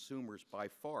that consumers by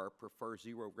far prefer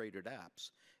zero-rated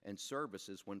apps and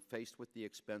services when faced with the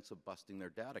expense of busting their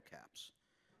data caps.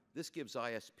 This gives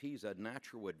ISPs a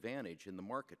natural advantage in the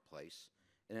marketplace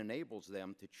and enables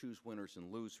them to choose winners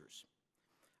and losers.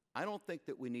 I don't think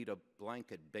that we need a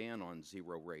blanket ban on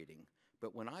zero rating,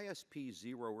 but when ISPs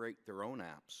zero rate their own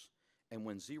apps and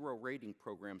when zero rating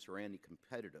programs are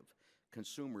anti-competitive,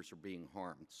 consumers are being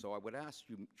harmed. So I would ask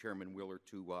you, Chairman Wheeler,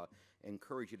 to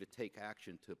encourage you to take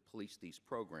action to police these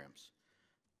programs.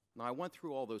 Now, I went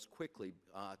through all those quickly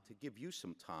to give you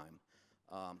some time.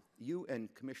 You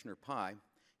and Commissioner Pai,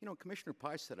 you know, Commissioner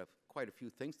Pai said quite a few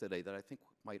things today that I think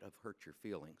might have hurt your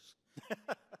feelings.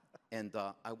 And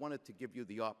I wanted to give you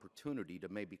the opportunity to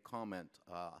maybe comment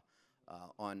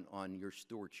on your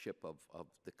stewardship of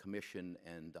the commission,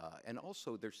 and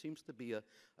also there seems to be a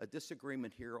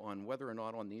disagreement here on whether or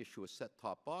not on the issue of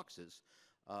set-top boxes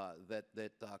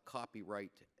that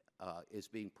copyright is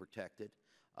being protected,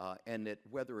 and that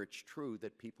whether it's true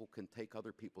that people can take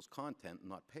other people's content and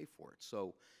not pay for it.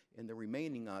 So in the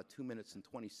remaining 2 minutes and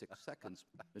 26 seconds,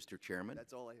 Mr. Chairman,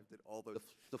 That's all I have to, all those.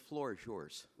 the floor is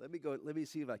yours. Let me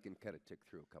see if I can kind of tick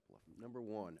through a couple of them. Number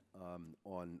one,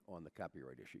 on the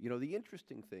copyright issue. You know, the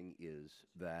interesting thing is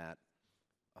that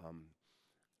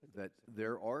that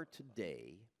there are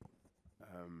today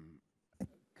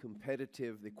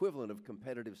the equivalent of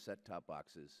competitive set-top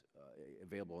boxes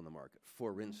available in the market.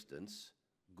 For instance,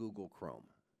 Google Chrome.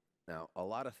 Now, a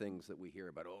lot of things that we hear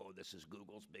about, oh, this is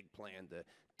Google's big plan to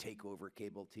take over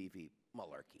cable TV,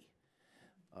 malarkey.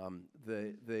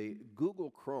 The Google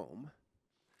Chrome,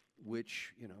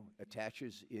 which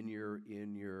attaches in your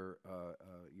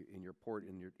port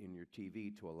in your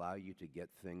TV to allow you to get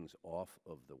things off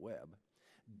of the web,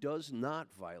 does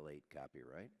not violate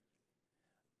copyright,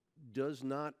 does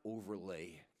not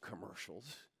overlay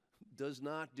commercials, does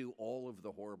not do all of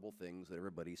the horrible things that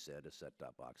everybody said a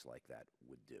set-top box like that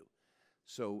would do.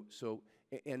 So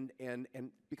and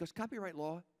because copyright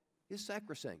law is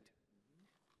sacrosanct.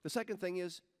 The second thing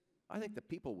is, I think the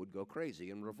people would go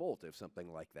crazy and revolt if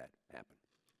something like that happened.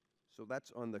 So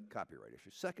that's on the copyright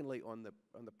issue. Secondly, on the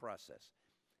process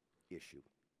issue,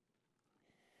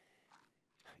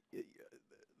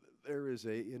 there is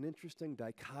an interesting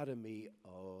dichotomy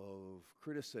of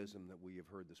criticism that we have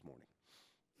heard this morning.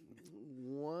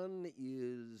 One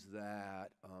is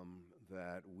that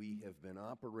that we have been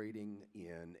operating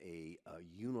in a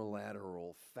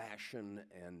unilateral fashion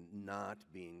and not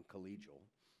being collegial.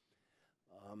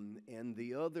 And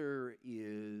the other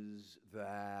is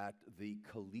that the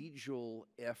collegial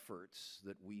efforts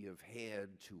that we have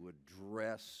had to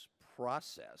address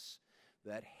process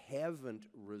that haven't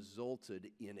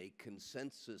resulted in a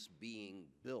consensus being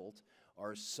built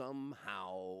are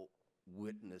somehow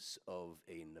witness of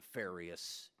a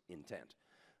nefarious intent.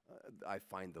 I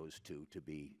find those two to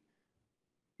be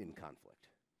in conflict.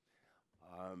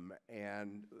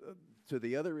 And to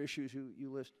the other issues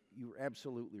you list, you're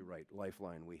absolutely right.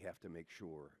 Lifeline, we have to make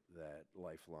sure that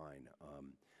Lifeline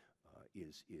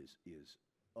is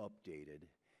updated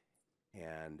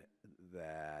and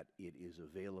that it is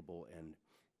available. And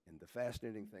the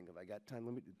fascinating thing, if I got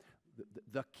time,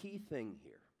 the key thing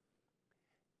here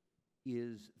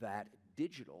is that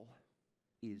digital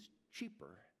is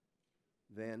cheaper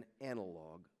than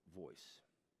analog voice.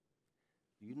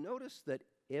 You notice that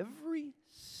every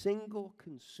single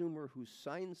consumer who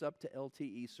signs up to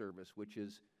LTE service, which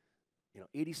is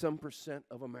 80-some%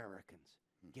 of Americans,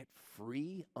 get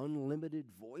free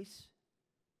unlimited voice.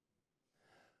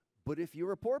 But if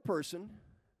you're a poor person,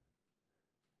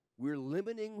 we're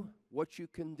limiting what you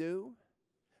can do.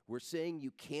 We're saying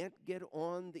you can't get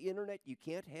on the internet, you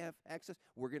can't have access.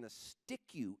 We're going to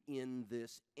stick you in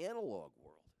this analog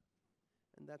world.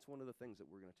 And that's one of the things that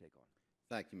we're going to take on.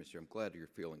 Thank you, Mr. I'm glad your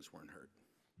feelings weren't hurt.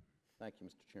 Thank you,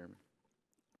 Mr. Chairman.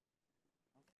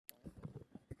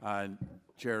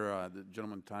 Chair, the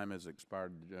gentleman's time has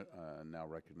expired. Now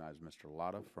recognize Mr.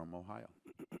 Latta from Ohio.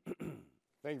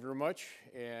 Thank you very much,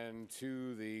 and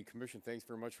to the Commission, thanks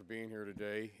very much for being here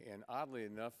today. And oddly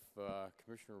enough,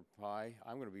 Commissioner Pai,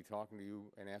 I'm going to be talking to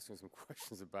you and asking some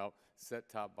questions about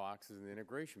set-top boxes and the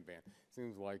integration ban.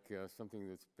 Seems like something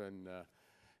that's been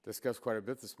discussed quite a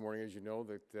bit this morning. As you know,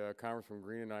 that Congressman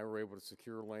Green and I were able to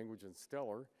secure language in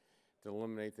Stellar to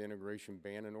eliminate the integration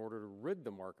ban in order to rid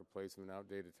the marketplace of an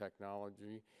outdated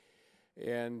technology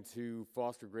and to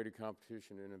foster greater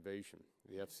competition and innovation.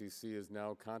 The FCC is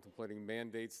now contemplating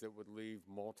mandates that would leave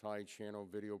multi-channel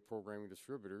video programming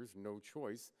distributors no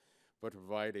choice but to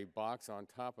provide a box on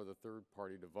top of the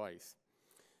third-party device.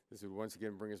 This would once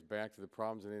again bring us back to the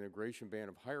problems of the integration ban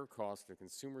of higher costs to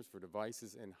consumers for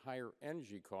devices and higher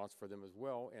energy costs for them as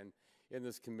well. And in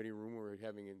this committee room. We were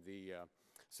having the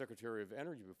Secretary of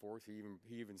Energy before.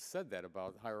 He even said that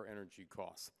about higher energy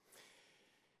costs.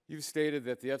 You've stated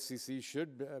that the FCC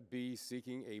should be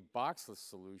seeking a boxless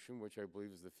solution, which I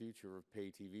believe is the future of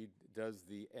pay TV. Does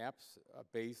the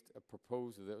apps-based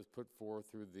proposal that was put forth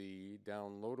through the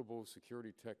Downloadable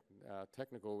Security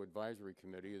Technical Advisory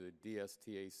Committee, the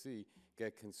DSTAC,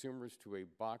 get consumers to a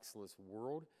boxless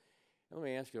world? And let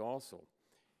me ask you also,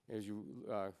 as you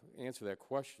answer that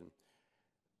question,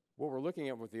 what we're looking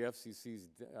at with the FCC's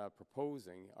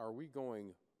proposing, are we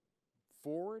going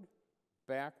forward,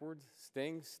 backwards,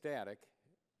 staying static?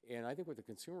 And I think what the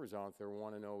consumers out there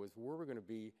want to know is where we're going to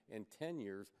be in 10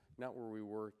 years, not where we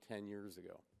were 10 years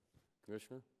ago.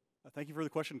 Commissioner? Thank you for the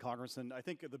question, Congressman. I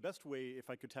think the best way, if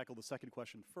I could tackle the second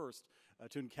question first,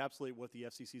 to encapsulate what the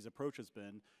FCC's approach has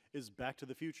been, is back to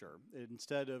the future.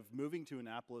 Instead of moving to an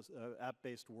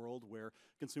app-based world where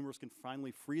consumers can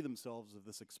finally free themselves of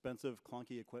this expensive,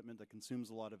 clunky equipment that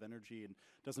consumes a lot of energy and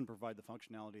doesn't provide the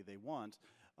functionality they want,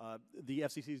 the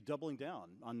FCC is doubling down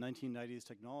on 1990s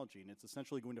technology, and it's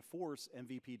essentially going to force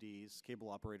MVPDs, cable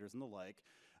operators, and the like,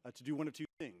 to do one of two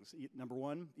things. Number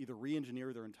one, either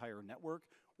re-engineer their entire network,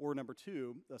 or number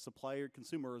two, supply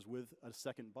consumers with a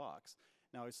second box.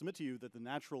 Now, I submit to you that the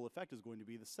natural effect is going to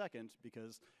be the second,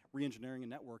 because re-engineering a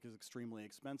network is extremely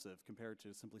expensive compared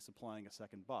to simply supplying a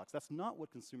second box. That's not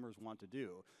what consumers want to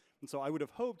do. And so I would have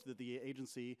hoped that the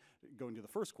agency, going to the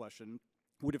first question,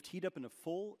 would have teed up in a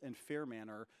full and fair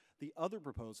manner the other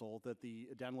proposal that the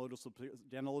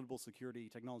Downloadable Security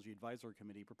Technology Advisory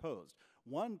Committee proposed.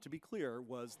 One, to be clear,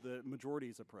 was the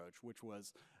majority's approach, which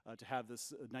was to have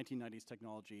this 1990s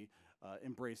technology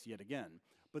embraced yet again.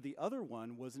 But the other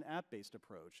one was an app-based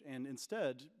approach. And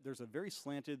instead, there's a very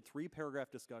slanted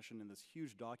 3-paragraph discussion in this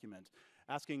huge document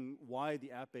asking why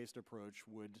the app-based approach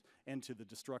would end to the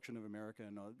destruction of America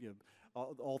and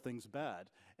all things bad.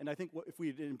 And I think if we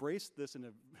had embraced this in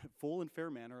a full and fair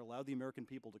manner, allowed the American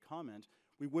people to comment,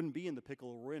 we wouldn't be in the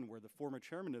pickle we're in, where the former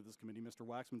chairman of this committee, Mr.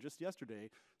 Waxman, just yesterday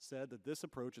said that this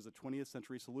approach is a 20th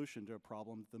century solution to a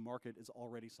problem the market is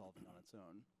already solving on its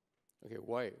own. Okay,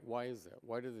 why is that?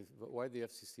 Why did the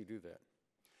FCC do that?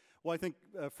 Well, I think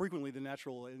frequently the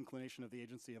natural inclination of the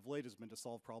agency of late has been to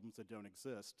solve problems that don't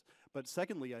exist. But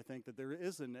secondly, I think that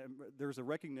there's a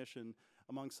recognition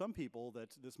among some people that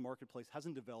this marketplace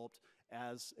hasn't developed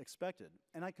as expected.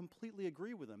 And I completely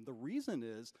agree with them. The reason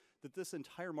is that this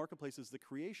entire marketplace is the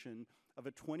creation of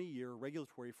a 20-year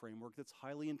regulatory framework that's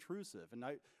highly intrusive. And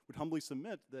I would humbly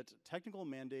submit that technical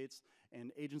mandates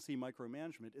and agency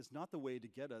micromanagement is not the way to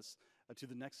get us to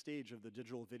the next stage of the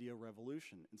digital video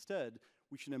revolution. Instead,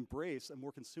 we should embrace a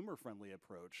more consumer-friendly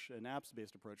approach, an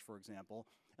apps-based approach, for example,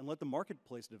 and let the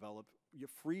marketplace develop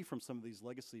free from some of these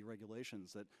legacy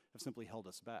regulations that have simply held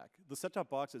us back. The set-top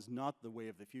box is not the way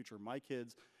of the future. My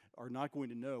kids are not going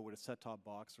to know what a set-top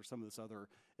box or some of this other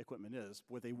equipment is.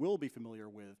 What they will be familiar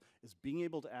with is being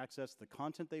able to access the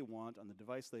content they want on the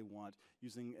device they want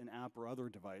using an app or other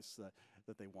device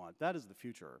that they want. That is the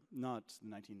future, not the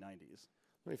 1990s.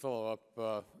 Let me follow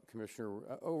up, Commissioner.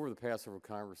 Over the past several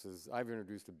Congresses, I've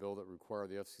introduced a bill that required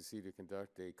the FCC to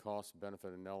conduct a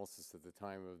cost-benefit analysis at the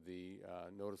time of the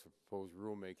notice of proposed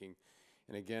rulemaking,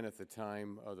 and again at the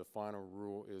time the final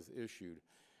rule is issued.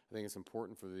 I think it's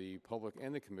important for the public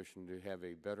and the Commission to have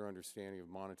a better understanding of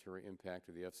monetary impact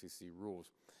of the FCC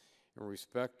rules. In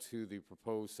respect to the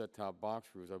proposed set-top box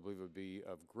rules, I believe it would be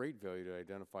of great value to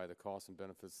identify the costs and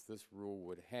benefits this rule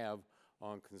would have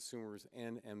on consumers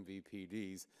and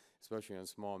MVPDs, especially on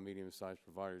small and medium-sized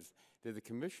providers. Did the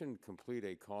Commission complete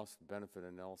a cost-benefit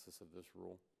analysis of this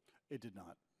rule? It did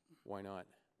not. Why not?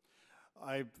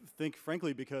 I think,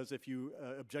 frankly, because if you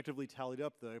objectively tallied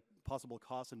up the possible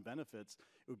costs and benefits,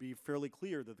 it would be fairly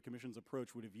clear that the Commission's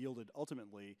approach would have yielded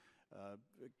ultimately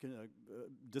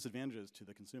disadvantages to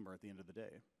the consumer at the end of the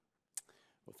day.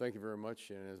 Well, thank you very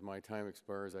much, and as my time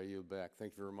expires, I yield back.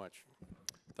 Thank you very much.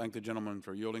 Thank the gentleman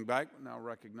for yielding back. Now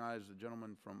recognize the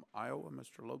gentleman from Iowa,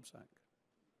 Mr. Loebsack.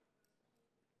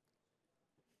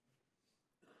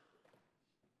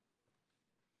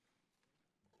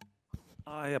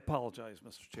 I apologize,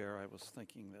 Mr. Chair. I was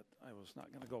thinking that I was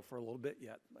not going to go for a little bit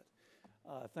yet.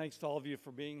 But thanks to all of you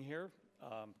for being here.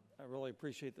 I really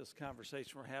appreciate this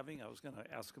conversation we're having. I was going to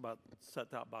ask about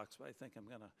set-top box, but I think I'm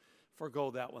going to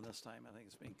forego that one this time. I think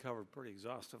it's being covered pretty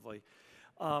exhaustively.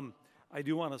 I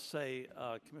do want to say,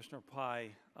 Commissioner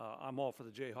Pai, I'm all for the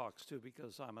Jayhawks too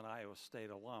because I'm an Iowa State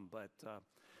alum, but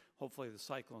hopefully the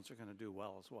Cyclones are going to do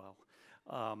well as well.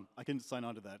 I can sign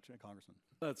on to that, Congressman.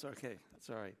 That's okay. That's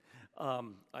all right.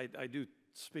 I do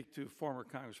speak to former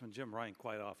Congressman Jim Ryan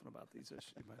quite often about these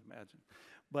issues, you might imagine.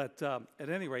 But at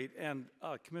any rate, and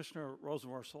Commissioner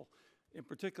Rosenworcel, in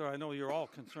particular, I know you're all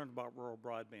concerned about rural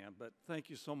broadband, but thank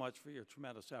you so much for your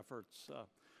tremendous efforts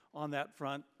on that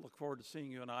front. Look forward to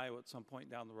seeing you in Iowa at some point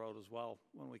down the road as well,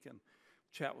 when we can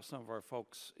chat with some of our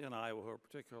folks in Iowa who are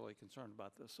particularly concerned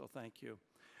about this, so thank you.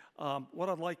 What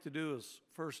I'd like to do is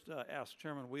first ask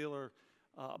Chairman Wheeler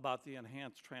about the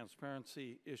enhanced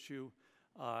transparency issue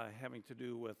having to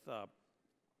do with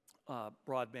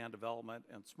broadband development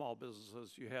and small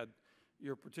businesses. You had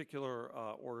your particular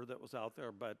order that was out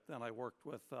there, but then I worked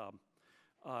with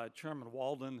Chairman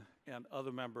Walden and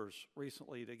other members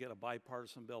recently to get a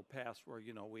bipartisan bill passed where,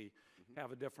 you know, we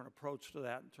have a different approach to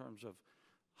that in terms of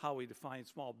how we define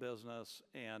small business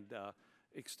and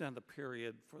extend the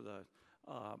period for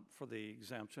the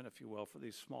exemption, if you will, for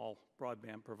these small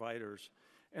broadband providers.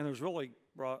 And there's really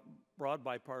broad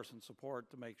bipartisan support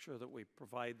to make sure that we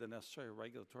provide the necessary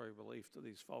regulatory relief to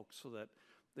these folks so that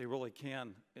they really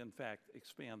can, in fact,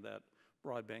 expand that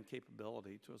broadband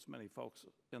capability to as many folks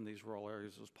in these rural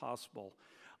areas as possible.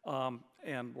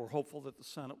 And we're hopeful that the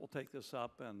Senate will take this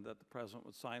up and that the President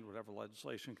would sign whatever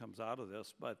legislation comes out of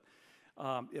this. But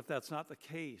if that's not the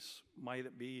case, might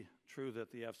it be true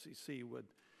that the FCC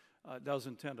does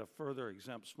intend to further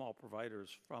exempt small providers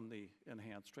from the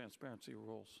enhanced transparency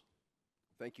rules?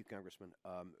 Thank you, Congressman.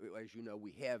 As you know,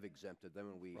 we have exempted them,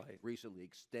 and we recently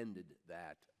extended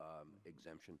that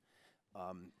exemption.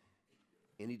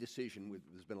 Any decision,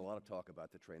 there's been a lot of talk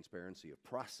about the transparency of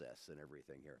process and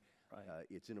everything here.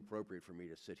 It's inappropriate for me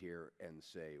to sit here and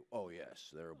say, oh,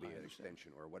 yes, there will be an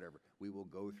extension or whatever. We will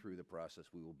go through the process.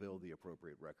 We will build the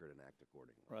appropriate record and act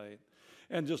accordingly. Right.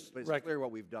 And just but it's clear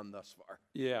what we've done thus far.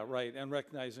 Yeah, right. And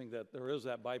recognizing that there is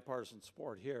that bipartisan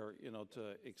support here, you know,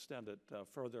 to extend it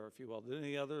further, if you will. Did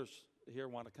any others here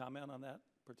want to comment on that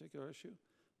particular issue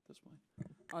at this point?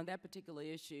 On that particular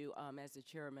issue, as the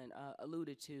chairman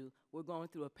alluded to, we're going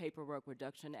through a Paperwork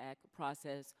Reduction Act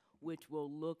process, which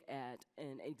will look at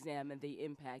and examine the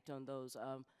impact on those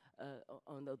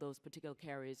those particular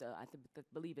carriers. I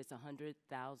believe it's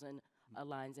 100,000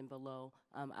 lines and below.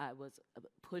 I was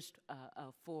pushed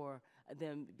for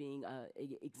them being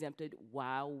exempted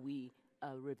while we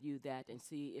review that and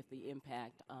see if the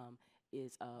impact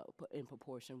is in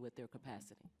proportion with their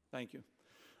capacity. Thank you.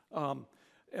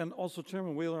 And also,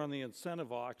 Chairman Wheeler, on the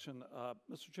incentive auction,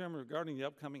 Mr. Chairman, regarding the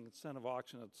upcoming incentive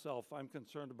auction itself, I'm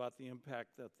concerned about the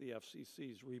impact that the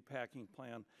FCC's repacking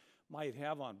plan might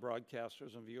have on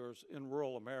broadcasters and viewers in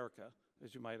rural America,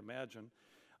 as you might imagine.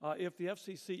 If the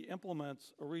FCC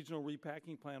implements a regional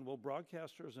repacking plan, will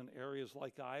broadcasters in areas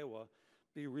like Iowa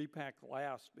be repacked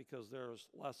last because there's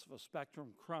less of a spectrum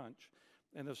crunch?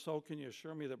 And if so, can you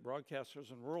assure me that broadcasters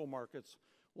in rural markets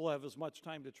will have as much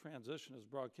time to transition as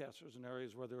broadcasters in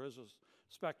areas where there is a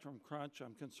spectrum crunch?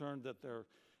 I'm concerned that there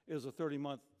is a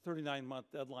 39-month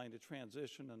deadline to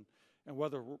transition, and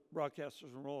whether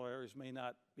broadcasters in rural areas may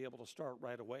not be able to start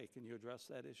right away. Can you address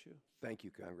that issue? Thank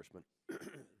you, Congressman.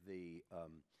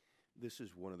 This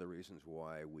is one of the reasons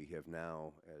why we have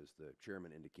now, as the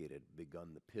chairman indicated,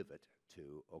 begun the pivot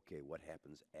to, okay, what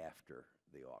happens after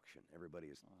the auction? Everybody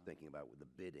is thinking about with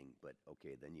the bidding, but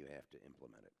okay, then you have to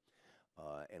implement it.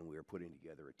 And we are putting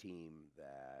together a team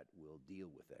that will deal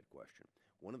with that question.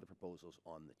 One of the proposals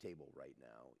on the table right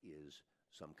now is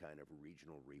some kind of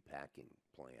regional repacking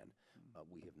plan.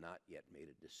 We have not yet made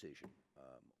a decision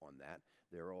on that.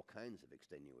 There are all kinds of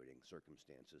extenuating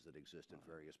circumstances that exist in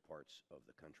various parts of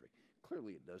the country.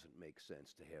 Clearly, it doesn't make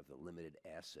sense to have the limited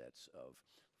assets of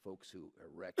folks who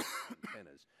erect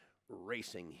antennas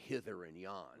racing hither and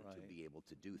yon to be able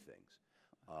to do things.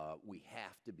 We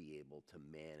have to be able to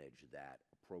manage that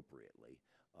appropriately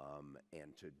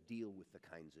and to deal with the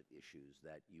kinds of issues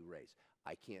that you raise.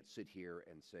 I can't sit here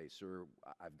and say, sir,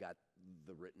 I've got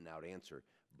the written out answer,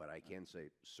 but I can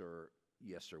say, sir,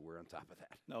 yes, sir, we're on top of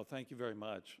that. No, thank you very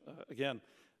much. Again,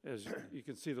 as you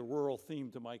can see, the rural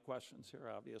theme to my questions here,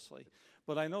 obviously.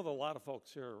 But I know that a lot of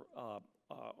folks here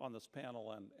on this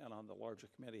panel and on the larger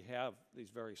committee have these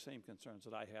very same concerns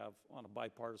that I have on a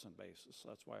bipartisan basis. So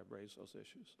that's why I've raised those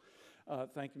issues.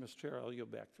 Thank you, Mr. Chair. I'll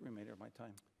yield back the remainder of my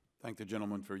time. Thank the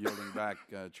gentleman for yielding back.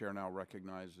 Chair now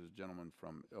recognizes the gentleman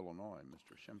from Illinois,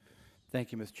 Mr. Shimkin.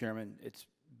 Thank you, Mr. Chairman. It's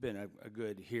been a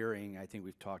good hearing. I think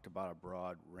we've talked about a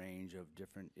broad range of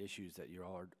different issues that you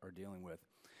all are dealing with.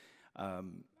 I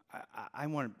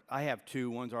have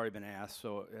two. One's already been asked,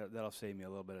 so that'll save me a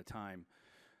little bit of time.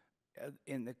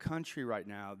 In the country right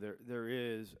now, there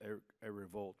is a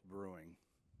revolt brewing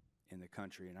in the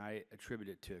country, and I attribute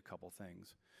it to a couple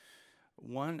things.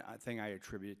 One thing I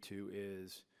attribute it to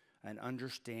is an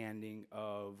understanding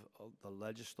of the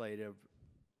legislative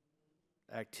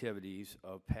activities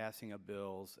of passing of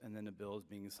bills and then the bills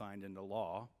being signed into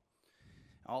law.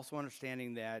 Also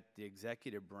understanding that the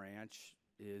executive branch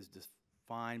is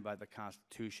defined by the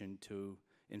Constitution to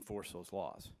enforce those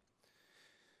laws.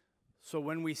 So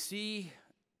when we see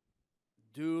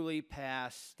duly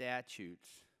passed statutes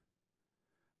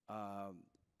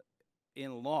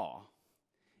in law,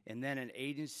 and then an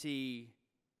agency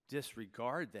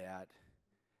disregard that,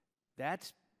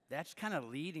 that's kind of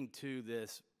leading to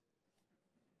this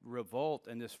revolt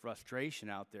and this frustration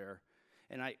out there.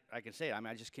 And I can say, I mean,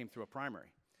 I just came through a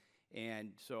primary.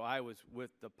 And so I was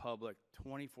with the public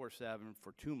 24/7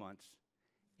 for 2 months,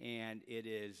 and it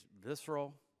is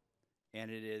visceral, and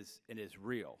it is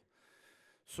real.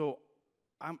 So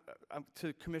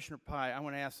to Commissioner Pai, I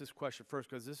want to ask this question first,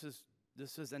 because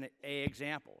this is an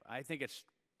example. I think it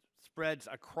spreads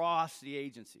across the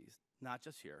agencies, not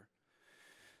just here.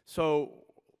 So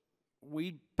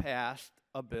we passed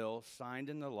a bill signed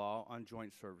into law on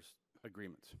joint service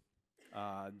agreements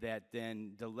that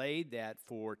then delayed that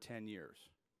for 10 years.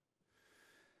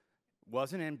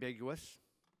 Wasn't ambiguous.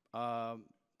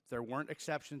 There weren't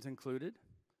exceptions included.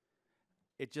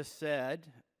 It just said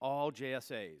all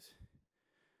JSAs.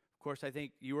 Of course, I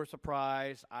think you were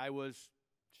surprised. I was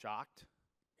shocked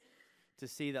to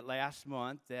see that last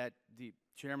month that the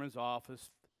chairman's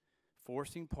office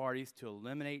forcing parties to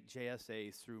eliminate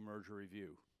JSAs through merger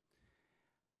review.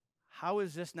 How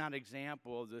is this not an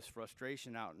example of this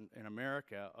frustration out in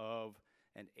America of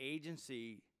an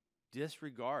agency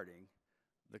disregarding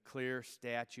the clear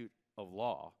statute of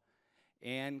law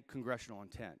and congressional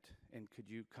intent? And could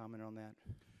you comment on that?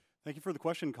 Thank you for the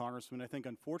question, Congressman. I think,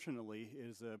 unfortunately, it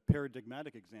is a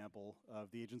paradigmatic example of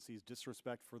the agency's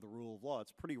disrespect for the rule of law.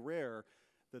 It's pretty rare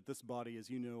that this body, as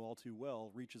you know all too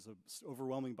well, reaches an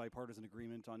overwhelming bipartisan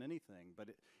agreement on anything. But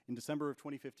in December of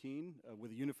 2015, with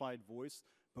a unified voice,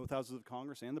 both houses of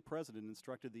Congress and the President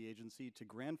instructed the agency to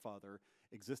grandfather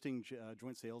existing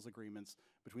joint sales agreements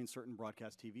between certain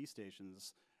broadcast TV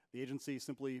stations. The agency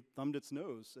simply thumbed its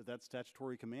nose at that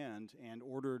statutory command and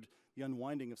ordered the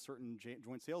unwinding of certain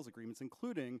joint sales agreements,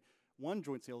 including one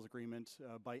joint sales agreement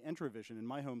by Entravision in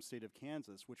my home state of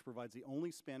Kansas, which provides the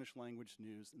only Spanish language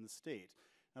news in the state.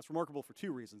 That's remarkable for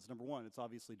two reasons. Number one, it's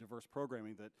obviously diverse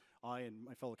programming that I and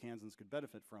my fellow Kansans could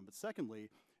benefit from. But secondly,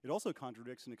 it also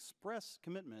contradicts an express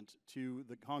commitment to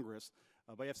the Congress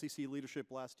by FCC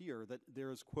leadership last year that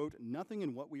there is, quote, nothing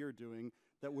in what we are doing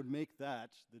that would make that,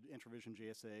 the Entravision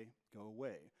JSA, go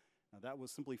away. Now, that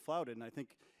was simply flouted, and I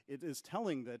think it is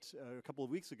telling that a couple of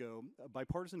weeks ago, a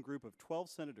bipartisan group of 12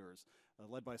 senators,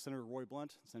 led by Senator Roy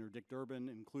Blunt, Senator Dick Durbin,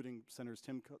 including Senators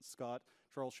Tim Scott,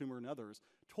 Charles Schumer, and others,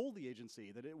 told the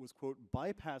agency that it was, quote,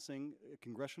 bypassing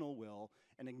congressional will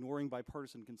and ignoring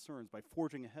bipartisan concerns by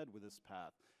forging ahead with this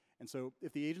path. And so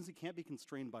if the agency can't be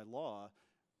constrained by law,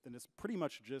 then it's pretty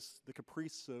much just the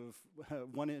caprice of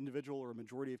one individual or a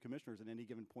majority of commissioners at any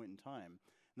given point in time.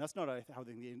 And that's not how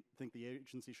they think the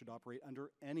agency should operate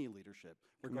under any leadership,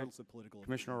 regardless of political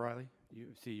Commissioner O'Reilly, you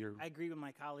see your... I agree with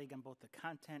my colleague on both the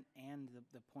content and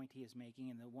the point he is making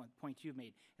and the one point you've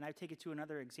made. And I take it to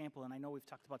another example, and I know we've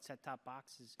talked about set-top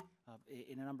boxes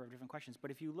in a number of different questions, but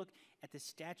if you look at the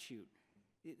statute,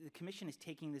 the commission is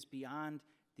taking this beyond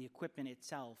the equipment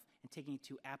itself and taking it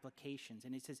to applications.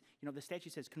 And it says, you know, the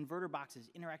statute says converter boxes,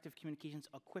 interactive communications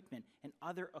equipment, and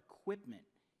other equipment.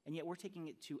 And yet we're taking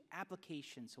it to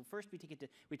applications. So first we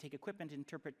take equipment to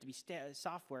interpret to be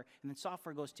software, and then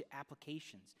software goes to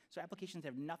applications. So applications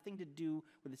have nothing to do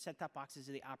with the set-top boxes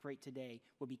that they operate today,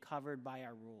 will be covered by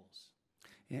our rules.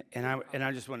 Yeah, and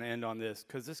I just want to end on this,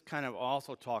 because this kind of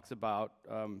also talks about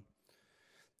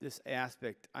this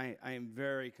aspect. I am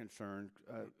very concerned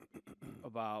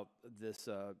about this,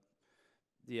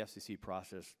 the FCC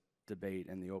process debate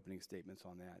and the opening statements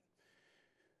on that.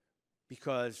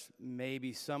 Because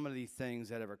maybe some of the things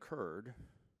that have occurred,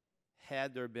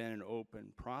 had there been an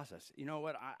open process, you know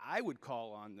what, I would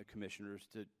call on the commissioners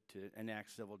to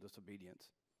enact civil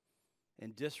disobedience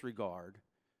and disregard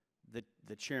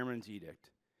the chairman's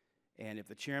edict. And if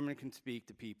the chairman can speak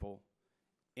to people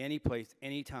any place,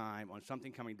 any time on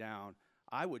something coming down,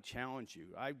 I would challenge you.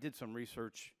 I did some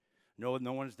research. No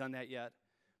one's done that yet.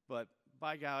 But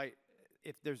by golly,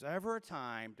 if there's ever a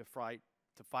time to fight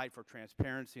for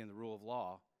transparency and the rule of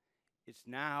law, it's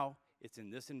now, it's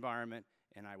in this environment,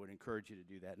 and I would encourage you to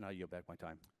do that, and I'll yield back my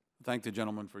time. Thank the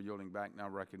gentleman for yielding back. Now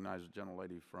recognize the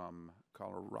gentlelady from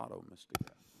Colorado, Ms.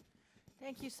 Diaz.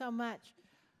 Thank you so much.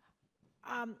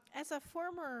 As a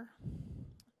former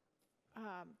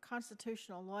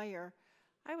constitutional lawyer,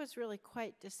 I was really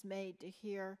quite dismayed to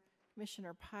hear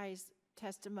Commissioner Pai's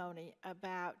testimony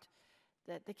about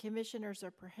that the commissioners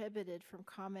are prohibited from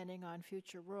commenting on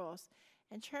future rules.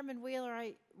 And Chairman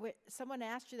Wheeler, someone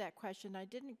asked you that question. I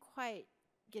didn't quite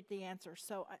get the answer.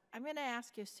 So I'm going to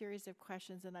ask you a series of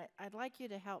questions, and I'd like you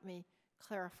to help me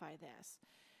clarify this.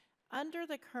 Under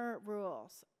the current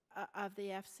rules of the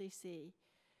FCC,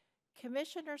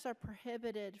 commissioners are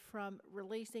prohibited from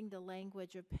releasing the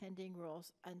language of pending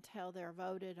rules until they're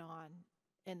voted on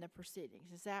in the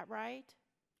proceedings. Is that right?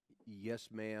 Yes,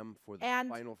 ma'am, for the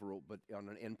final rule, but on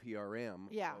an NPRM,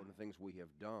 yeah. one of the things we have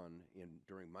done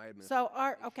during my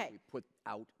administration, we put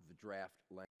out the draft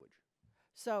language.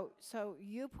 So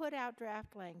you put out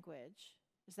draft language.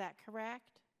 Is that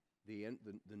correct? The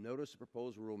notice of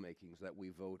proposed rulemakings that we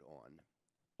vote on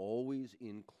always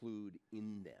include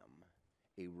in them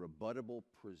a rebuttable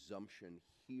presumption.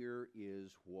 Here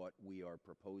is what we are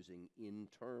proposing in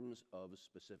terms of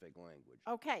specific language.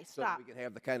 Okay, stop. So that we can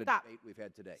have the kind of debate we've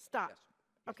had today. Stop. Yes.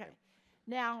 Okay.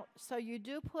 Now, so you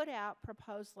do put out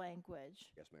proposed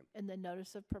language. Yes, ma'am. In the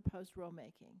notice of proposed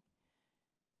rulemaking.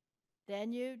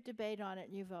 Then you debate on it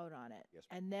and you vote on it. Yes,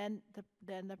 and then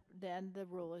the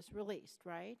rule is released,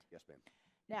 right? Yes, ma'am.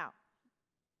 Now,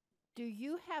 do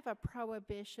you have a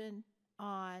prohibition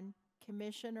on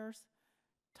commissioners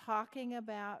talking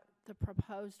about the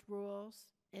proposed rules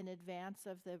in advance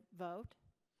of the vote?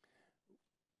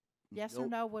 Yes or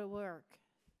no will work?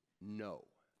 No,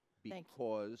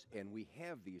 because, and we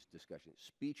have these discussions,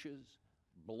 speeches,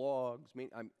 blogs. I mean,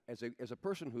 as a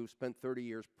person who spent 30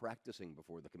 years practicing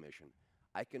before the commission,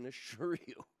 I can assure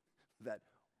you that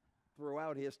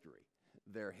throughout history,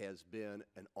 there has been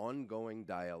an ongoing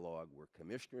dialogue where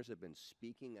commissioners have been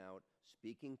speaking out,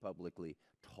 speaking publicly,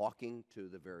 talking to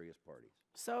the various parties.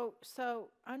 So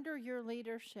under your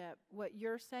leadership, what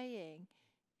you're saying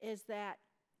is that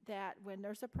when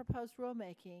there's a proposed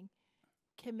rulemaking,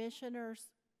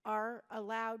 commissioners are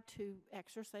allowed to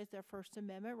exercise their First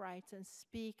Amendment rights and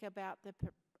speak about the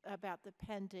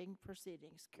pending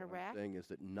proceedings, correct? What I'm saying is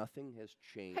that nothing has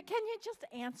changed. Can you just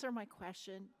answer my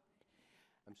question?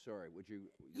 I'm sorry, would you?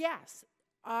 Yes.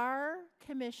 Are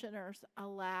commissioners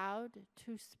allowed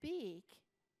to speak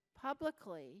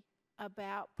publicly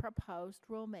about proposed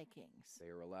rulemakings? They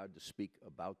are allowed to speak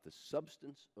about the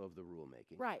substance of the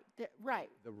rulemaking. Right, right.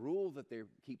 The rule that they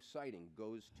keep citing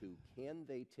goes to, can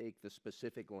they take the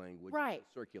specific language and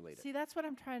circulate it? See, that's what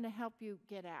I'm trying to help you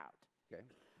get out. Okay.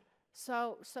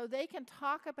 So they can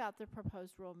talk about the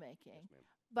proposed rulemaking,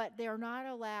 but they're not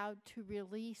allowed to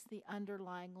release the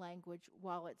underlying language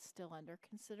while it's still under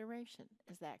consideration.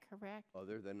 Is that correct?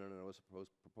 Other than a notice of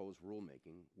proposed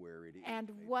rulemaking where it is. And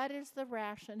what is the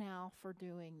rationale for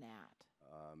doing that?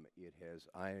 It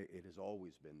has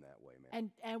always been that way,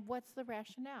 ma'am. And what's the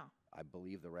rationale? I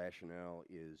believe the rationale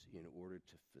is in order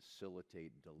to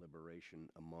facilitate deliberation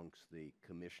amongst the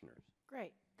commissioners.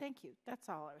 Great, thank you. That's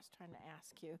all I was trying to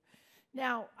ask you.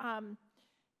 Now,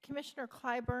 Commissioner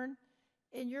Clyburn,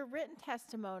 in your written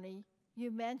testimony,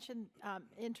 you mentioned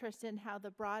interest in how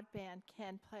the broadband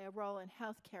can play a role in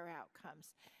healthcare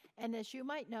outcomes. And as you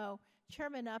might know,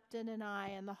 Chairman Upton and I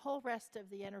and the whole rest of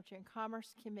the Energy and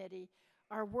Commerce Committee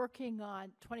are working on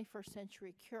 21st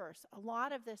century cures. A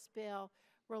lot of this bill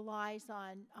relies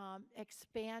on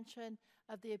expansion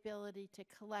of the ability to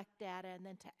collect data and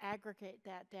then to aggregate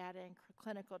that data in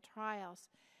clinical trials.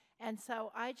 And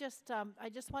so I just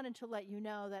wanted to let you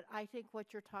know that I think what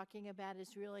you're talking about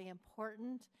is really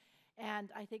important, and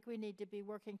I think we need to be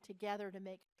working together to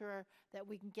make sure that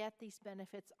we can get these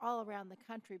benefits all around the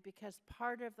country, because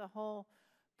part of the whole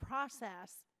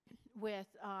process with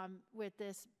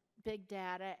this big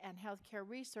data and healthcare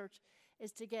research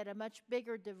is to get a much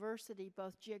bigger diversity,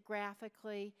 both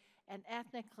geographically and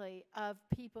ethnically, of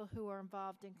people who are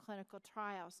involved in clinical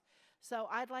trials. So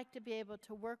I'd like to be able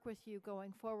to work with you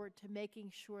going forward to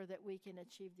making sure that we can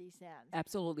achieve these ends.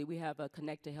 Absolutely. We have a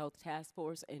Connect to Health task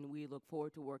force, and we look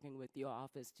forward to working with your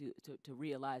office to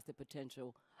realize the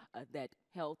potential that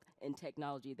health and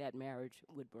technology, that marriage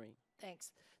would bring.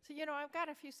 Thanks. So, you know, I've got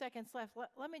a few seconds left.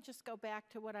 Let me just go back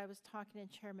to what I was talking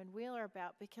to Chairman Wheeler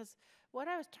about, because what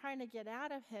I was trying to get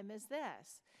out of him is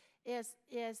this.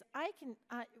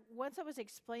 Once it was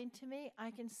explained to me, I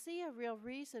can see a real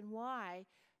reason why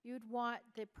you'd want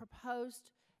the proposed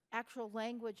actual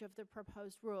language of the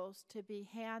proposed rules to be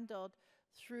handled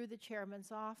through the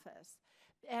chairman's office.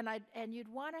 And you'd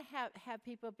want to have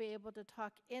people be able to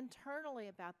talk internally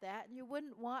about that, and you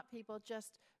wouldn't want people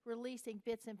just releasing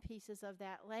bits and pieces of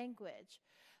that language.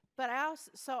 But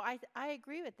I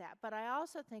agree with that, but I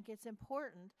also think it's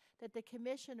important that the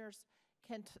commissioners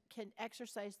can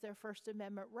exercise their First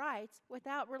Amendment rights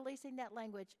without releasing that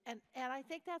language. And I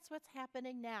think that's what's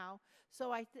happening now.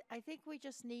 So I think we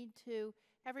just need to,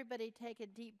 everybody take a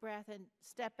deep breath and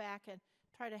step back and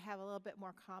try to have a little bit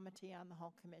more comity on the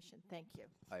whole commission. Thank you.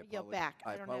 Yield back.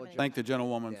 I don't have any Thank the time.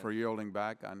 gentlewoman for yielding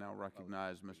back. I now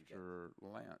recognize Mr.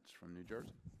 Lance from New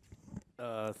Jersey.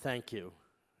 Thank you.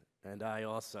 And I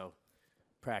also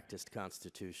practiced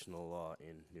constitutional law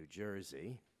in New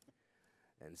Jersey.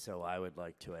 And so I would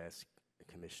like to ask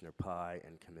Commissioner Pai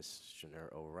and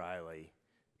Commissioner O'Reilly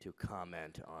to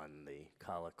comment on the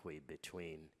colloquy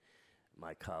between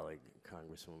my colleague,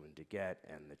 Congresswoman DeGette,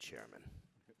 and the chairman.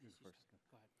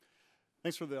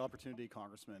 Thanks for the opportunity,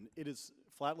 Congressman. It is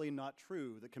flatly not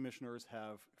true that commissioners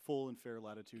have full and fair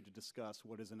latitude to discuss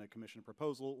what is in a commission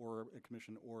proposal or a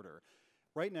commission order.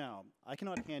 Right now, I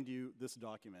cannot hand you this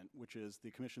document, which is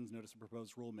the Commission's Notice of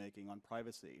Proposed Rulemaking on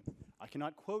Privacy. I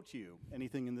cannot quote you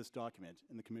anything in this document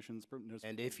in the Commission's Notice.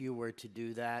 And if you were to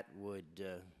do that, would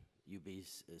you be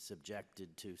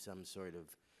subjected to some sort of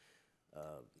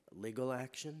legal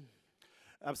action?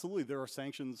 Absolutely. There are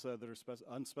sanctions that are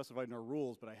unspecified in our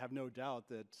rules, but I have no doubt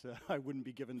that I wouldn't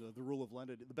be given the rule of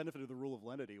lenity, the benefit of the rule of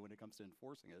lenity when it comes to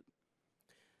enforcing it.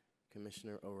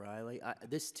 Commissioner O'Reilly,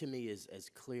 this to me is as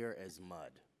clear as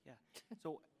mud. Yeah.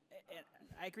 So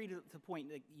I agree to the point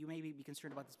that you may be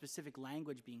concerned about the specific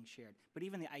language being shared, but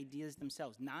even the ideas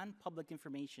themselves. Non-public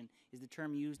information is the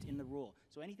term used in the rule.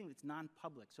 So anything that's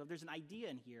non-public. So if there's an idea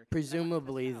in here,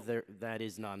 presumably that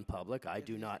is non-public. I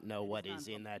do not know what is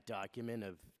in that document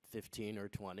of 15 or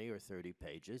 20 or 30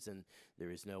 pages, and there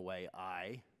is no way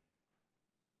I,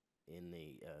 in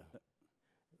the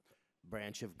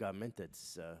branch of government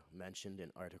that's mentioned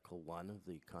in Article 1 of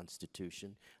the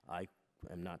Constitution, I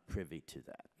am not privy to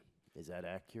that. Is that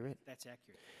accurate? That's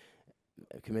accurate.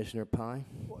 Commissioner Pai?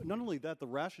 Well, not only that, the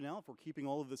rationale for keeping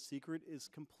all of this secret is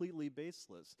completely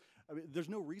baseless. I mean, there's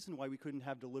no reason why we couldn't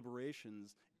have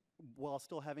deliberations while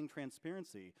still having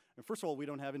transparency. And first of all, we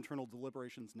don't have internal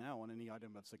deliberations now on any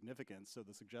item of significance, so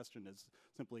the suggestion is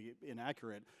simply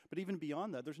inaccurate. But even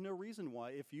beyond that, there's no reason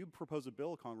why, if you propose a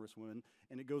bill, Congresswoman,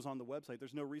 and it goes on the website,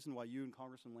 there's no reason why you and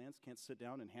Congressman Lance can't sit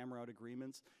down and hammer out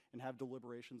agreements and have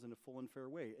deliberations in a full and fair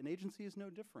way. An agency is no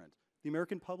different. The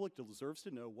American public deserves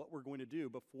to know what we're going to do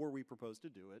before we propose to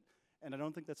do it, and I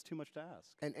don't think that's too much to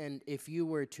ask. And if you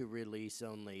were to release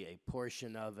only a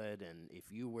portion of it, and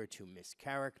if you were to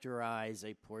mischaracterize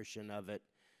a portion of it,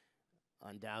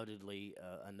 undoubtedly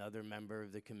another member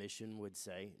of the commission would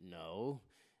say, no,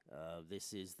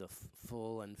 this is the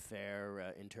full and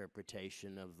fair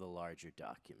interpretation of the larger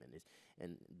document.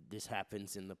 And this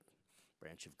happens in the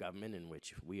branch of government in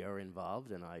which we are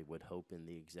involved, and I would hope in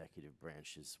the executive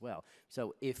branch as well.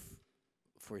 So if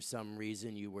for some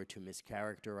reason you were to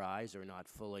mischaracterize or not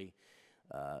fully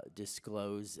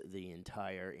disclose the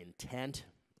entire intent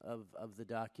of the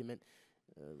document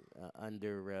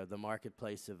under the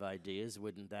marketplace of ideas,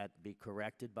 wouldn't that be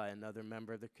corrected by another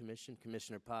member of the commission?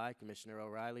 Commissioner Pai, Commissioner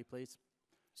O'Reilly, please.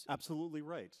 Absolutely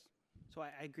right. So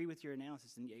I agree with your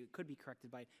analysis, and it could be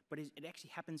corrected by, but it actually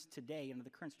happens today under the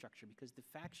current structure because the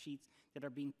fact sheets that are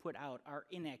being put out are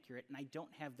inaccurate, and I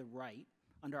don't have the right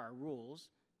under our rules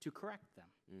to correct them.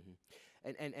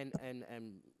 Mm-hmm.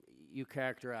 And you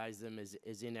characterize them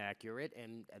as inaccurate,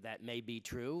 and that may be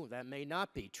true, that may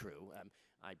not be true.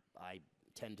 I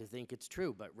tend to think it's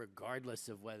true, but regardless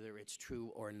of whether it's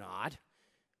true or not,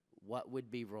 what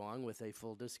would be wrong with a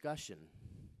full discussion?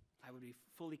 I would be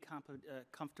fully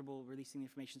comfortable releasing the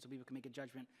information so people can make a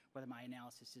judgment whether my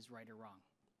analysis is right or wrong.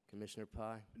 Commissioner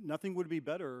Pai? Nothing would be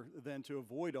better than to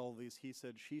avoid all these he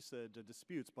said, she said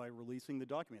disputes by releasing the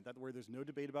document. That where there's no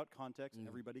debate about context,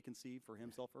 everybody can see for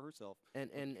himself or herself.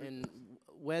 And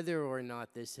whether or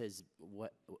not this has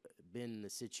been the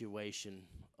situation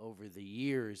over the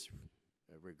years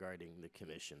regarding the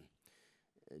commission,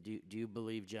 do you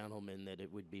believe, gentlemen, that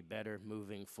it would be better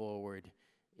moving forward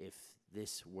if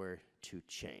this were to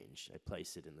change? I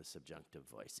place it in the subjunctive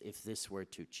voice. If this were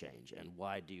to change, and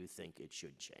why do you think it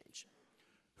should change?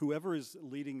 Whoever is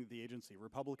leading the agency,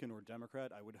 Republican or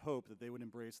Democrat, I would hope that they would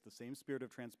embrace the same spirit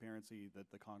of transparency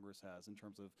that the Congress has in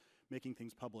terms of making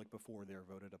things public before they're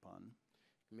voted upon.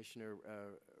 Commissioner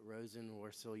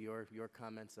Rosen-Worcel, your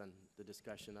comments on the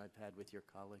discussion I've had with your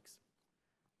colleagues?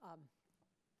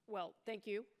 Well, thank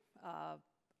you.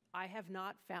 I have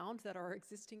not found that our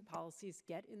existing policies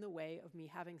get in the way of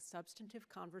me having substantive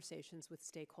conversations with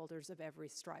stakeholders of every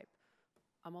stripe.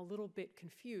 I'm a little bit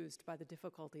confused by the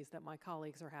difficulties that my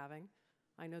colleagues are having.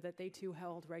 I know that they too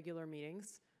held regular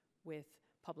meetings with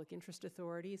public interest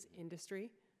authorities,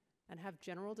 industry, and have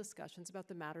general discussions about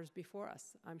the matters before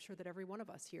us. I'm sure that every one of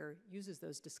us here uses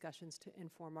those discussions to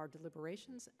inform our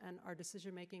deliberations and our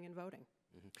decision-making and voting.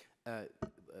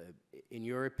 In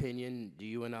your opinion, do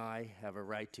you and I have a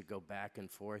right to go back and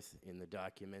forth in the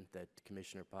document that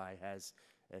Commissioner Pai has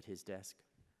at his desk?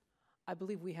 I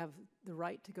believe we have the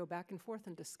right to go back and forth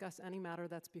and discuss any matter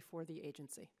that's before the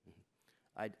agency.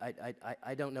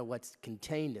 I don't know what's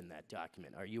contained in that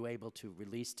document. Are you able to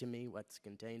release to me what's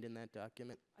contained in that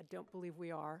document? I don't believe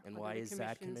we are. And Under why the is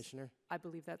that, Commission's- Commissioner? I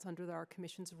believe that's under our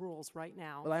Commission's rules right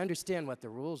now. Well, I understand what the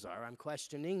rules are. I'm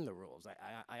questioning the rules.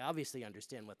 I obviously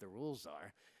understand what the rules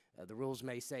are. The rules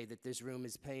may say that this room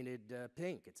is painted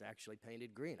pink. It's actually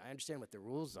painted green. I understand what the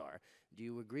rules are. Do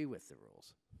you agree with the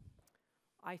rules?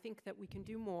 I think that we can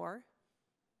do more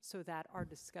so that our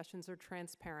discussions are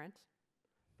transparent,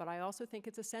 but I also think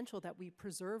it's essential that we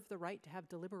preserve the right to have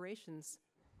deliberations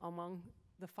among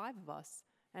the five of us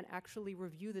and actually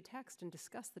review the text and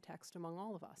discuss the text among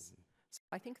all of us. So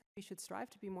I think that we should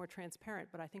strive to be more transparent,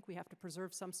 but I think we have to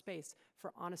preserve some space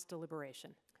for honest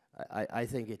deliberation. I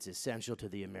think it's essential to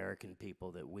the American people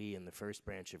that we in the first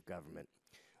branch of government,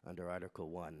 under Article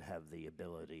 1, have the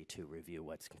ability to review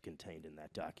what's contained in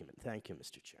that document. Thank you,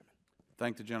 Mr. Chairman.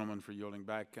 Thank the gentleman for yielding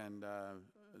back, and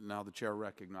now the chair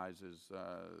recognizes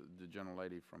the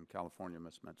gentlelady from California,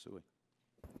 Ms. Matsui.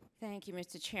 Thank you,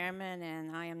 Mr. Chairman,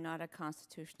 and I am not a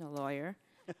constitutional lawyer,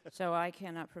 so I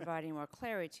cannot provide any more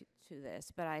clarity to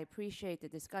this, but I appreciate the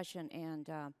discussion and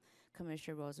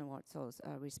Commissioner Rosenworcel's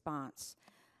response.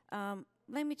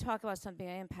 Let me talk about something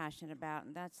I am passionate about,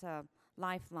 and that's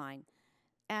Lifeline.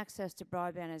 Access to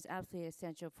broadband is absolutely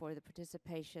essential for the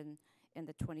participation in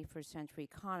the 21st century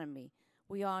economy.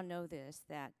 We all know this,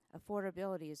 that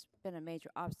affordability has been a major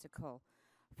obstacle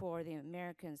for the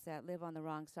Americans that live on the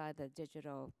wrong side of the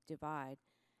digital divide.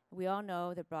 We all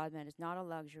know that broadband is not a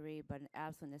luxury, but an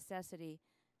absolute necessity.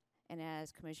 And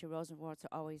as Commissioner Rosenworcel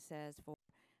always says, for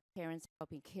parents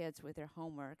helping kids with their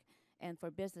homework, and for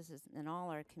businesses in all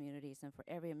our communities, and for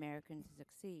every American to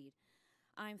succeed.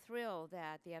 I'm thrilled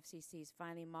that the FCC is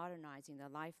finally modernizing the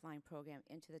Lifeline program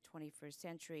into the 21st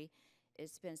century.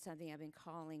 It's been something I've been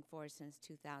calling for since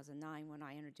 2009 when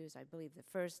I introduced, I believe, the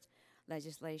first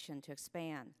legislation to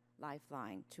expand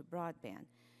Lifeline to broadband.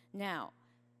 Now,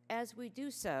 as we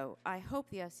do so, I hope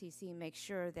the FCC makes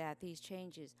sure that these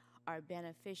changes are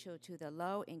beneficial to the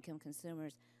low-income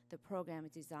consumers the program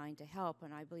is designed to help,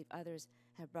 and I believe others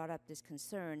have brought up this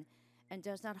concern, and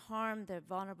does not harm the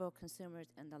vulnerable consumers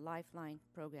in the Lifeline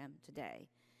program today.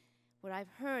 What I've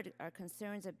heard are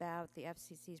concerns about the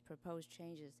FCC's proposed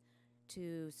changes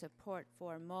to support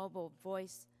for mobile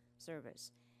voice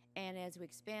service. And as we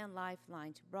expand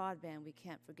Lifeline to broadband, we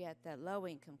can't forget that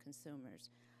low-income consumers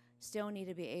still need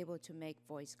to be able to make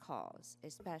voice calls,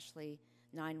 especially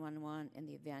 911 in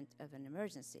the event of an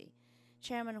emergency.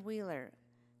 Chairman Wheeler,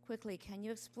 quickly, can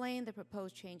you explain the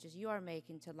proposed changes you are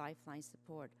making to Lifeline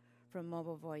support for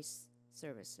mobile voice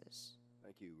services?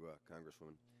 Thank you,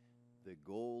 Congresswoman. The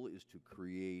goal is to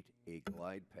create a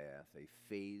glide path, a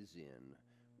phase-in,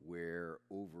 where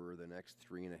over the next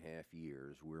 3.5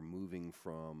 years, we're moving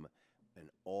from an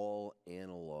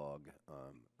all-analog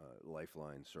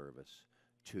Lifeline service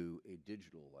to a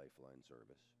digital Lifeline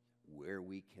service, where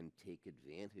we can take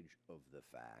advantage of the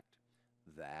fact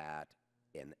that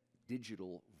an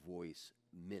digital voice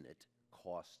minute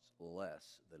costs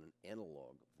less than an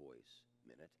analog voice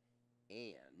minute,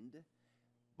 and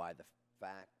by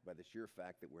the sheer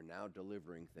fact that we're now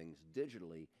delivering things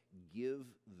digitally, give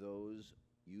those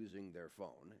using their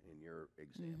phone, in your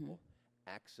example,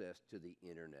 access to the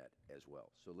internet as well.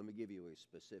 So let me give you a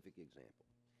specific example.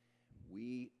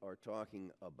 We are talking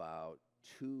about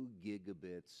 2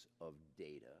 gigabits of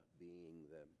data being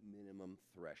the minimum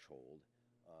threshold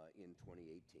in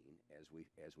 2018 as we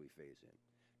phase in.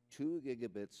 2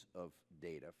 gigabits of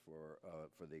data for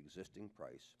the existing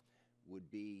price would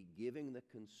be giving the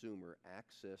consumer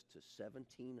access to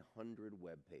 1,700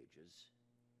 web pages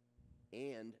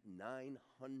and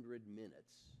 900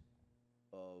 minutes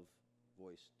of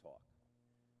voice talk.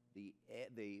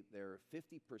 There are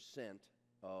 50%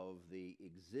 of the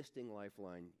existing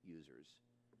Lifeline users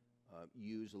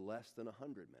use less than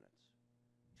 100 minutes.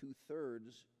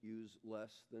 2/3 use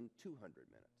less than 200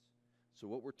 minutes. So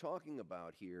what we're talking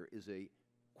about here is a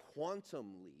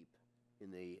quantum leap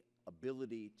in the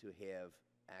ability to have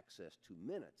access to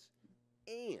minutes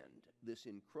and this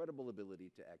incredible ability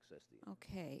to access the internet.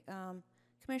 Okay.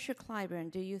 Commissioner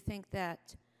Clyburn, do you think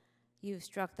that you've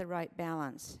struck the right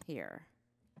balance here?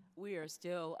 We are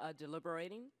still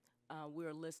deliberating.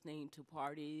 We're listening to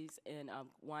parties and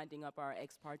winding up our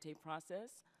ex parte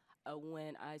process.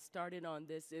 when I started on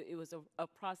this, it was a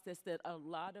process that a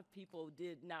lot of people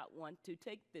did not want to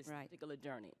take this particular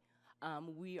journey.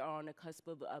 We are on the cusp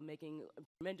of making a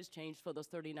tremendous change for those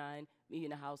 39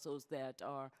 million households that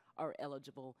are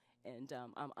eligible, and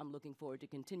I'm looking forward to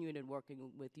continuing and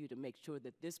working with you to make sure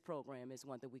that this program is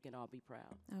one that we can all be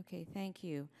proud. Okay, thank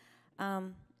you.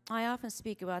 I often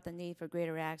speak about the need for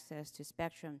greater access to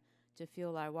spectrum to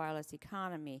fuel our wireless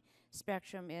economy.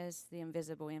 Spectrum is the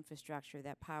invisible infrastructure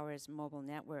that powers mobile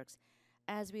networks.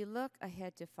 As we look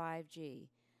ahead to 5G,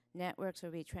 networks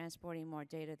will be transporting more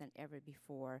data than ever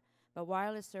before, but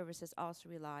wireless services also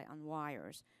rely on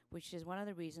wires, which is one of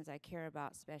the reasons I care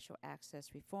about special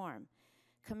access reform.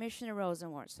 Commissioner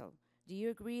Rosenworcel, do you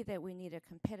agree that we need a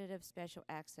competitive special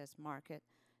access market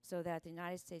so that the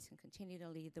United States can continue to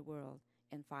lead the world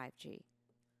in 5G?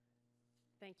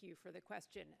 Thank you for the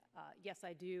question. Yes,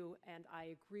 I do, and I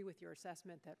agree with your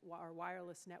assessment that our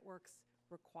wireless networks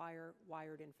require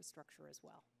wired infrastructure as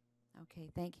well. Okay,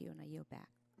 thank you, and I yield back.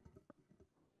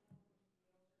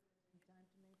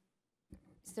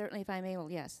 Certainly, if I may, well,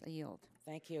 yes, I yield.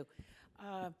 Thank you.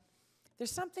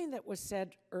 There's something that was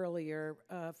said earlier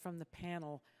from the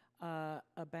panel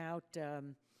about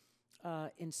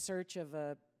in search of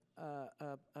a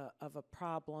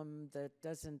problem that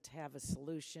doesn't have a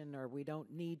solution, or we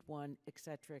don't need one, et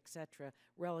cetera,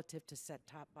 relative to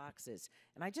set-top boxes.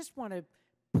 And I just want to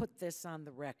put this on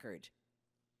the record.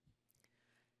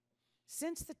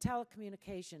 Since the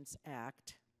Telecommunications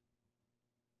Act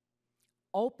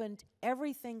opened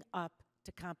everything up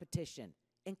to competition,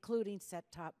 including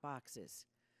set-top boxes,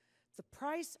 the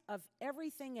price of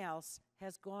everything else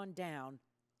has gone down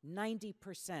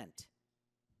 90%.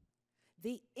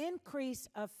 The increase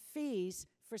of fees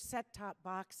for set-top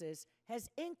boxes has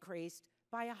increased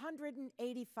by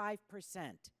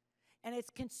 185%. And it's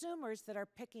consumers that are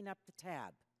picking up the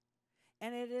tab.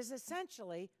 And it is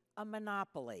essentially a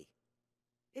monopoly.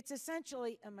 It's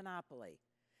essentially a monopoly.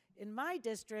 In my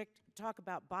district, talk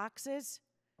about boxes.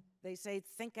 They say,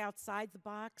 think outside the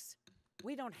box.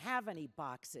 We don't have any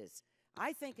boxes.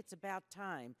 I think it's about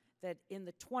time that in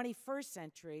the 21st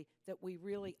century that we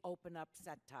really open up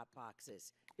set-top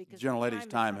boxes. Because Gentlelady's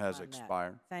time has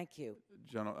expired. Thank you.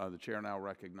 The chair now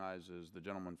recognizes the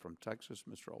gentleman from Texas,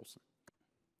 Mr. Olson.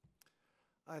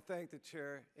 I thank the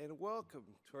chair and welcome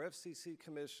to our FCC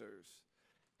commissioners.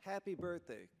 Happy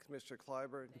birthday, Commissioner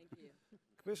Clyburn. Thank you.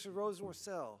 Commissioner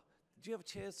Rosenworcel, did you have a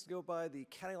chance to go by the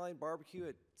County Line Barbecue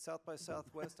at South by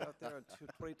Southwest out there on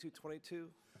 2222?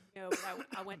 No, but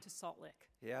I went to Salt Lick.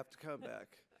 You have to come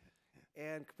back.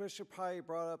 And Commissioner Pye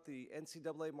brought up the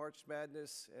NCAA March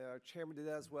Madness. Our chairman did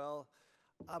that as well.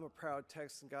 I'm a proud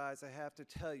Texan, guys. I have to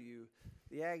tell you,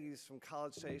 the Aggies from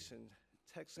College Station,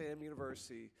 Texas A&M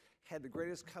University, had the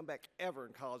greatest comeback ever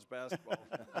in college basketball.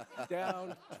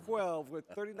 Down 12 with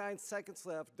 39 seconds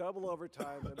left, double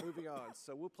overtime, and moving on.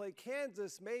 So we'll play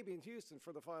Kansas, maybe in Houston,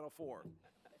 for the Final Four.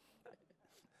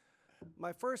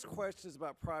 My first question is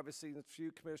about privacy, and it's for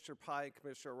you, Commissioner Pye and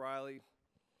Commissioner O'Reilly.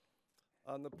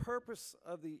 The purpose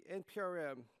of the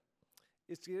NPRM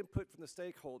is to get input from the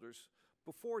stakeholders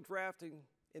before drafting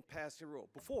and passing a rule.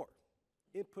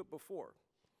 Input before.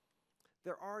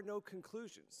 There are no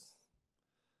conclusions.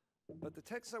 But the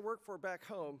Texas I work for back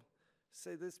home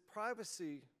say this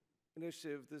privacy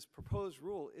initiative, this proposed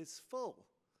rule, is full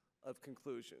of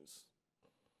conclusions.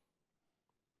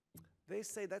 They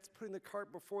say that's putting the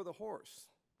cart before the horse.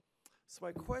 So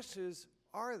my question is,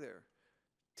 are there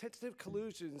tentative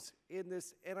conclusions in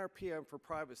this NRPM for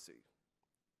privacy?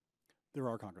 There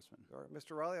are, Congressman. All right.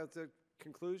 Mr. Riley, are there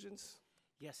conclusions?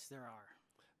 Yes, there are.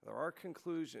 There are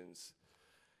conclusions.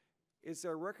 Is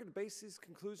there a record to base these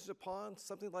conclusions upon?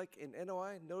 Something like an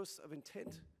NOI, Notice of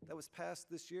Intent, that was passed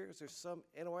this year? Is there some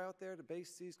NOI out there to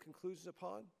base these conclusions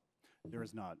upon? There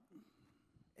is not.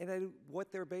 And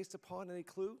what they're based upon, any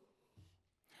clue?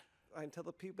 I can tell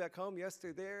the people back home, yes,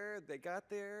 they're there, they got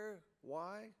there,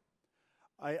 why?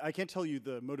 I can't tell you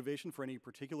the motivation for any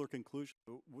particular conclusion.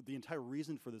 The entire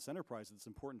reason for this enterprise that's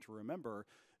important to remember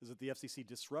is that the FCC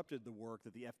disrupted the work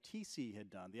that the FTC had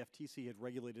done. The FTC had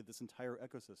regulated this entire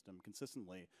ecosystem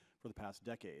consistently for the past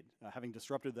decade. Having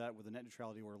disrupted that with the net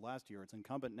neutrality order last year, it's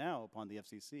incumbent now upon the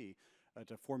FCC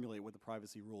to formulate what the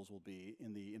privacy rules will be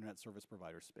in the internet service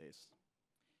provider space.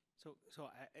 So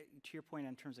to your point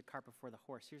in terms of cart before the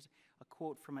horse, here's a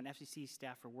quote from an FCC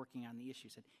staffer working on the issue.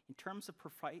 Said, in terms of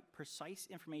precise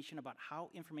information about how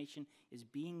information is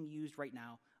being used right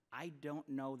now, I don't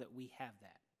know that we have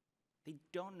that. They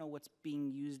don't know what's being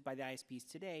used by the ISPs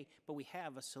today, but we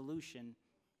have a solution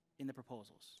in the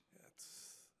proposals.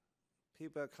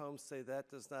 People back home say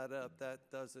that does not up, that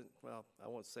doesn't, well, I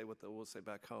won't say what we'll say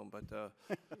back home, but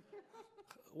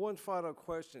one final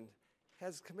question.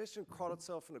 Has the commission caught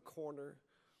itself in a corner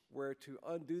where to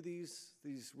undo these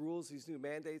rules, these new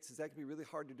mandates, is that going to be really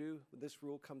hard to do when this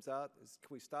rule comes out?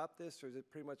 Can we stop this, or is it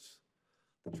pretty much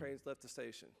the train's left the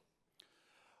station?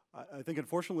 I think,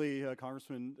 unfortunately,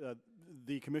 Congressman,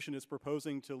 the commission is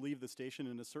proposing to leave the station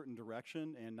in a certain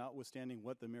direction, and notwithstanding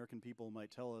what the American people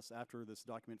might tell us after this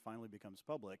document finally becomes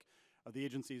public, the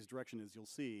agency's direction, as you'll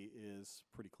see, is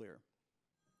pretty clear.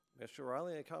 Mr.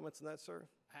 Riley, any comments on that, sir?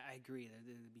 I agree.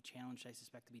 They'll be challenged. I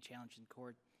suspect to be challenged in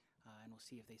court, and we'll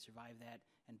see if they survive that.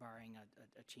 And barring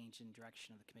a change in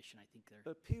direction of the commission, I think they're.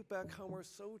 But people back home are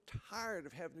so tired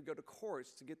of having to go to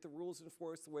courts to get the rules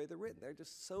enforced the way they're written. They're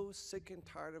just so sick and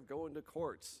tired of going to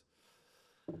courts.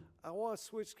 I want to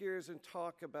switch gears and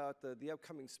talk about the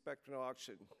upcoming Spectrum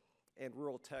auction in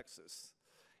rural Texas.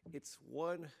 It's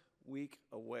 1 week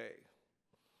away.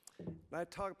 And I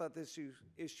talk about this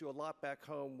issue a lot back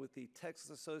home with the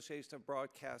Texas Association of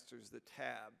Broadcasters, the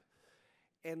TAB.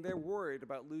 And they're worried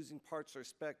about losing parts of their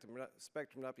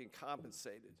spectrum not being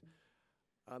compensated.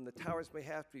 The towers may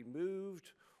have to be moved,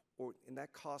 and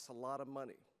that costs a lot of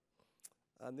money.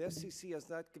 The FCC has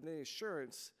not given any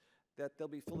assurance that they'll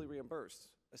be fully reimbursed,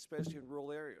 especially in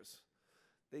rural areas.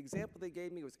 The example they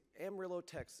gave me was Amarillo,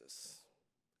 Texas,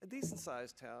 a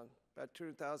decent-sized town, about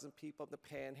 200,000 people in the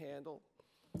Panhandle.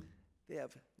 They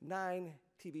have 9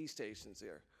 TV stations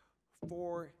there,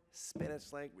 4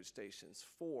 Spanish language stations,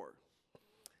 4.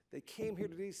 They came here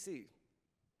to D.C.,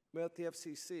 met with the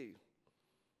FCC,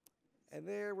 and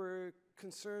there were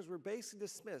concerns were basically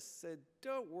dismissed, said,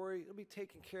 don't worry, it'll be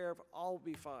taken care of, all will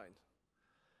be fine.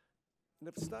 And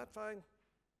if it's not fine,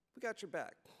 we got your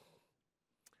back.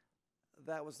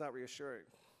 That was not reassuring.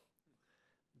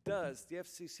 Does the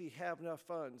FCC have enough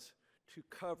funds to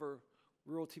cover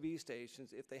rural TV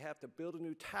stations if they have to build a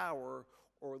new tower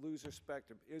or lose their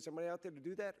spectrum? Is there money out there to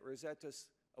do that, or is that just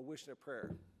a wish and a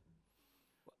prayer?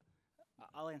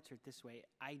 I'll answer it this way.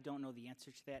 I don't know the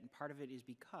answer to that, and part of it is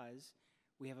because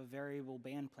we have a variable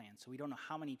band plan, so we don't know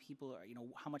how many people are,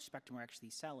 how much spectrum we're actually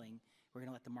selling. We're going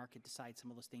to let the market decide some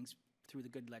of those things through the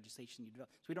good legislation you develop.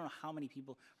 So we don't know how many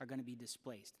people are going to be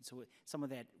displaced, and so some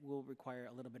of that will require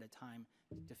a little bit of time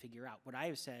to figure out. What I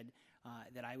have said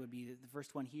that I would be the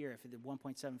first one here, if the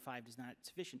 1.75 is not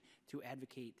sufficient, to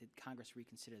advocate that Congress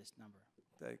reconsider this number.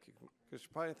 Thank you. Commissioner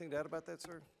Pye, anything to add about that,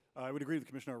 sir? I would agree with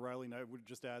Commissioner O'Reilly, and I would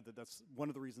just add that that's one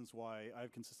of the reasons why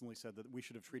I've consistently said that we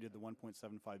should have treated the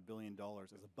 $1.75 billion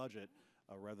as a budget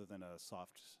rather than a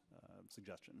soft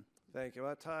suggestion. Thank you.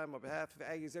 About time, on behalf of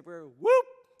Aggies everywhere, whoop!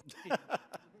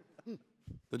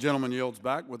 The gentleman yields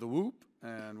back with a whoop,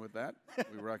 and with that,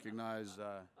 we recognize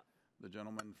the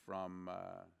gentleman from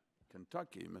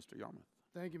Kentucky, Mr. Yarmouth.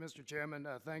 Thank you, Mr. Chairman.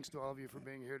 Thanks to all of you for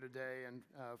being here today and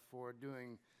for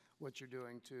doing what you're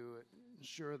doing to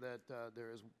ensure that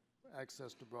there is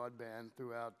access to broadband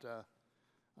throughout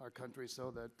our country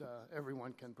so that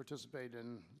everyone can participate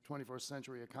in the 21st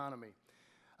century economy.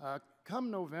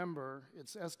 Come November,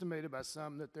 it's estimated by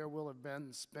some that there will have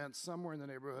been spent somewhere in the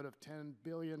neighborhood of $10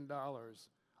 billion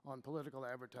on political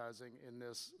advertising in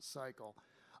this cycle.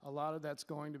 A lot of that's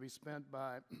going to be spent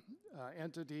by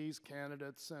entities,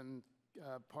 candidates, and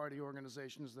party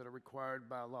organizations that are required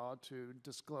by law to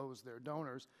disclose their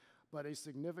donors, but a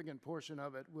significant portion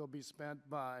of it will be spent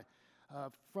by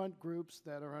front groups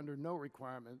that are under no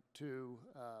requirement to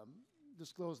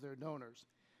disclose their donors.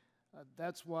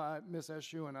 That's why Ms.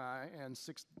 Eshoo and I and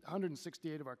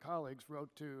 168 of our colleagues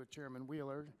wrote to Chairman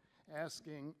Wheeler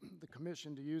asking the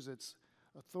Commission to use its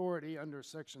authority under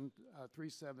Section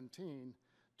 317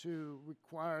 to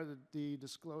require the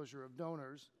disclosure of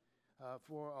donors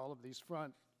for all of these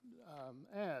front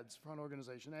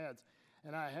organization ads.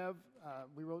 And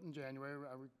we wrote in January,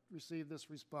 I received this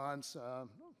response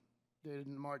dated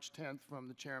March 10th from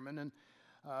the chairman, and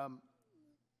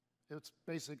it's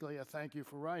basically a thank you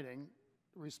for writing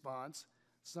response,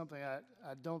 something I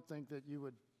don't think that you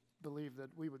would believe that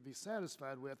we would be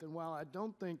satisfied with. And while I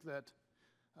don't think that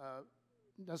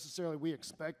necessarily we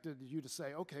expected you to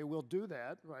say, okay, we'll do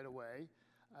that right away,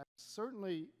 I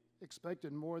certainly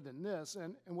expected more than this.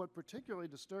 And what particularly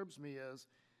disturbs me is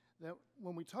that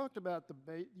when we talked about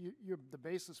the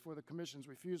basis for the Commission's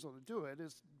refusal to do it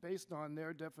is based on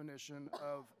their definition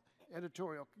of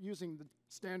editorial, using the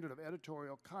standard of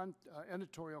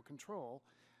editorial control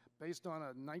based on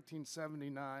a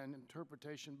 1979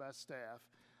 interpretation by staff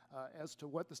as to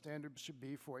what the standard should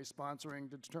be for a sponsoring,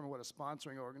 to determine what a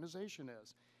sponsoring organization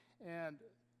is. And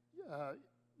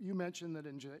you mentioned that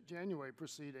in January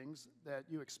proceedings that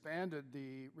you expanded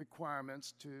the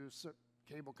requirements to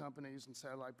cable companies and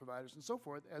satellite providers and so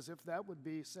forth, as if that would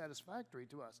be satisfactory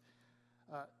to us.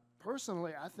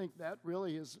 Personally, I think that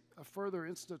really is a further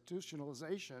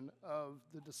institutionalization of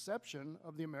the deception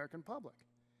of the American public,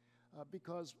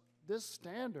 because this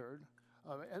standard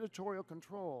of editorial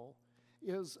control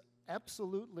is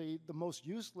absolutely the most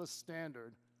useless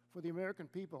standard for the American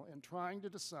people in trying to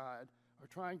decide or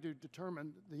trying to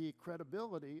determine the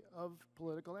credibility of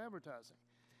political advertising.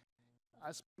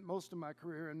 I spent most of my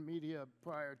career in media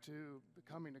prior to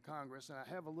coming to Congress, and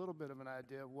I have a little bit of an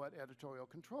idea of what editorial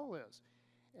control is.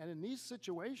 And in these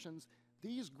situations,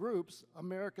 these groups,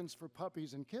 Americans for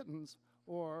Puppies and Kittens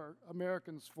or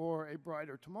Americans for a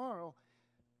Brighter Tomorrow,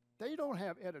 they don't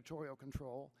have editorial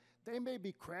control. They may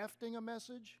be crafting a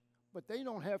message, but they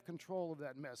don't have control of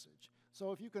that message.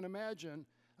 So if you can imagine,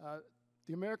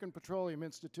 the American Petroleum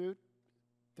Institute,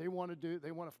 they want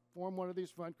to form one of these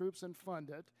front groups and fund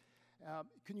it.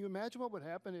 Can you imagine what would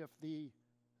happen if the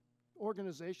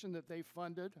organization that they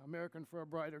funded, American for a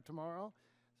Brighter Tomorrow,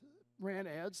 ran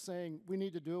ads saying we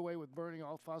need to do away with burning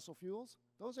all fossil fuels?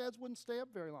 Those ads wouldn't stay up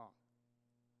very long.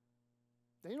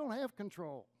 They don't have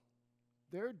control.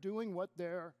 They're doing what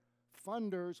their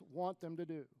funders want them to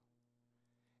do.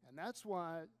 And that's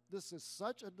why this is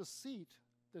such a deceit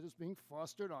that is being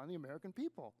fostered on the American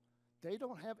people. They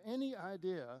don't have any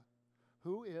idea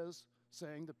who is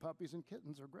saying that puppies and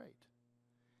kittens are great.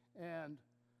 And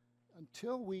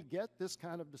until we get this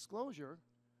kind of disclosure,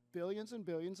 billions and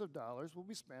billions of dollars will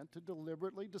be spent to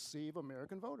deliberately deceive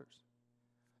American voters.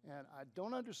 And I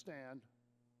don't understand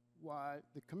why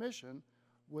the Commission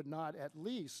would not at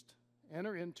least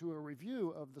enter into a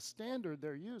review of the standard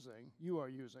you are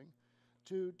using,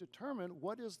 to determine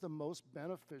what is the most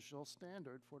beneficial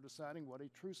standard for deciding what a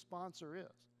true sponsor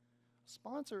is.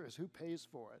 Sponsor is who pays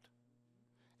for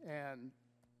it. And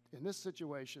in this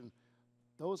situation,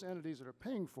 those entities that are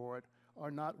paying for it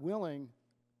are not willing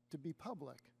to be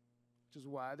public, which is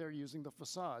why they're using the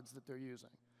facades that they're using.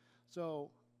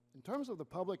 So in terms of the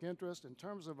public interest, in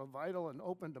terms of a vital and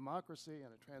open democracy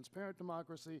and a transparent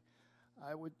democracy,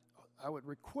 I would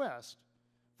request,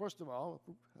 first of all,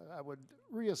 I would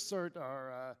reassert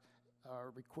our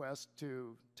request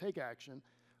to take action,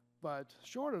 but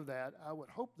short of that, I would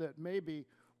hope that maybe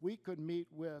we could meet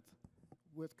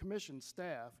with Commission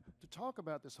staff to talk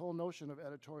about this whole notion of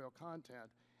editorial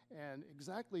content and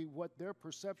exactly what their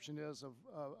perception is of,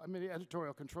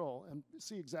 editorial control, and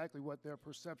see exactly what their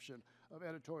perception of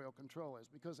editorial control is.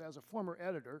 Because as a former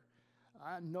editor,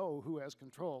 I know who has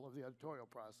control of the editorial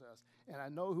process, and I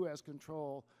know who has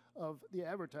control of the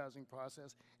advertising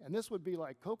process. And this would be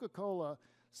like Coca-Cola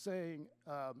saying,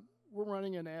 we're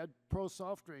running an ad, pro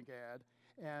soft drink ad,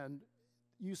 and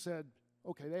you said,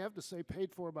 okay, they have to say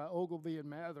paid for by Ogilvy and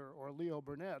Mather or Leo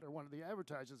Burnett or one of the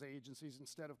advertising agencies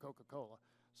instead of Coca-Cola.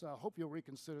 So I hope you'll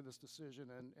reconsider this decision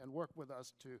and work with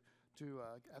us to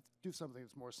do something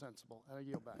that's more sensible. And I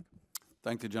yield back.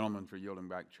 Thank the gentleman for yielding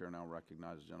back. Chair now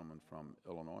recognizes the gentleman from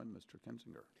Illinois, Mr.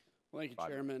 Kinzinger. Well, thank you,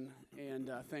 Chairman,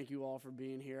 and thank you all for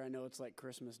being here. I know it's like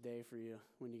Christmas Day for you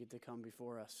when you get to come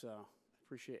before us, so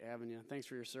appreciate having you. Thanks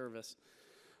for your service.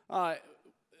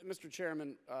 Mr.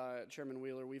 Chairman, Chairman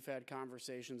Wheeler, we've had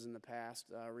conversations in the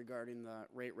past regarding the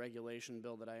rate regulation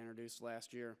bill that I introduced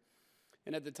last year.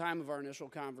 And at the time of our initial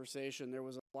conversation, there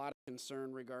was a lot of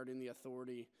concern regarding the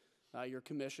authority your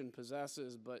commission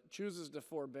possesses, but chooses to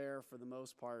forbear for the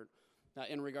most part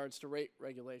in regards to rate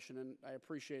regulation, and I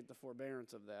appreciate the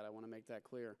forbearance of that. I want to make that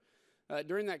clear.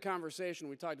 During that conversation,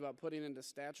 we talked about putting into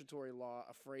statutory law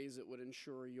a phrase that would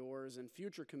ensure yours and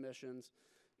future commissions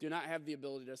do not have the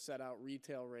ability to set out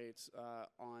retail rates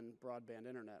on broadband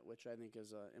internet, which I think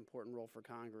is an important role for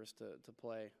Congress to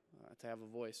play, to have a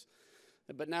voice.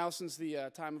 But now, since the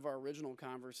time of our original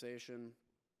conversation,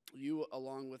 you,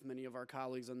 along with many of our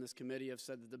colleagues on this committee, have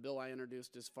said that the bill I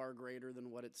introduced is far greater than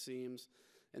what it seems,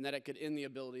 and that it could end the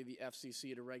ability of the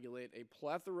FCC to regulate a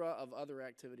plethora of other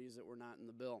activities that were not in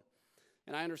the bill.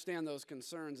 And I understand those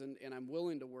concerns, and I'm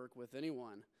willing to work with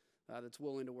anyone that's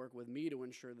willing to work with me to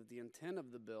ensure that the intent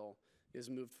of the bill is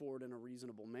moved forward in a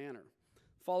reasonable manner.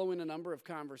 Following a number of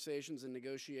conversations and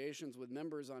negotiations with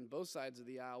members on both sides of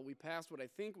the aisle, we passed what I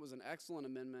think was an excellent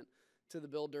amendment to the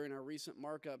bill during our recent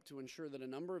markup to ensure that a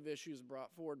number of issues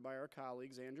brought forward by our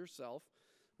colleagues and yourself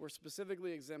were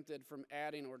specifically exempted from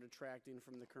adding or detracting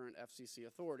from the current FCC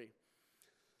authority.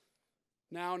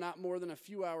 Now, not more than a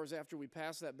few hours after we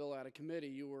passed that bill out of committee,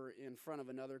 you were in front of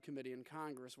another committee in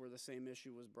Congress where the same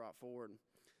issue was brought forward.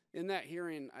 In that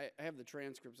hearing, I have the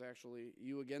transcripts actually,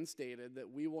 you again stated that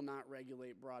we will not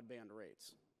regulate broadband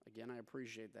rates. Again, I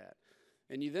appreciate that.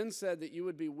 And you then said that you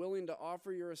would be willing to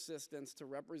offer your assistance to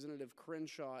Representative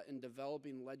Crenshaw in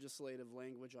developing legislative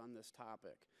language on this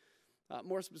topic.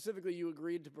 More specifically, you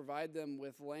agreed to provide them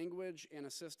with language and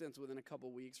assistance within a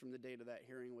couple weeks from the date of that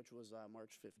hearing, which was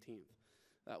March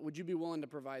 15th. Would you be willing to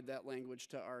provide that language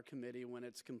to our committee when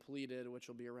it's completed, which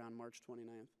will be around March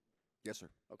 29th? Yes, sir.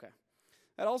 Okay.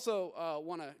 I'd also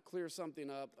want to clear something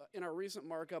up. In our recent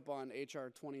markup on H.R.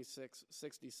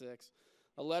 2666,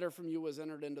 a letter from you was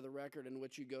entered into the record in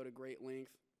which you go to great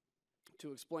length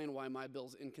to explain why my bill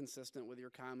is inconsistent with your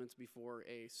comments before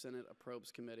a Senate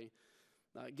Appropriations Committee.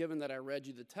 Given that I read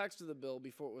you the text of the bill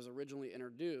before it was originally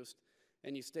introduced,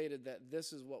 and you stated that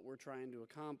this is what we're trying to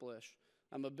accomplish,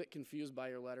 I'm a bit confused by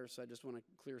your letter, so I just want to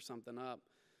clear something up.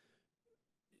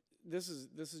 This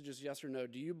is just yes or no.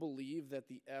 Do you believe that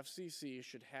the FCC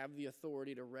should have the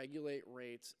authority to regulate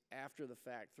rates after the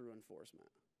fact through enforcement?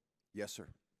 Yes, sir.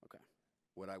 Okay.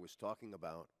 What I was talking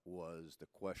about was the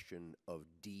question of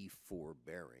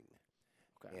deforbearing.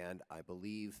 Okay. And I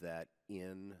believe that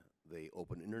in the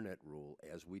open internet rule,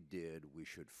 as we did, we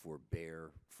should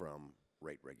forbear from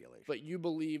rate regulation. But you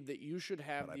believe that you should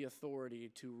have the authority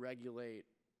to regulate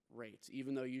rates,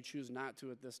 even though you choose not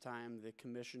to at this time. The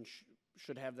commission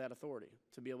should have that authority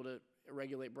to be able to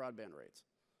regulate broadband rates.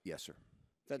 Yes, sir.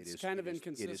 That's kind of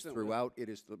inconsistent. It is throughout. It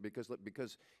is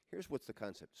because here's what's the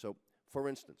concept. So, for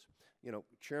instance,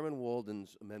 Chairman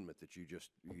Walden's amendment that you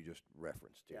just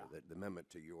referenced, yeah. The amendment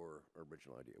to your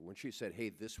original idea, when she said, "Hey,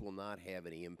 this will not have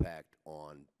any impact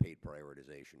on paid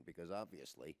prioritization," because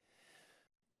obviously.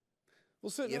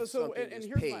 Well, so, if something is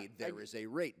paid, there is a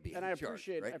rate being charged.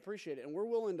 I appreciate it, and we're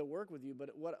willing to work with you.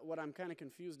 But what I'm kind of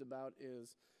confused about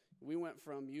is we went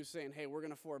from you saying, "Hey, we're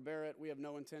going to forbear it. We have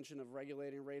no intention of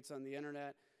regulating rates on the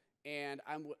internet," and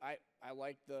I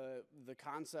like the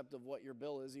concept of what your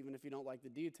bill is, even if you don't like the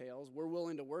details. We're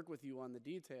willing to work with you on the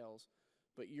details,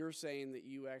 but you're saying that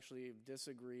you actually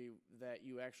disagree that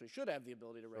you actually should have the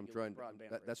ability to regulate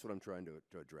broadband rates. That's what I'm trying to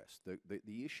address.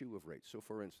 The issue of rates. So,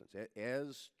 for instance,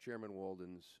 as Chairman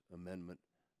Walden's amendment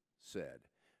said,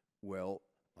 well,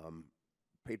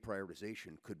 paid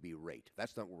prioritization could be rate.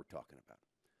 That's not what we're talking about.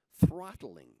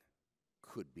 Throttling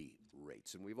could be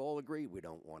rates, and we've all agreed we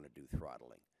don't want to do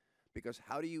throttling. Because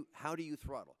how do you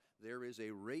throttle? There is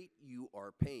a rate you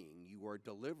are paying. You are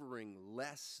delivering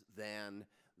less than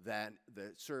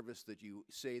the service that you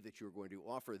say that you're going to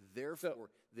offer. Therefore,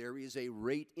 there is a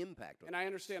rate impact. And I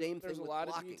understand there's a lot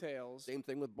of details. Same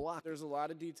thing with blocking. There's a lot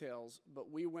of details,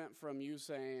 but we went from you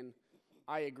saying,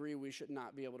 I agree we should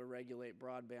not be able to regulate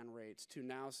broadband rates, to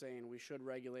now saying we should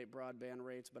regulate broadband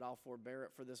rates, but I'll forbear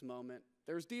it for this moment.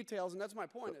 There's details, and that's my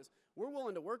point, is we're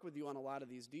willing to work with you on a lot of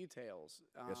these details.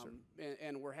 Yes, sir.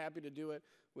 And we're happy to do it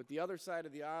with the other side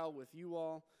of the aisle, with you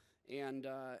all, and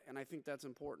I think that's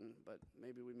important, but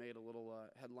maybe we made a little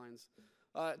headlines.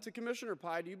 To Commissioner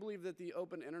Pai, do you believe that the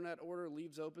open internet order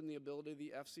leaves open the ability of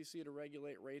the FCC to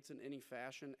regulate rates in any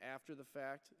fashion after the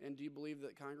fact, and do you believe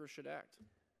that Congress should act?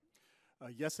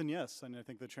 Yes and yes, and I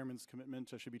think the chairman's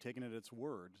commitment should be taken at its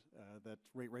word, that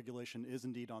rate regulation is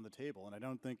indeed on the table. And I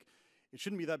don't think it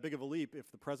shouldn't be that big of a leap if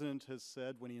the president has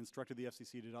said when he instructed the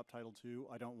FCC to adopt Title II,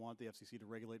 I don't want the FCC to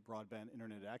regulate broadband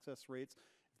internet access rates.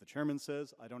 If the chairman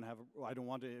says I don't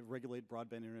want to regulate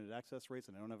broadband internet access rates,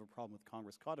 and I don't have a problem with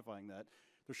Congress codifying that,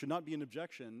 there should not be an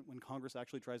objection when Congress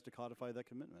actually tries to codify that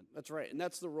commitment. That's right, and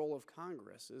that's the role of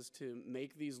Congress, is to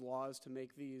make these laws, to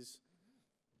make these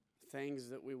things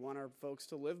that we want our folks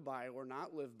to live by or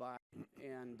not live by,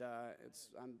 and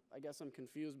I guess I'm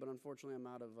confused, but unfortunately I'm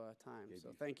out of time.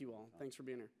 So thank you all. Thanks for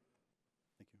being here.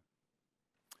 Thank you.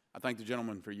 I thank the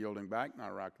gentleman for yielding back, and I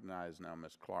recognize now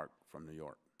Ms. Clark from New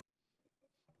York.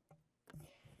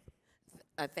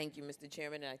 I thank you, Mr.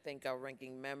 Chairman, and I thank our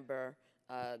ranking member.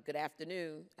 Good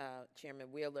afternoon,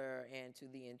 Chairman Wheeler, and to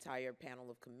the entire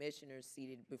panel of commissioners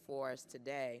seated before us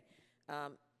today.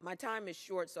 My time is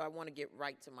short, so I want to get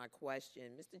right to my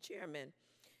question. Mr. Chairman,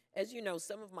 as you know,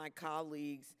 some of my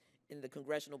colleagues in the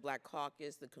Congressional Black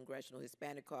Caucus, the Congressional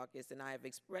Hispanic Caucus, and I have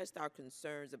expressed our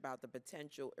concerns about the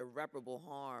potential irreparable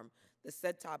harm the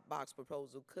set-top box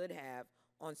proposal could have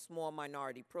on small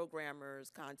minority programmers,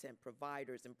 content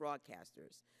providers, and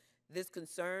broadcasters. This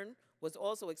concern was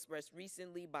also expressed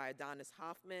recently by Adonis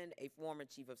Hoffman, a former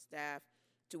chief of staff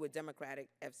to a Democratic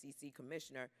FCC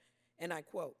commissioner, and I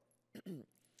quote,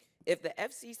 "If the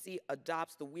FCC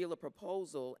adopts the Wheeler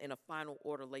proposal in a final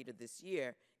order later this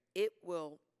year, it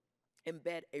will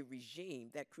embed a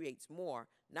regime that creates more,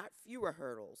 not fewer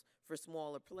hurdles for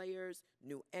smaller players,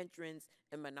 new entrants,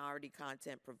 and minority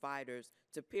content providers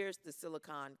to pierce the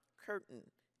Silicon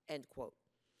curtain," end quote.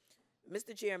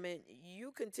 Mr. Chairman,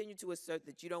 you continue to assert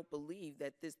that you don't believe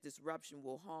that this disruption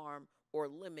will harm or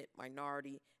limit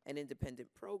minority and independent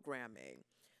programming.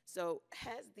 So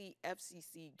has the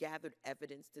FCC gathered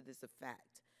evidence to this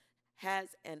effect?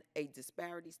 Has a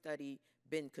disparity study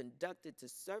been conducted to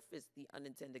surface the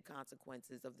unintended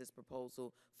consequences of this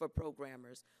proposal for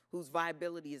programmers whose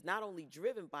viability is not only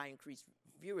driven by increased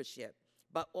viewership,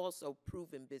 but also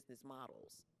proven business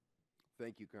models?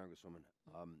 Thank you, Congresswoman.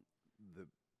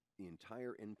 The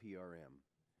entire NPRM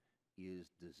is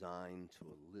designed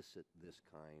to elicit this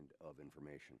kind of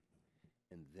information,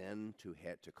 and then to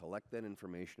collect that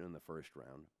information in the first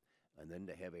round, and then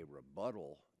to have a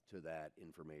rebuttal to that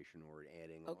information or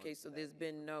adding on. Okay, so there's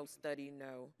been no study,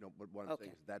 no. No, but what I'm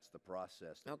saying is that's the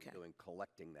process that we're doing,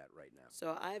 collecting that right now.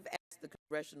 So I've asked the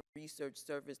Congressional Research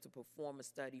Service to perform a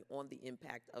study on the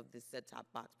impact of this set-top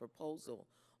box proposal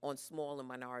on small and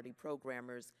minority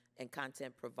programmers and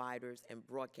content providers and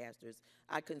broadcasters.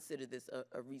 I consider this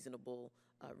a reasonable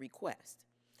request.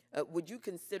 Would you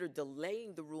consider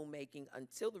delaying the rulemaking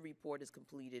until the report is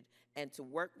completed and to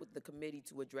work with the committee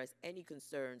to address any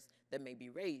concerns that may be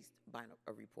raised by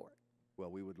a report? Well,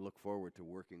 we would look forward to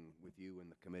working with you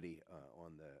and the committee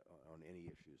on any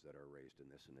issues that are raised in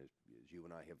this, and as you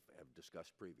and I have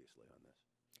discussed previously on this.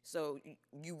 So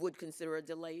you would consider a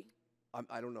delay?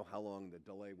 I don't know how long the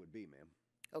delay would be, ma'am.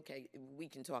 Okay, we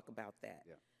can talk about that.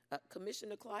 Yeah.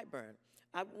 Commissioner Clyburn,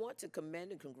 I want to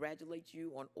commend and congratulate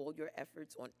you on all your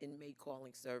efforts on inmate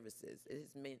calling services. It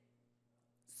has meant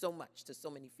so much to so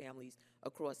many families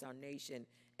across our nation,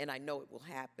 and I know it will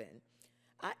happen.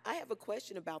 I have a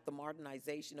question about the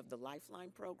modernization of the Lifeline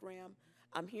program.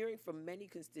 I'm hearing from many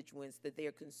constituents that they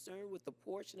are concerned with the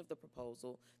portion of the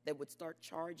proposal that would start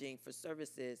charging for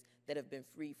services that have been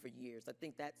free for years. I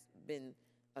think that's been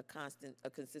a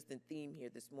consistent theme here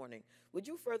this morning. Would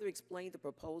you further explain the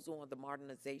proposal on the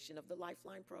modernization of the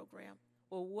Lifeline program?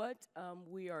 Well, what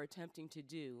we are attempting to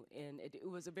do, and it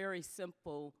was a very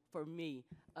simple, for me,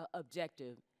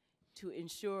 objective, to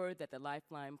ensure that the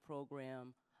Lifeline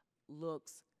program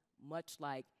looks much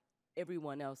like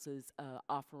everyone else's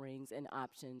offerings and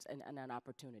options and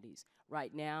opportunities.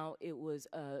 Right now,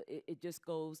 it just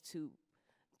goes to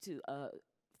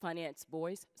finance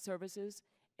voice services,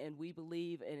 and we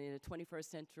believe in a 21st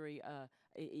century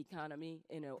economy,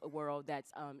 in a world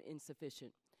that's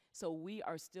insufficient. So we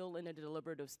are still in a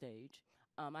deliberative stage.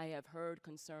 I have heard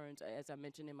concerns, as I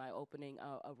mentioned in my opening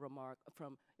remark,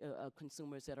 from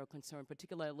consumers that are concerned,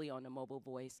 particularly on the mobile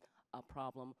voice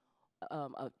problem.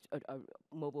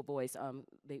 Mobile voice,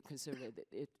 they consider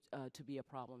it to be a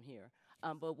problem here.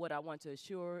 But what I want to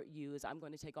assure you is I'm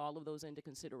going to take all of those into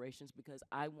considerations, because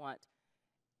I want,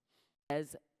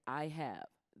 as I have,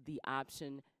 the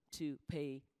option to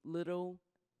pay little,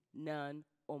 none,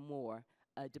 or more,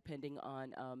 depending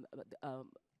on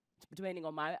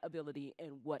my ability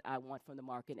and what I want from the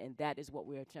market, and that is what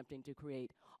we're attempting to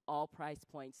create, all price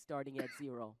points starting at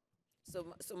zero.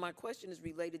 So my question is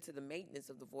related to the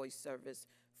maintenance of the voice service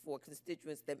for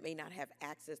constituents that may not have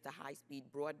access to high-speed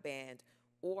broadband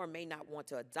or may not want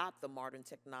to adopt the modern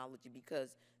technology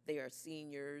because they are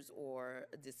seniors or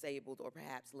disabled or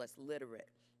perhaps less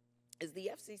literate. Is the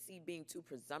FCC being too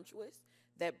presumptuous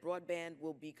that broadband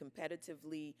will be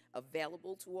competitively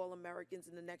available to all Americans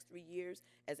in the next 3 years,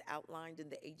 as outlined in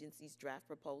the agency's draft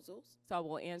proposals? So I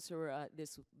will answer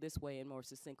this way and more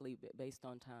succinctly based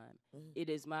on time. It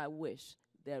is my wish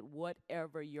that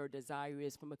whatever your desire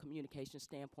is from a communication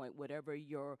standpoint, whatever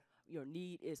your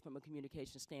need is from a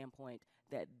communication standpoint,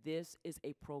 that this is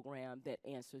a program that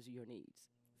answers your needs.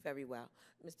 Very well.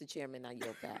 Mr. Chairman, I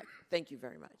yield back. Thank you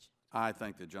very much. I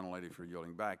thank the gentlelady for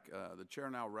yielding back. The chair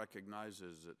now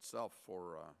recognizes itself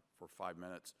for 5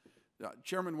 minutes.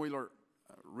 Chairman Wheeler,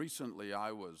 recently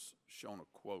I was shown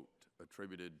a quote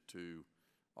attributed to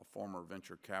a former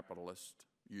venture capitalist,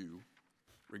 you,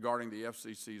 regarding the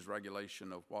FCC's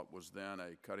regulation of what was then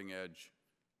a cutting-edge,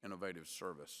 innovative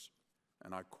service.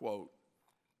 And I quote,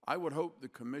 "I would hope the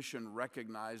Commission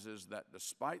recognizes that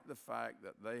despite the fact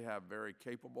that they have very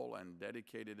capable and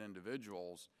dedicated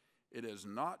individuals, it is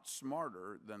not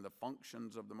smarter than the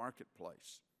functions of the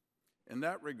marketplace. In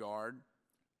that regard,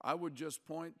 I would just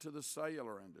point to the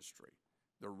cellular industry.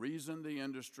 The reason the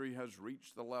industry has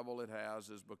reached the level it has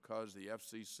is because the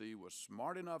FCC was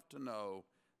smart enough to know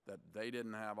that they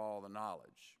didn't have all the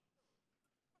knowledge."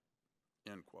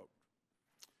 End quote.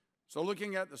 So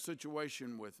looking at the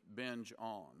situation with Binge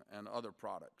On and other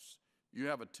products, you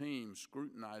have a team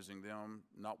scrutinizing them,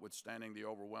 notwithstanding the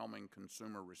overwhelming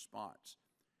consumer response.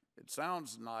 It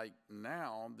sounds like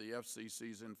now the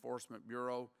FCC's Enforcement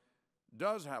Bureau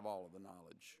does have all of the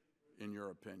knowledge, in your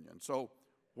opinion. So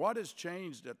What has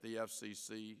changed at the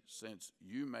FCC since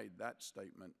you made that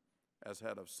statement as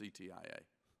head of CTIA?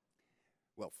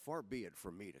 Well, far be it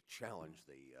from me to challenge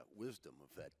the wisdom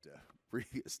of that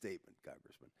previous statement,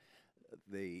 Congressman.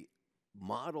 The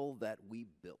model that we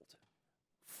built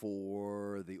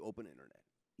for the open internet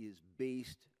is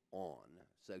based on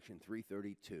Section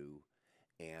 332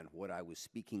 and what I was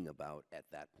speaking about at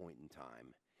that point in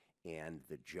time, and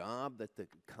the job that the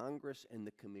Congress and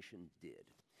the Commission did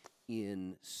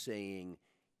in saying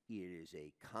it is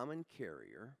a common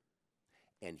carrier,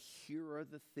 and here are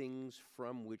the things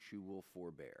from which you will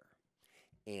forbear,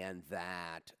 and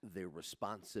that the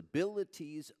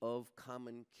responsibilities of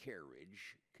common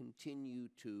carriage continue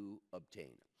to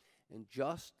obtain. And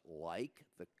just like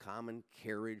the common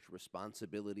carriage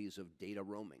responsibilities of data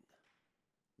roaming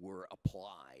were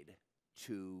applied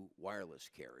to wireless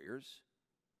carriers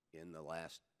in the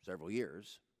last several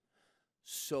years,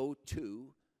 so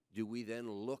too do we then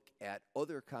look at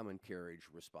other common carriage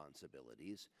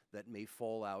responsibilities that may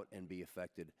fall out and be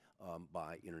affected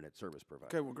by internet service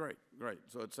providers. Okay, well, great.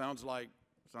 So it sounds like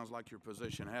your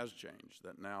position has changed,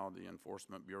 that now the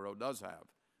Enforcement Bureau does have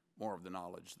more of the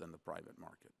knowledge than the private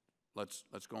market. Let's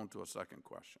go on to a second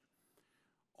question.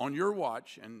 On your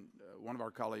watch, and one of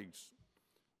our colleagues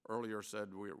earlier said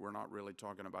we're not really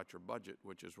talking about your budget,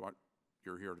 which is what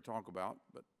you're here to talk about,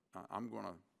 but I'm going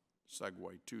to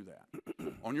segue to that.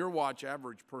 On your watch,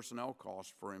 average personnel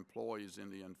costs for employees in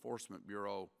the Enforcement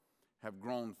Bureau have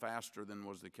grown faster than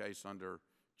was the case under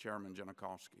Chairman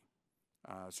Janikowski.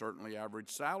 Certainly average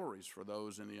salaries for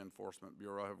those in the Enforcement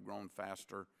Bureau have grown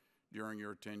faster during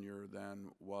your tenure than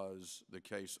was the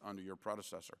case under your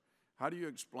predecessor. How do you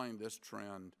explain this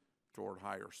trend toward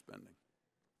higher spending?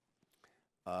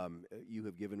 You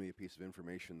have given me a piece of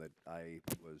information that I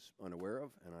was unaware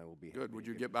of, and I will be good. Would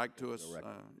you get back to us?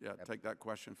 Yeah, take that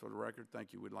question for the record.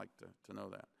 Thank you. We'd like to know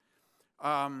that.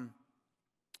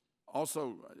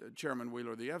 Also, Chairman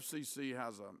Wheeler, the FCC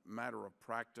has a matter of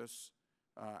practice,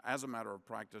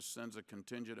 sends a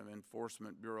contingent of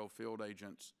Enforcement Bureau field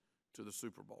agents to the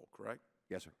Super Bowl, correct?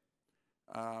 Yes, sir.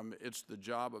 It's the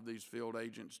job of these field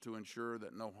agents to ensure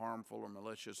that no harmful or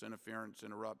malicious interference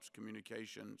interrupts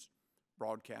communications,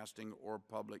 broadcasting, or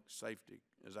public safety.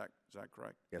 Is that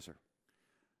correct? Yes, sir.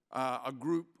 A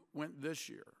group went this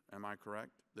year, am I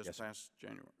correct? This yes, past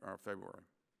January or February.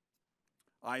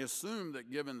 I assume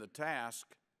that given the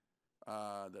task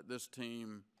that this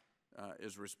team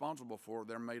is responsible for,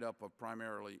 they're made up of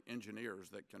primarily engineers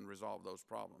that can resolve those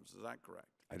problems. Is that correct?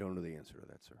 I don't know the answer to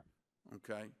that, sir.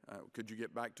 Okay. Could you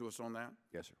get back to us on that?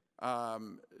 Yes, sir.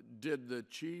 Did the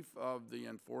chief of the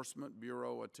Enforcement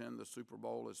Bureau attend the Super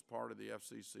Bowl as part of the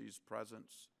FCC's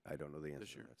presence? I don't know the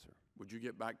answer to that, sir. Would you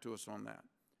get back to us on that?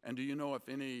 And do you know if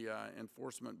any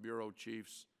Enforcement Bureau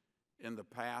chiefs in the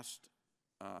past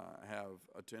have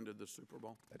attended the Super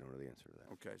Bowl? I don't know the answer to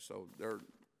that. Okay, so there are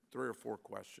 3 or 4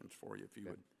 questions for you if you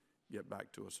would get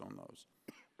back to us on those.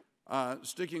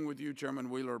 Sticking with you, Chairman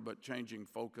Wheeler, but changing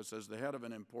focus, as the head of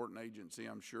an important agency,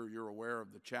 I'm sure you're aware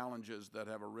of the challenges that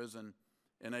have arisen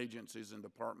in agencies and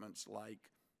departments like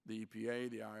the EPA,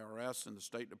 the IRS, and the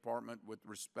State Department with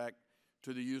respect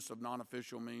to the use of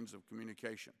non-official means of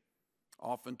communication,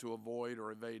 often to avoid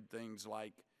or evade things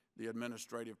like the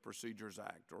Administrative Procedures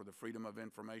Act or the Freedom of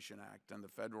Information Act and the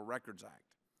Federal Records Act.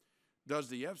 Does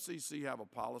the FCC have a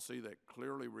policy that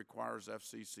clearly requires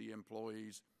FCC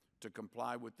employees to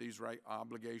comply with these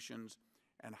obligations,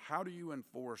 and how do you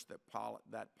enforce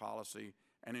that policy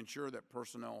and ensure that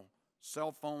personnel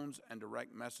cell phones and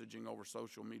direct messaging over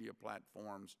social media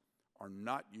platforms are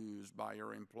not used by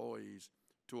your employees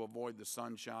to avoid the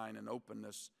sunshine and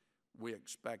openness we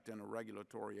expect in a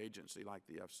regulatory agency like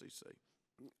the FCC?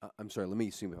 I'm sorry, let me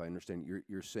see if I understand.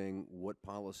 You're saying what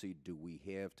policy do we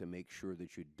have to make sure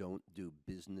that you don't do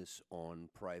business on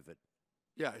private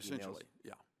Yeah, essentially, emails?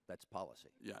 yeah. That's policy.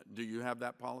 Yeah. Do you have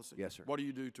that policy? Yes, sir. What do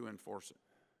you do to enforce it?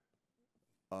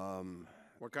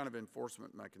 What kind of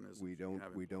enforcement mechanisms? We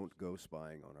don't go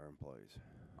spying on our employees.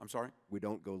 I'm sorry? We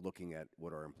don't go looking at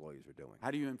what our employees are doing.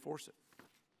 How do you enforce it?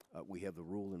 We have the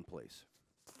rule in place,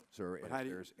 sir. But And how if do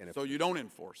you- there's- and if so you there's- don't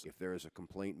enforce it? If there is a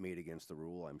complaint made against the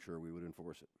rule, I'm sure we would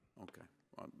enforce it. Okay.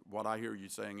 What I hear you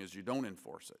saying is you don't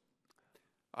enforce it.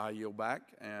 I yield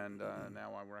back, and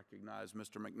now I recognize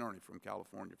Mr. McNerney from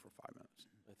California for 5 minutes.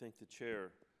 I thank the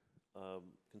chair.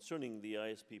 Concerning the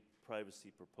ISP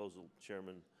privacy proposal,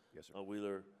 Chairman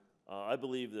Wheeler, I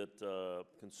believe that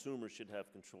consumers should have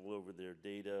control over their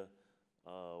data,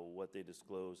 what they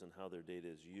disclose, and how their data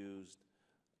is used.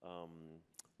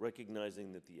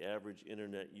 Recognizing that the average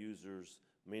internet users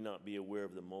may not be aware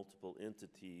of the multiple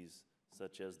entities,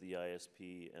 such as the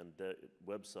ISP and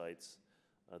websites,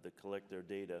 that collect their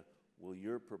data. Will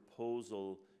your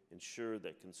proposal ensure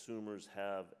that consumers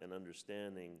have an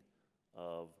understanding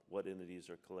of what entities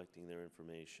are collecting their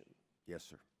information? Yes,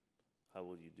 sir. How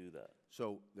will you do that?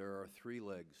 So there are three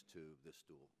legs to this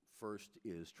stool. First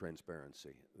is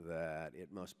transparency, that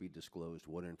it must be disclosed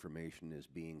what information is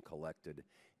being collected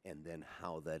and then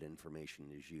how that information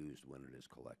is used when it is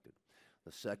collected.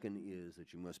 The second is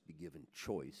that you must be given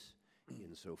choice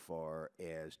insofar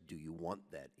as do you want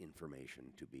that information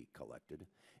to be collected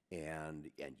and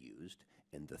used.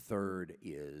 And the third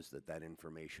is that that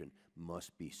information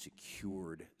must be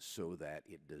secured so that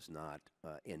it does not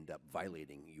end up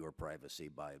violating your privacy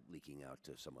by leaking out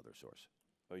to some other source.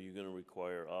 Are you going to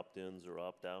require opt-ins or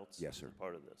opt-outs? Yes, sir. As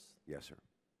part of this? Yes, sir.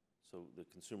 So the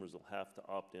consumers will have to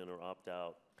opt in or opt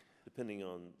out depending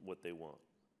on what they want.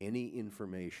 Any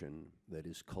information that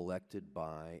is collected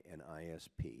by an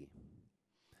ISP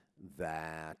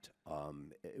that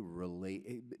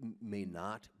may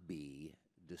not be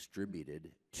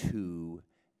distributed to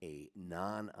a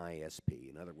non-ISP,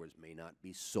 in other words, may not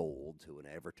be sold to an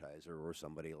advertiser or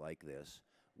somebody like this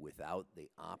without the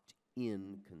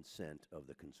opt-in consent of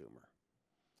the consumer.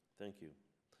 Thank you.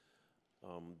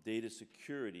 Data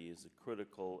security is a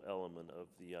critical element of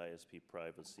the ISP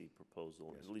privacy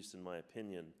proposal, Yes. at least in my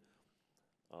opinion.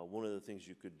 One of the things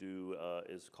you could do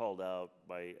is called out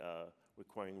by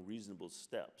requiring reasonable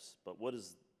steps. But what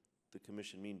does the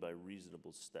Commission mean by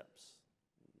reasonable steps?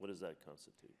 What does that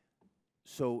constitute?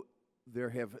 So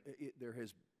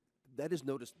that is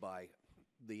noticed by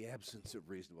the absence of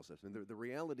reasonable steps. And the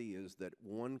reality is that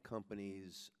one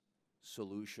company's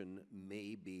solution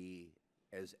may be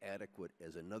as adequate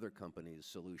as another company's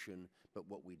solution, but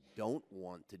what we don't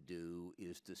want to do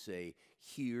is to say,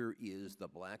 here is the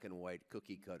black and white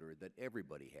cookie cutter that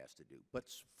everybody has to do. But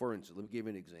for instance, let me give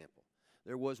you an example.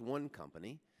 There was one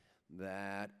company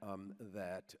that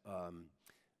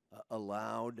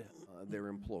allowed their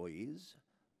employees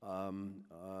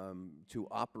to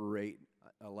operate,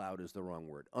 allowed is the wrong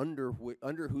word,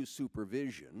 under whose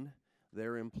supervision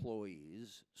their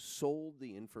employees sold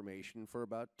the information for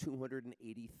about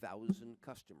 280,000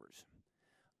 customers.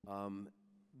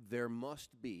 There must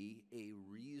be a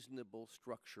reasonable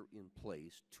structure in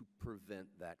place to prevent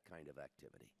that kind of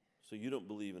activity. So you don't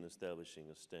believe in establishing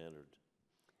a standard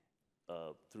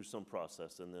through some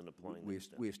process and then applying that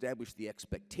standard? We establish the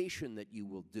expectation that you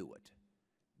will do it,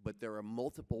 but there are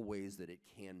multiple ways that it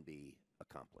can be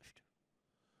accomplished.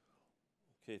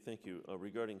 Okay, thank you.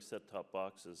 Regarding set-top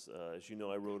boxes, as you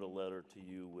know, I wrote a letter to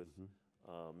you with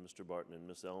Mr. Barton and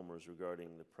Ms. Elmers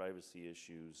regarding the privacy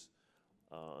issues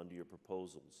under your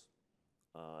proposals.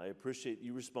 I appreciate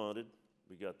you responded.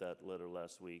 We got that letter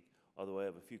last week, although I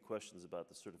have a few questions about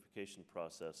the certification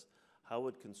process. How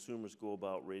would consumers go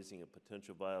about raising a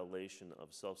potential violation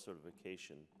of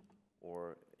self-certification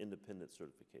or independent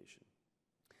certification?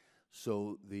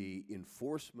 So the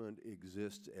enforcement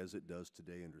exists as it does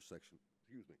today under Section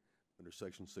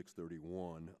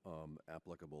 631,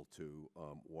 applicable to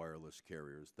wireless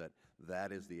carriers.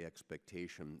 That is the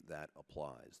expectation that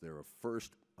applies. Their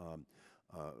first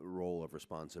role of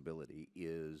responsibility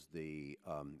is the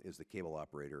cable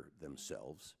operator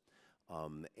themselves,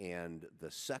 and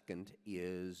the second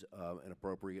is an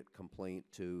appropriate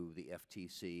complaint to the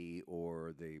FTC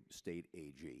or the state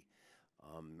AG.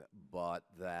 But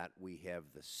that we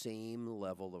have the same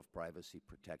level of privacy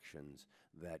protections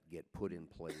that get put in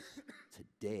place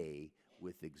today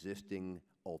with existing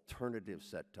alternative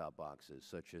set-top boxes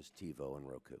such as TiVo and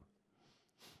Roku.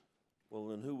 Well,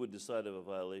 then who would decide if a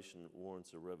violation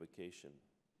warrants a revocation?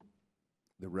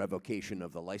 The revocation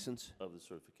of the license? Of the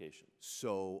certification.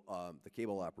 So the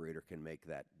cable operator can make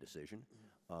that decision,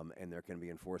 and there can be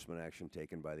enforcement action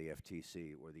taken by the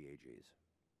FTC or the AGs.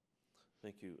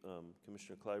 Thank you.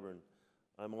 Commissioner Clyburn,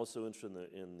 I'm also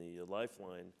interested in the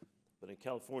Lifeline, but in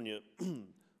California,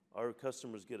 our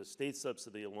customers get a state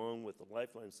subsidy along with the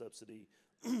Lifeline subsidy,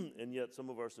 and yet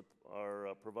some of our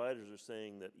providers are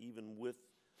saying that even with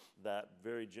that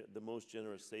the most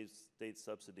generous state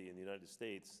subsidy in the United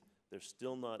States, they're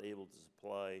still not able to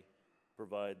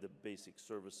provide the basic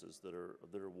services that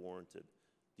are warranted.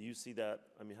 Do you see that?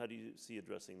 I mean, how do you see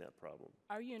addressing that problem?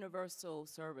 Our universal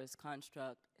service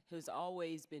construct has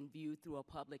always been viewed through a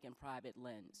public and private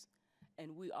lens.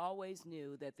 And we always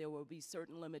knew that there will be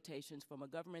certain limitations from a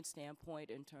government standpoint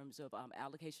in terms of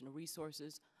allocation of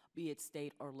resources, be it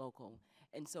state or local.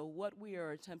 And so what we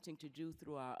are attempting to do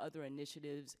through our other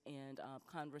initiatives and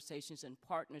conversations and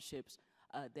partnerships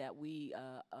that we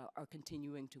are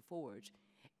continuing to forge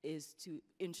is to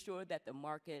ensure that the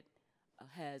market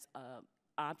has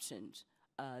options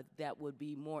that would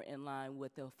be more in line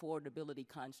with the affordability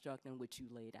construct in which you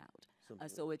laid out.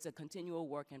 So it's a continual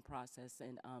work in process,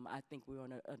 and I think we're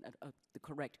on the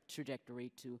correct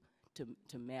trajectory to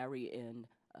marry and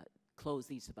close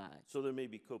these divides. So there may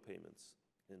be co-payments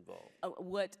involved.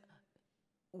 What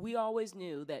we always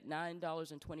knew that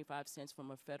 $9.25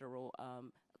 from a federal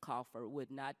coffer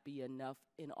would not be enough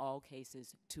in all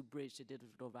cases to bridge the digital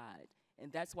divide.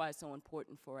 And that's why it's so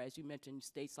important for, as you mentioned,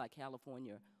 states like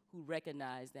California who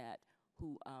recognize that,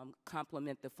 who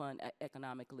complement the fund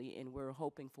economically, and we're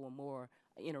hoping for more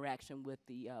interaction with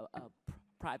the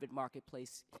private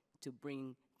marketplace to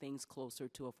bring things closer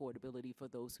to affordability for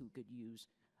those who could use,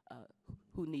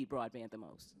 who need broadband the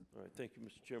most. All right, thank you,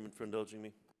 Mr. Chairman, for indulging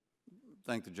me.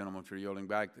 Thank the gentleman for yielding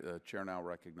back. The chair now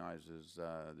recognizes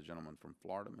the gentleman from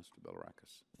Florida, Mr.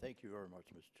 Bilirakis. Thank you very much,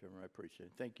 Mr. Chairman. I appreciate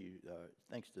it. Thank you.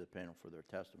 Thanks to the panel for their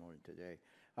testimony today.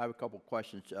 I have a couple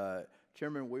questions.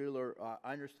 Chairman Wheeler,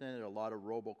 I understand that a lot of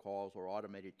robocalls or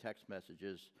automated text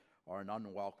messages are an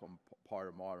unwelcome part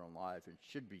of modern life and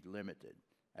should be limited,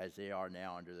 as they are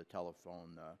now under the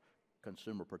Telephone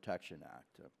Consumer Protection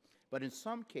Act. But in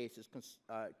some cases,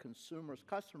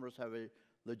 customers have a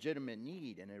legitimate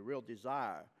need and a real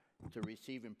desire to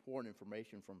receive important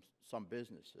information from some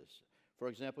businesses. For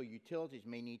example, utilities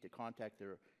may need to contact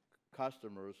their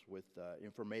customers with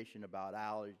information about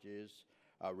outages,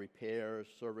 repairs,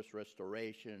 service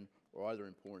restoration, or other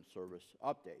important service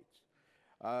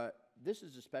updates. This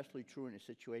is especially true in a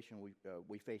situation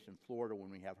we face in Florida when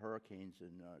we have hurricanes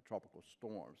and tropical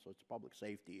storms, so it's a public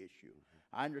safety issue.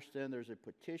 I understand there's a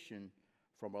petition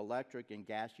from electric and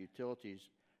gas utilities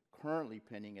currently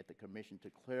pending at the Commission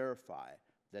to clarify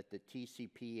that the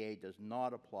TCPA does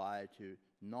not apply to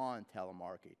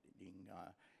non-telemarketing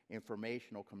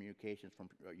informational communications from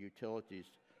utilities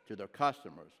to their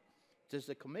customers. Does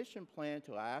the Commission plan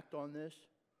to act on this,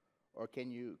 or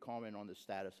can you comment on the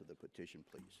status of the petition,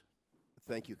 please?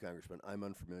 Thank you, Congressman. I'm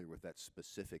unfamiliar with that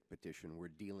specific petition. We're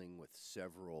dealing with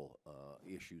several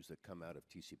issues that come out of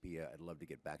TCPA. I'd love to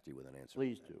get back to you with an answer.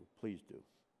 Please do. Please do.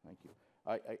 Thank you.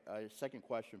 Second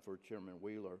question for Chairman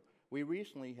Wheeler. We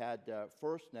recently had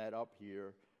FirstNet up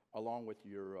here along with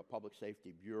your Public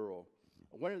Safety Bureau.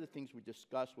 One of the things we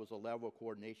discussed was a level of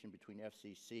coordination between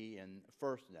FCC and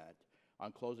FirstNet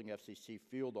on closing FCC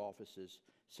field offices,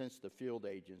 since the field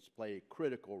agents play a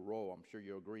critical role, I'm sure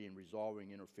you agree, in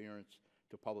resolving interference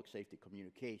to public safety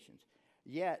communications.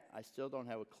 Yet, I still don't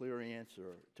have a clear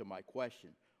answer to my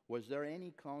question. Was there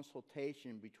any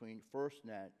consultation between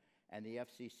FirstNet and the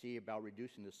FCC about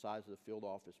reducing the size of the field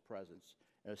office presence?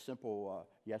 And a simple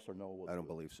yes or no. I don't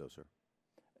believe so, sir.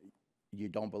 You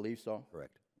don't believe so?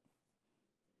 Correct.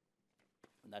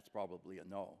 And that's probably a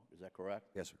no. Is that correct?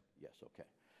 Yes, sir. Yes, okay.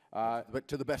 But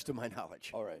to the best of my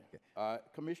knowledge. All right. Okay.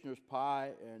 Commissioners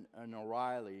Pai and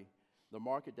O'Reilly, the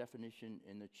market definition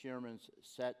in the chairman's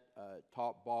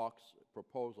set-top box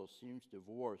proposal seems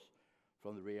divorced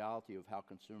from the reality of how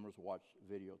consumers watch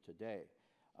video today.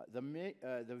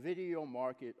 The video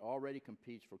market already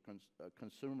competes for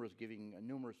consumers, giving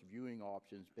numerous viewing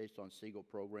options based on single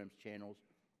programs, channels,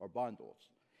 or bundles.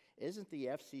 Isn't the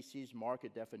FCC's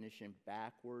market definition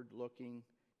backward-looking,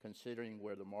 considering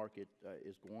where the market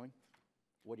is going?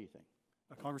 What do you think?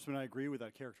 Congressman, I agree with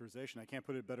that characterization. I can't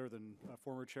put it better than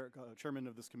former chairman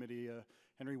of this committee,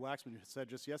 Henry Waxman, who said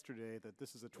just yesterday that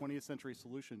this is a 20th century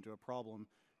solution to a problem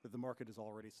that the market is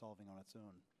already solving on its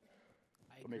own.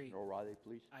 I agree. Commissioner O'Reilly,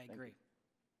 please. I agree.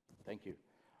 Thank you.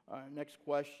 Next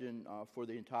question for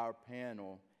the entire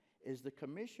panel. Is the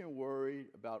Commission worried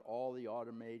about all the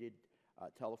automated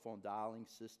telephone dialing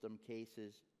system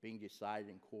cases being decided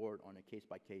in court on a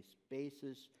case-by-case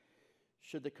basis?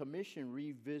 Should the Commission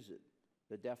revisit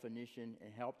the definition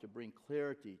and help to bring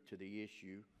clarity to the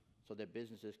issue so that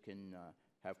businesses can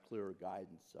have clearer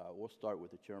guidance? We'll start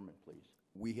with the chairman, please.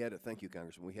 We had thank you,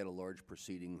 Congressman. We had a large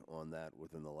proceeding on that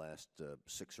within the last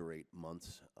 6 or 8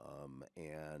 months,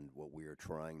 and what we are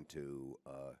trying to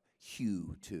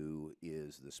hew to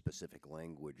is the specific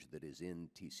language that is in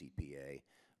TCPA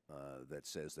that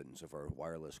says that insofar as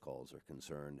wireless calls are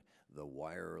concerned, the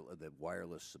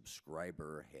wireless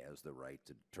subscriber has the right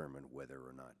to determine whether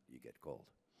or not you get called.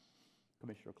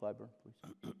 Commissioner Clyburn,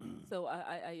 please. So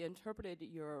I interpreted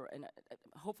and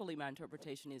hopefully my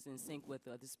interpretation is in sync with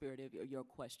the spirit of your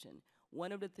question.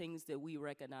 One of the things that we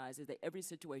recognize is that every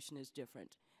situation is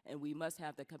different, and we must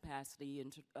have the capacity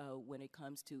when it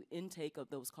comes to intake of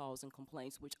those calls and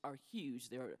complaints, which are huge.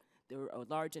 They're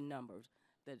large in numbers,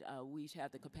 that we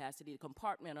have the capacity to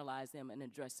compartmentalize them and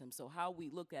address them. So how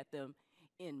we look at them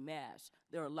in mass,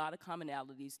 there are a lot of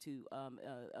commonalities to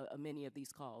many of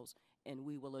these calls, and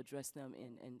we will address them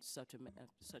in such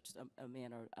a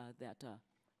manner that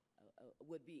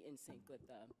would be in sync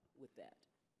with that.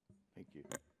 Thank you.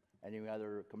 Any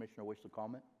other commissioner wish to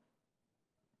comment?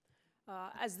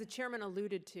 As the chairman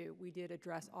alluded to, we did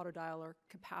address auto dialer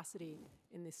capacity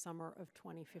in the summer of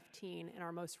 2015 in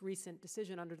our most recent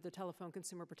decision under the Telephone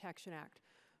Consumer Protection Act.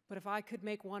 But if I could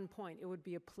make one point, it would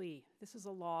be a plea. This is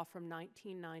a law from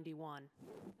 1991,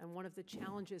 and one of the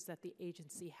challenges that the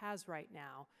agency has right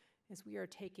now is we are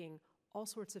taking all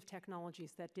sorts of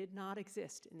technologies that did not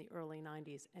exist in the early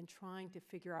 90s and trying to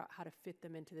figure out how to fit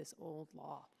them into this old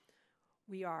law.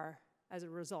 We are, as a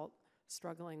result,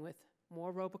 struggling with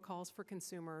more robocalls for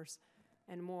consumers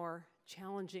and more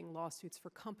challenging lawsuits for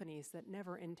companies that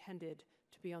never intended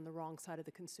to be on the wrong side of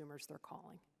the consumers they're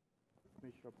calling.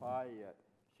 Commissioner Pai,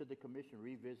 should the commission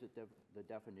revisit the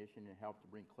definition and help to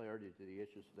bring clarity to the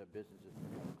issues so that businesses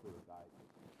can have clear guidance?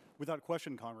 Without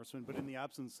question, Congressman, but in the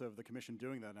absence of the commission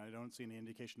doing that, and I don't see any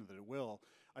indication that it will,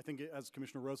 I think, as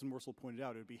Commissioner Rosenworcel pointed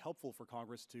out, it would be helpful for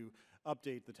Congress to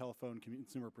update the Telephone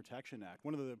Consumer Protection Act.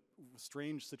 One of the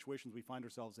strange situations we find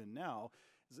ourselves in now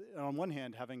is, on one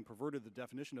hand, having perverted the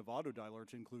definition of auto dialer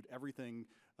to include everything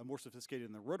more sophisticated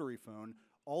than the rotary phone,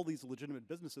 all these legitimate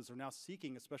businesses are now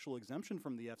seeking a special exemption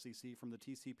from the FCC, from the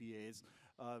TCPA's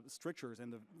strictures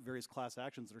and the various class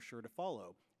actions that are sure to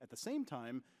follow. At the same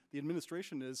time, the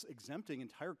administration is exempting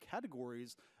entire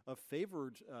categories of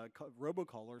favored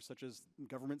robocallers, such as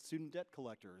government student debt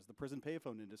collectors, the prison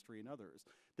payphone industry, and others.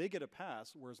 They get a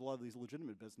pass, whereas a lot of these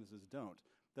legitimate businesses don't.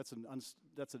 That's an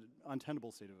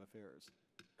untenable state of affairs.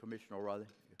 Commissioner O'Reilly?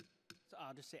 So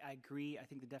I'll just say I agree. I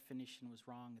think the definition was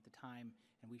wrong at the time,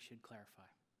 and we should clarify.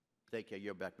 Thank you.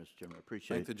 You're back, Mr. Chairman. I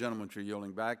appreciate Thank it. the gentleman for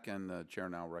yielding back, and the chair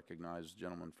now recognizes the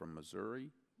gentleman from Missouri,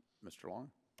 Mr.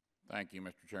 Long. Thank you,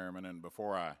 Mr. Chairman. And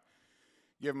before I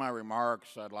give my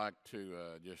remarks, I'd like to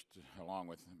just, along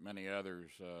with many others,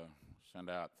 send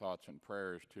out thoughts and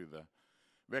prayers to the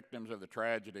victims of the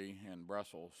tragedy in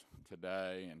Brussels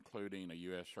today, including a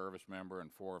U.S. service member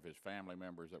and 4 of his family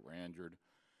members that were injured,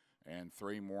 and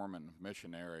 3 Mormon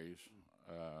missionaries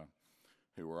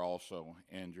who were also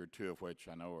injured, 2 of which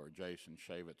I know are Jason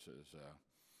Shavitz's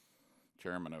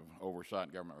chairman of Oversight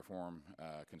and Government Reform,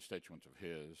 constituents of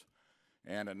his.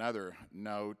 And another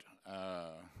note,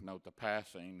 the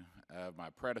passing of my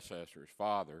predecessor's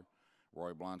father,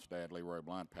 Roy Blunt's dad, Leroy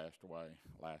Blunt, passed away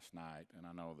last night. And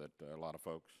I know that a lot of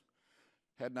folks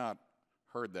had not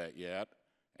heard that yet.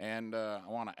 And I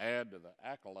want to add to the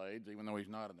accolades, even though he's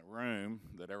not in the room,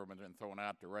 that everyone's been throwing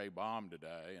out to Ray Baum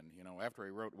today. And, you know, after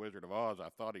he wrote Wizard of Oz, I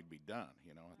thought he'd be done.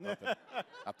 You know,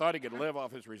 I thought he could live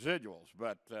off his residuals.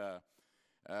 But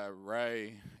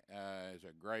Ray is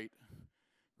a great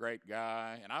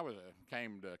guy. And I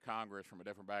came to Congress from a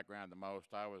different background than most.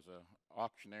 I was an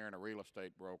auctioneer and a real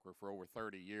estate broker for over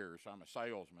 30 years. So I'm a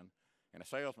salesman. And a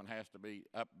salesman has to be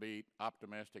upbeat,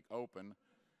 optimistic, open.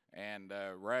 And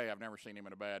Ray, I've never seen him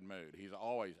in a bad mood. He's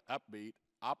always upbeat,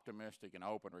 optimistic, and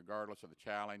open regardless of the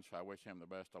challenge. So I wish him the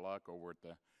best of luck over at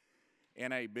the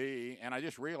NAB. And I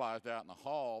just realized out in the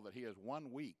hall that he is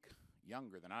 1 week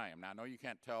younger than I am. Now, I know you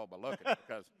can't tell by looking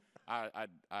because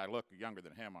I look younger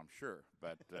than him, I'm sure.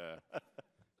 But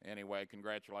anyway,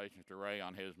 congratulations to Ray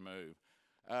on his move.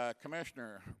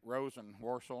 Commissioner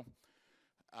Rosenworcel,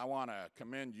 I want to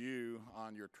commend you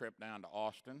on your trip down to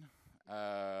Austin,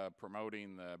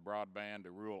 promoting the broadband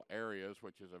to rural areas,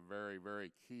 which is a very,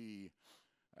 very key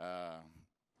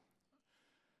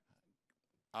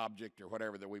object or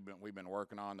whatever that we've been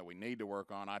working on, that we need to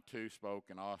work on. I too spoke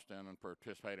in Austin and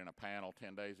participated in a panel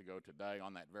 10 days ago today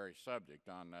on that very subject,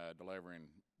 on delivering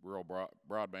rural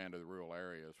broadband to the rural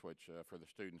areas, which for the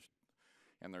students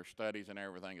and their studies and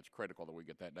everything, it's critical that we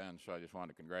get that done. So I just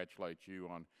wanted to congratulate you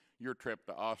on your trip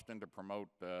to Austin to promote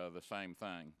the same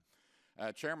thing.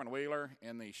 Chairman Wheeler,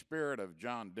 in the spirit of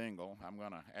John Dingell, I'm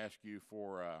going to ask you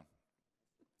for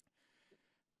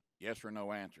yes or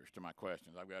no answers to my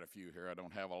questions. I've got a few here. I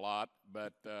don't have a lot.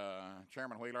 But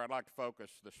Chairman Wheeler, I'd like to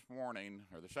focus this morning,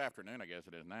 or this afternoon, I guess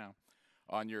it is now,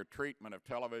 on your treatment of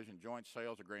television joint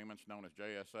sales agreements known as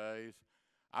JSAs.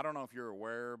 I don't know if you're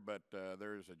aware, but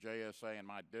there's a JSA in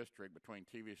my district between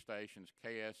TV stations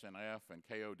KSNF and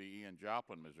KODE in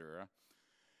Joplin, Missouri.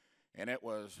 And it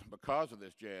was because of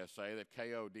this JSA that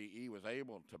KODE was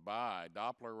able to buy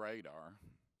Doppler radar,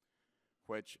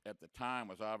 which at the time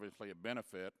was obviously a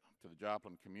benefit to the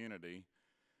Joplin community.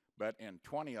 But in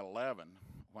 2011,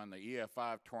 when the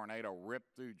EF5 tornado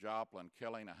ripped through Joplin,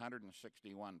 killing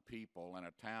 161 people in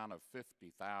a town of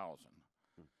 50,000,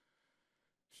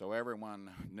 So everyone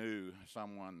knew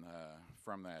someone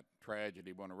from that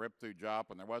tragedy. When I ripped through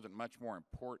Joplin, there wasn't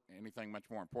anything much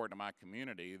more important to my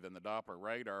community than the Doppler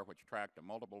radar, which tracked a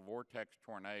multiple vortex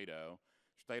tornado,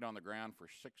 stayed on the ground for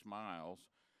 6 miles,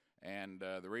 and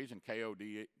the reason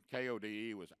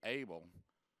KODE was able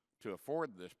to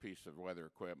afford this piece of weather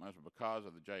equipment was because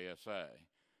of the JSA.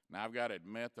 Now, I've got to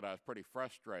admit that I was pretty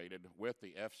frustrated with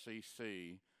the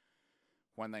FCC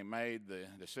when they made the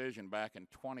decision back in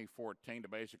 2014 to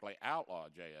basically outlaw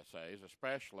JSAs,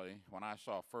 especially when I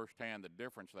saw firsthand the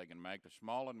difference they can make to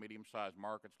small and medium-sized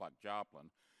markets like Joplin.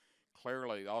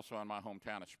 Clearly, also in my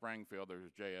hometown of Springfield, there's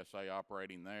a JSA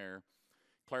operating there.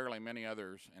 Clearly, many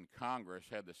others in Congress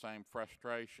had the same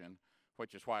frustration,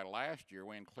 which is why last year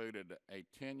we included a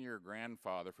 10-year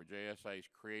grandfather for JSAs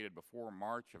created before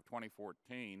March of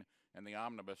 2014 in the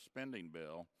omnibus spending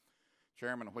bill.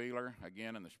 Chairman Wheeler,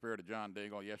 again in the spirit of John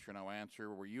Dingell, yes or no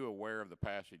answer, were you aware of the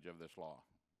passage of this law?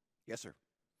 Yes, sir.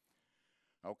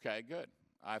 Okay, good.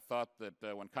 I thought that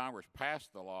when Congress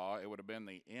passed the law, it would have been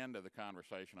the end of the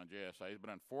conversation on JSAs,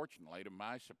 but unfortunately, to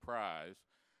my surprise,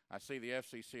 I see the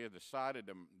FCC has decided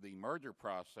to use the merger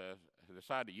process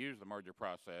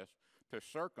to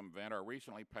circumvent our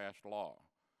recently passed law.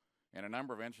 In a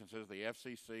number of instances, the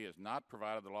FCC has not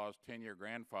provided the law's 10-year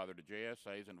grandfather to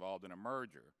JSAs involved in a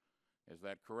merger. Is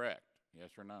that correct? Yes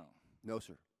or no? No,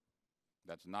 sir.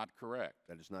 That's not correct.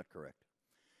 That is not correct.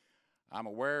 I'm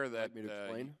aware that me to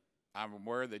explain? I'm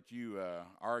aware that you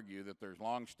argue that there's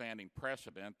long-standing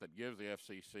precedent that gives the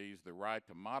FCCs the right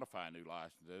to modify new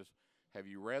licenses. Have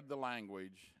you read the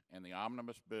language in the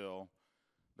omnibus bill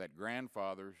that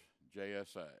grandfathers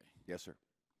JSA? Yes, sir.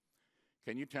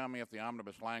 Can you tell me if the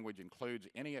omnibus language includes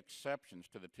any exceptions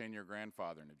to the 10-year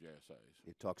grandfathering of JSAs?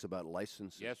 It talks about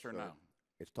licenses. Yes or no?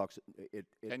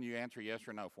 Can you answer yes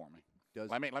or no for me? Does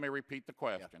let me repeat the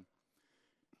question,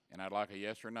 and I'd like a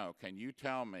yes or no. Can you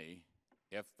tell me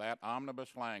if that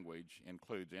omnibus language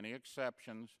includes any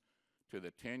exceptions to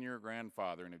the 10-year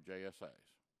grandfathering of JSAs?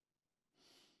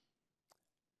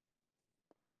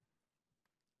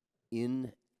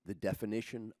 In the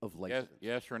definition of license?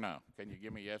 Yes or no? Can you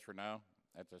give me yes or no?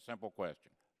 That's a simple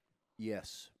question.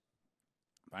 Yes.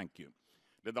 Thank you.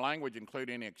 Did the language include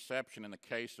any exception in the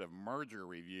case of merger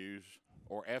reviews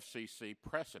or FCC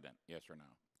precedent? Yes or no?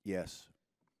 Yes.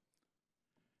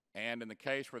 And in the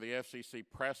case where the FCC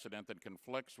precedent that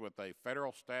conflicts with a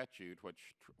federal statute,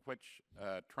 which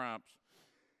trumps,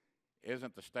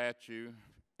 isn't the statute?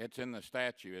 It's in the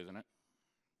statute, isn't it?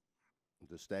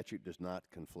 The statute does not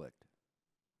conflict.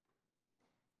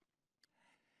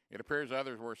 It appears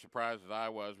others were surprised as I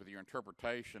was with your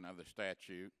interpretation of the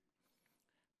statute.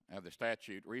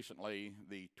 Recently,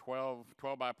 the 12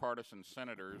 bipartisan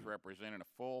senators representing a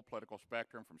full political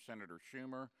spectrum from Senator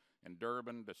Schumer in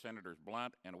Durbin to Senators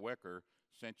Blunt and Wicker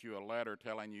sent you a letter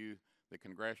telling you the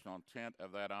congressional intent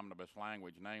of that omnibus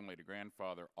language, namely to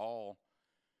grandfather all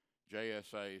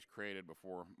JSAs created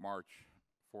before March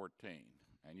 14.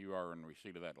 And you are in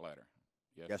receipt of that letter.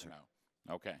 Yes Yes, or sir.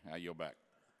 no? Okay, I yield back.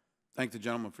 Thank the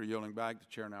gentleman for yielding back. The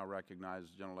chair now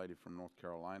recognizes the gentlelady from North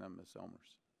Carolina, Ms.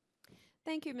 Elmers.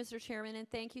 Thank you, Mr. Chairman, and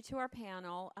thank you to our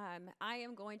panel. I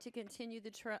am going to continue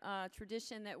the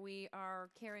tradition that we are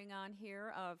carrying on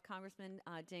here of Congressman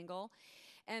Dingell.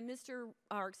 And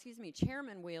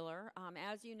Chairman Wheeler,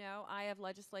 as you know, I have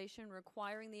legislation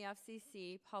requiring the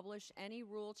FCC publish any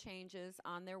rule changes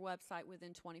on their website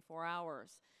within 24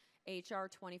 hours, H.R.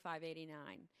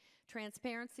 2589.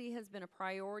 Transparency has been a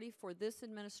priority for this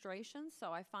administration,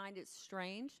 so I find it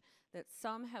strange that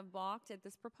some have balked at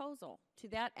this proposal. To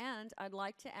that end, I'd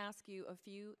like to ask you a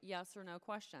few yes or no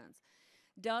questions.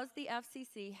 Does the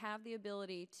FCC have the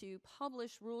ability to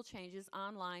publish rule changes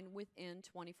online within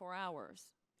 24 hours?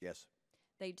 Yes.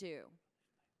 They do.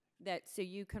 So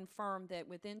you confirm that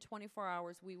within 24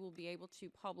 hours we will be able to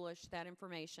publish that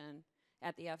information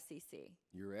at the FCC?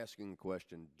 You're asking the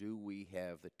question, do we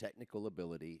have the technical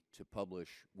ability to publish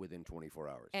within 24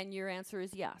 hours? And your answer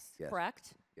is yes, Yes.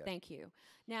 correct? Yes. Thank you.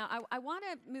 Now, I want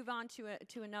to move on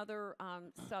to another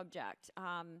subject.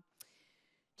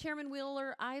 Chairman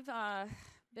Wheeler, I've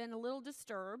been a little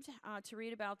disturbed to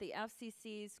read about the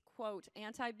FCC's, quote,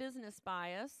 anti-business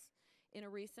bias in a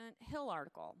recent Hill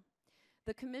article.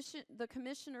 The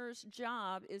commissioner's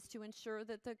job is to ensure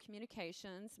that the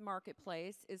communications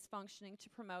marketplace is functioning to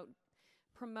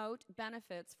promote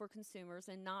benefits for consumers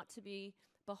and not to be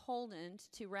beholden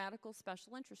to radical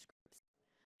special interest groups.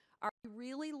 Are we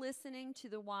really listening to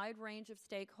the wide range of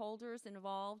stakeholders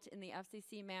involved in the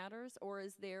FCC matters, or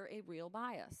is there a real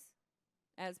bias,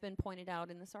 as been pointed out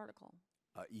in this article?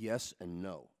 Yes and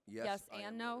no. Yes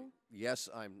and no? Yes,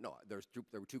 I'm no. There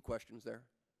were two questions there.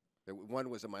 One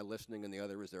was, am I listening, and the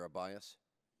other, is there a bias?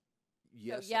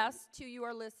 Yes. So yes to you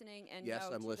are listening, and yes,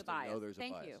 no I'm to listening. the bias. No, there's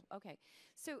Thank a bias. you. Okay.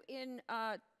 So in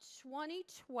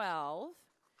 2012,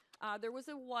 there was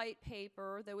a white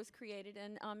paper that was created,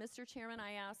 and Mr. Chairman,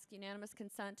 I ask unanimous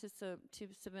consent to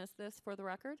submit this for the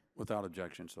record. Without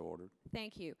objection, so ordered.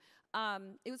 Thank you.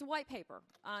 It was a white paper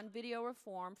on video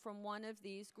reform from one of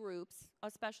these groups,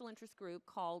 a special interest group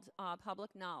called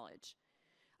Public Knowledge,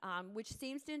 which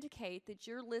seems to indicate that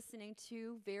you're listening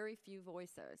to very few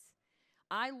voices.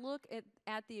 I look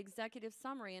at the executive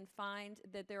summary and find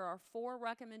that there are 4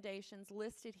 recommendations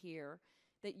listed here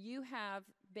that you have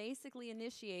basically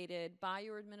initiated by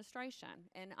your administration.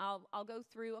 And I'll go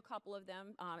through a couple of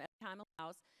them as time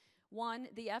allows. One,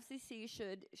 the FCC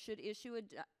should issue a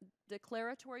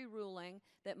declaratory ruling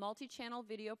that multi-channel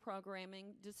video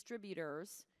programming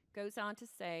distributors, goes on to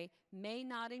say, may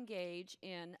not engage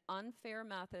in unfair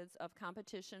methods of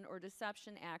competition or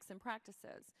deception acts and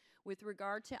practices with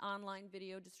regard to online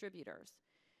video distributors.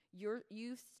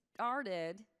 You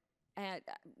started at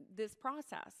this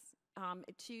process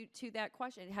to that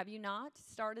question. Have you not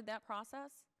started that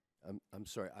process? I'm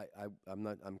sorry.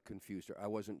 I'm confused. I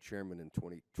wasn't chairman in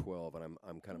 2012, and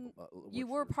I'm kind of. You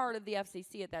were part of the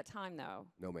FCC at that time, though.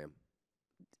 No, ma'am.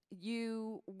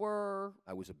 You were.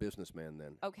 I was a businessman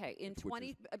then. Okay, in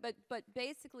 20. But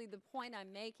basically, the point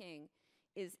I'm making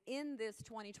is in this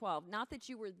 2012. Not that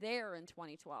you were there in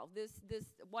 2012. This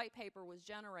white paper was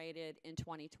generated in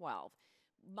 2012.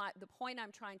 The point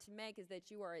I'm trying to make is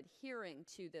that you are adhering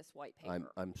to this white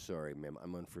paper. I'm sorry, ma'am.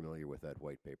 I'm unfamiliar with that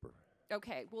white paper.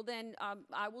 Okay, well then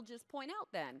I will just point out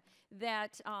then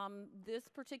that this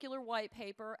particular white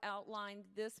paper outlined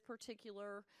this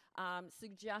particular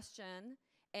suggestion,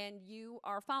 and you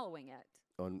are following it.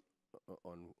 On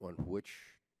which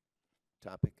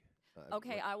topic?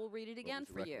 Okay, I will read it again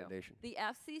for you. Recommendation? The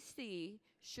FCC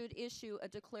should issue a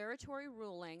declaratory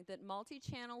ruling that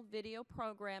multi-channel video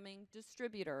programming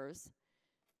distributors,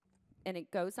 and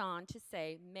it goes on to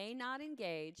say, may not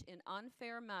engage in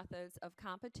unfair methods of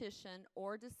competition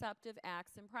or deceptive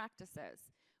acts and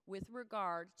practices with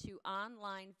regard to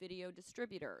online video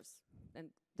distributors.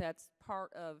 And that's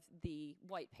part of the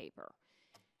white paper.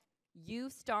 You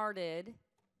started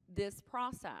this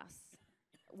process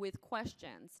with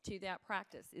questions to that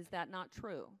practice. Is that not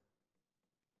true?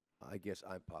 I guess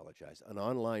I apologize. An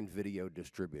online video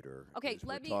distributor. Okay,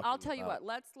 I'll tell you what,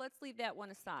 let's leave that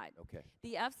one aside. Okay.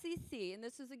 The FCC, and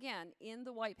this is again in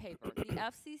the white paper, the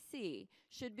FCC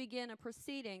should begin a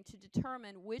proceeding to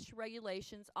determine which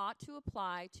regulations ought to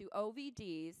apply to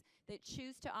OVDs that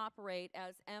choose to operate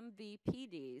as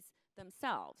MVPDs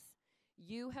themselves.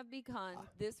 You have begun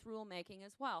this rulemaking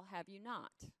as well, have you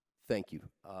not? Thank you.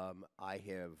 I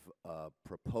have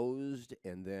proposed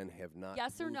and then have not.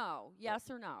 Yes or no? Yes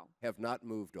or no? Have not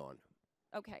moved on.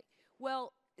 Okay.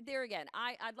 Well, there again,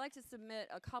 I'd like to submit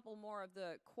a couple more of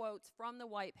the quotes from the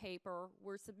white paper.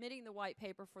 We're submitting the white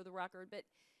paper for the record, but,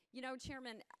 you know,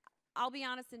 Chairman, I'll be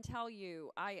honest and tell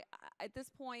you, at this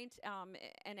point,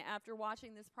 and after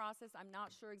watching this process, I'm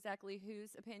not sure exactly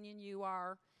whose opinion you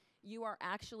are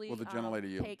actually Will the gentlelady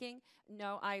yield? taking.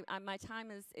 No, my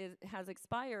time has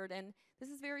expired, and this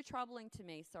is very troubling to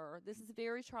me, sir. This is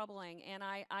very troubling, and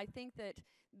I think that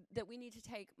we need to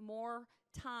take more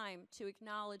time to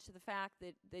acknowledge the fact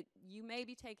that you may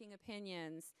be taking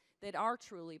opinions that are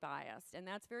truly biased, and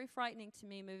that's very frightening to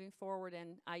me moving forward,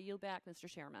 and I yield back, Mr.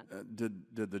 Chairman. Did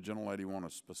the gentlelady want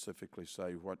to specifically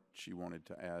say what she wanted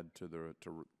to add to the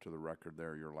record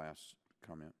there, your last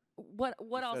comment?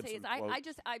 What I'll say is I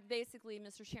basically,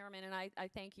 Mr. Chairman, and I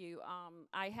thank you.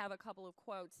 I have a couple of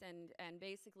quotes, and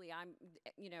basically I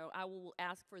will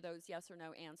ask for those yes or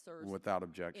no answers without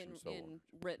objection, in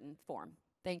written form.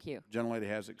 Thank you. Gentlelady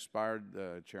has expired.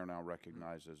 The chair now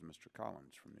recognizes Mr.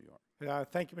 Collins from New York.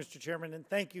 Thank you, Mr. Chairman, and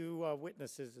thank you,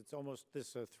 witnesses. It's almost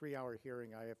this 3-hour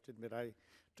hearing. I have to admit, I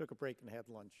took a break and had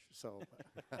lunch. So,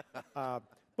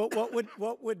 but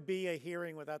what would be a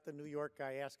hearing without the New York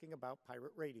guy asking about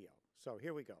pirate radio? So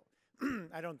here we go.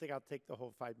 I don't think I'll take the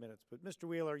whole 5 minutes, but Mr.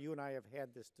 Wheeler, you and I have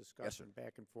had this discussion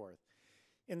back and forth,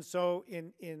 and so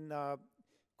in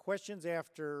questions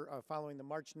after following the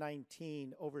March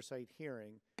 19 oversight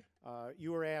hearing,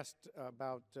 you were asked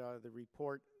about the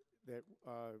report that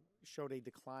showed a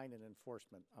decline in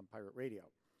enforcement on pirate radio.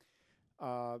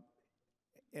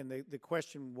 And the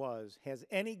question was, has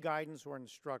any guidance or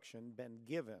instruction been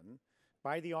given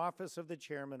by the Office of the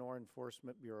Chairman or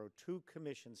Enforcement Bureau to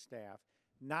Commission staff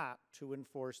not to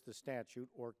enforce the statute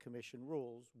or Commission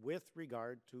rules with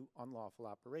regard to unlawful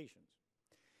operations?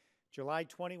 July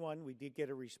 21, we did get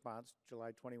a response,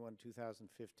 July 21,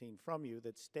 2015, from you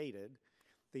that stated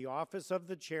The Office of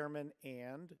the Chairman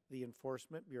and the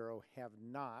Enforcement Bureau have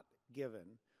not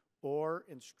given or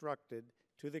instructed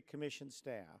to the Commission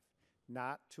staff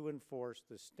not to enforce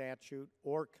the statute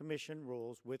or Commission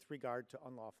rules with regard to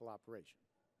unlawful operation.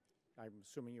 I'm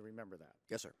assuming you remember that.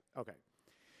 Yes, sir. Okay.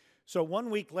 So 1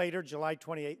 week later, July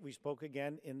 28th, we spoke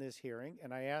again in this hearing,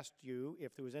 and I asked you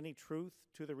if there was any truth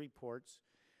to the reports,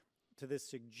 to the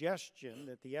suggestion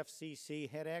that the FCC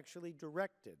had actually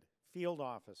directed field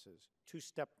offices to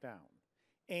step down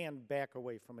and back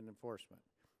away from an enforcement.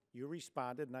 You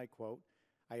responded, and I quote,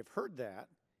 "I have heard that,"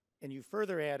 and you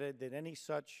further added that any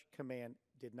such command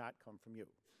did not come from you.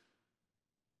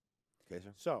 Okay,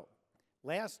 sir. So,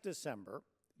 last December,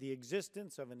 the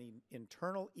existence of an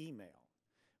internal email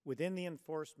within the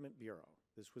Enforcement Bureau,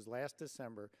 this was last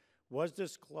December, was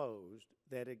disclosed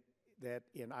that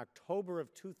in October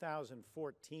of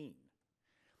 2014,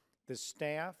 the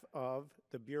staff of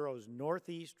the Bureau's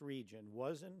Northeast region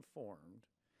was informed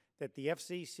that the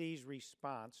FCC's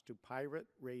response to pirate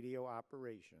radio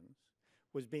operations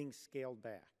was being scaled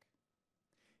back,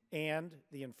 and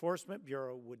the Enforcement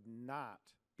Bureau would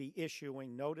not be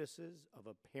issuing notices of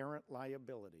apparent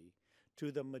liability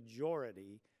to the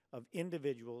majority of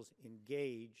individuals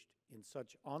engaged in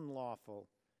such unlawful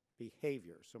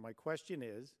behavior. So my question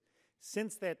is,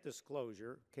 since that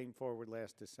disclosure came forward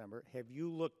last December, have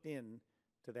you looked into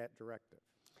that directive?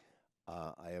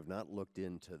 I have not looked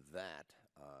into that,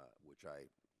 which I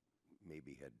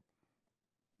maybe had,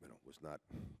 was not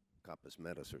compos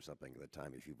mentis or something at the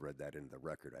time. If you've read that into the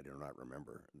record, I do not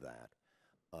remember that.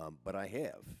 But I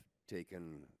have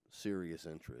taken serious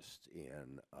interest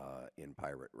in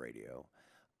pirate radio.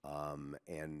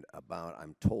 And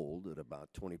I'm told that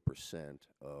about 20%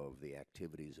 of the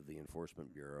activities of the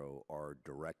Enforcement Bureau are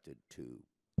directed to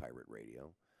pirate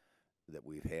radio, that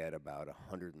we've had about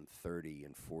 130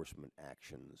 enforcement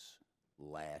actions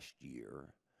last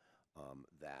year,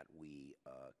 that we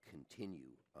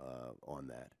continue on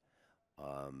that.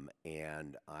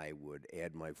 And I would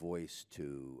add my voice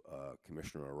to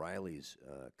Commissioner O'Reilly's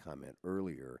comment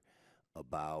earlier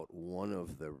about one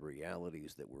of the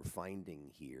realities that we're finding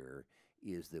here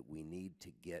is that we need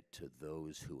to get to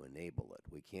those who enable it.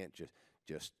 We can't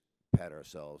just pat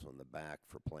ourselves on the back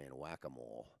for playing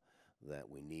whack-a-mole, that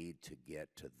we need to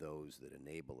get to those that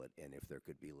enable it. And if there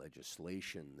could be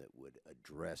legislation that would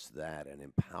address that and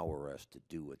empower us to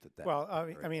do it, Well,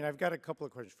 I mean, I've got a couple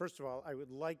of questions. First of all, I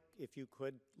would like if you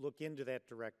could look into that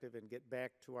directive and get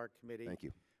back to our committee. Thank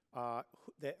you.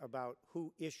 About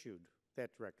who issued that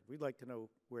directive. We'd like to know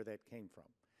where that came from.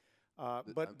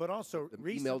 But also, the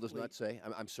recently, email does not say.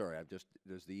 I'm sorry.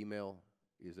 Does the email?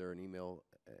 Is there an email?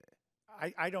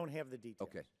 I don't have the details.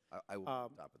 Okay, I will on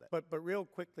top of that. But real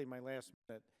quickly, my last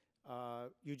minute.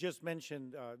 You just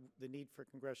mentioned the need for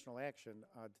congressional action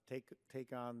to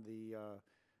take on the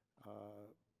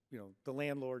the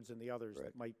landlords and the others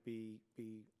that might be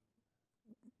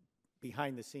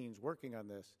behind the scenes working on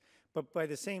this. But by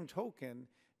the same token,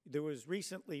 there was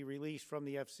recently released from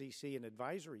the FCC an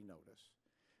advisory notice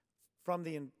from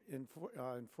the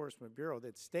Enforcement Bureau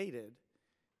that stated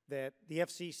that the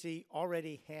FCC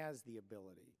already has the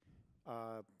ability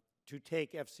to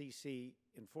take FCC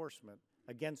enforcement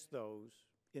against those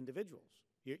individuals.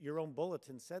 Your own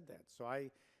bulletin said that. So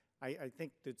I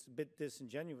think it's a bit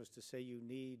disingenuous to say you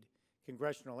need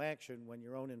congressional action when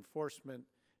your own Enforcement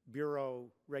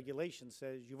Bureau regulation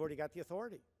says you've already got the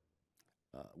authority.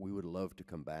 We would love to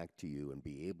come back to you and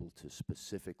be able to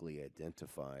specifically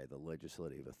identify the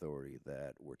legislative authority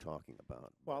that we're talking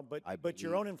about. Well, but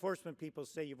your own enforcement people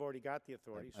say you've already got the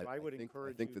authority, so I would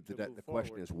encourage you to move forward. The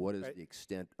question is, what is the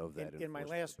extent of that enforcement in my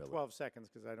last ability? 12 seconds,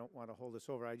 because I don't want to hold this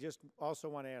over, I just also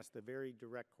want to ask the very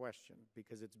direct question,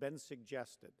 because it's been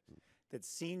suggested that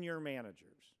senior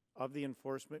managers of the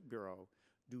Enforcement Bureau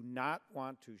do not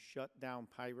want to shut down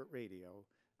pirate radio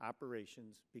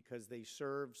operations because they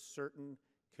serve certain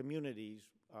communities,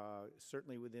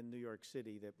 certainly within New York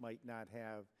City, that might not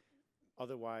have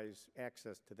otherwise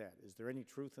access to that. Is there any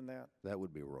truth in that? That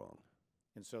would be wrong.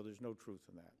 And so there's no truth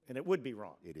in that. And it would be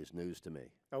wrong. It is news to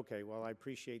me. Okay, well, I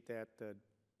appreciate that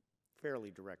fairly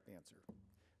direct answer.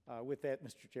 With that,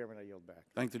 Mr. Chairman, I yield back.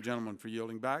 Thank the gentleman for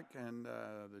yielding back, and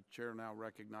the chair now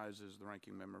recognizes the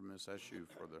ranking member, Ms. Eshoo,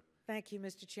 for the... Thank you,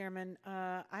 Mr. Chairman.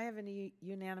 I have a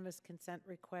unanimous consent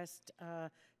request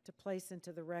to place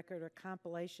into the record a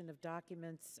compilation of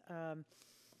documents.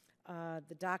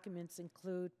 The documents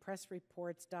include press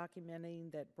reports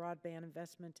documenting that broadband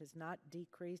investment has not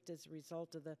decreased as a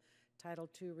result of the Title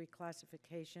II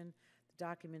reclassification. The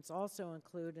documents also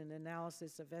include an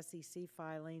analysis of SEC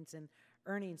filings and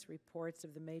earnings reports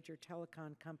of the major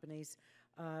telecom companies,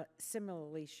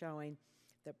 similarly showing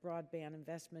that broadband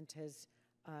investment has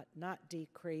not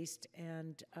decreased,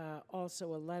 and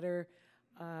also a letter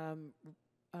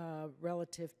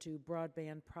relative to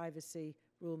broadband privacy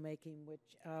rulemaking,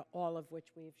 which all of which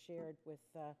we have shared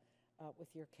with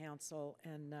your council,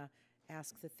 and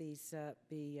ask that these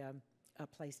be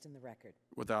placed in the record.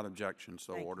 Without objection,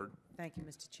 so ordered. Thank you,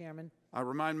 Mr. Chairman. I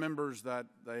remind members that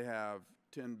they have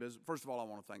 10 business. First of all, I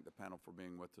want to thank the panel for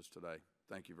being with us today.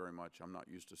 Thank you very much. I'm not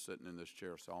used to sitting in this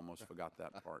chair, so I almost forgot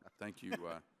that part. Thank you.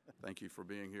 Thank you for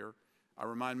being here. I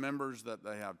remind members that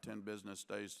they have 10 business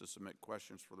days to submit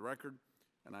questions for the record,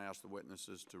 and I ask the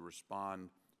witnesses to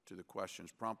respond to the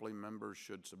questions promptly. Members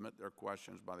should submit their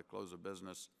questions by the close of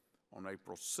business on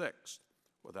April 6th.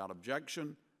 Without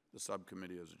objection, the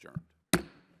subcommittee is adjourned.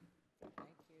 Thank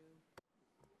you.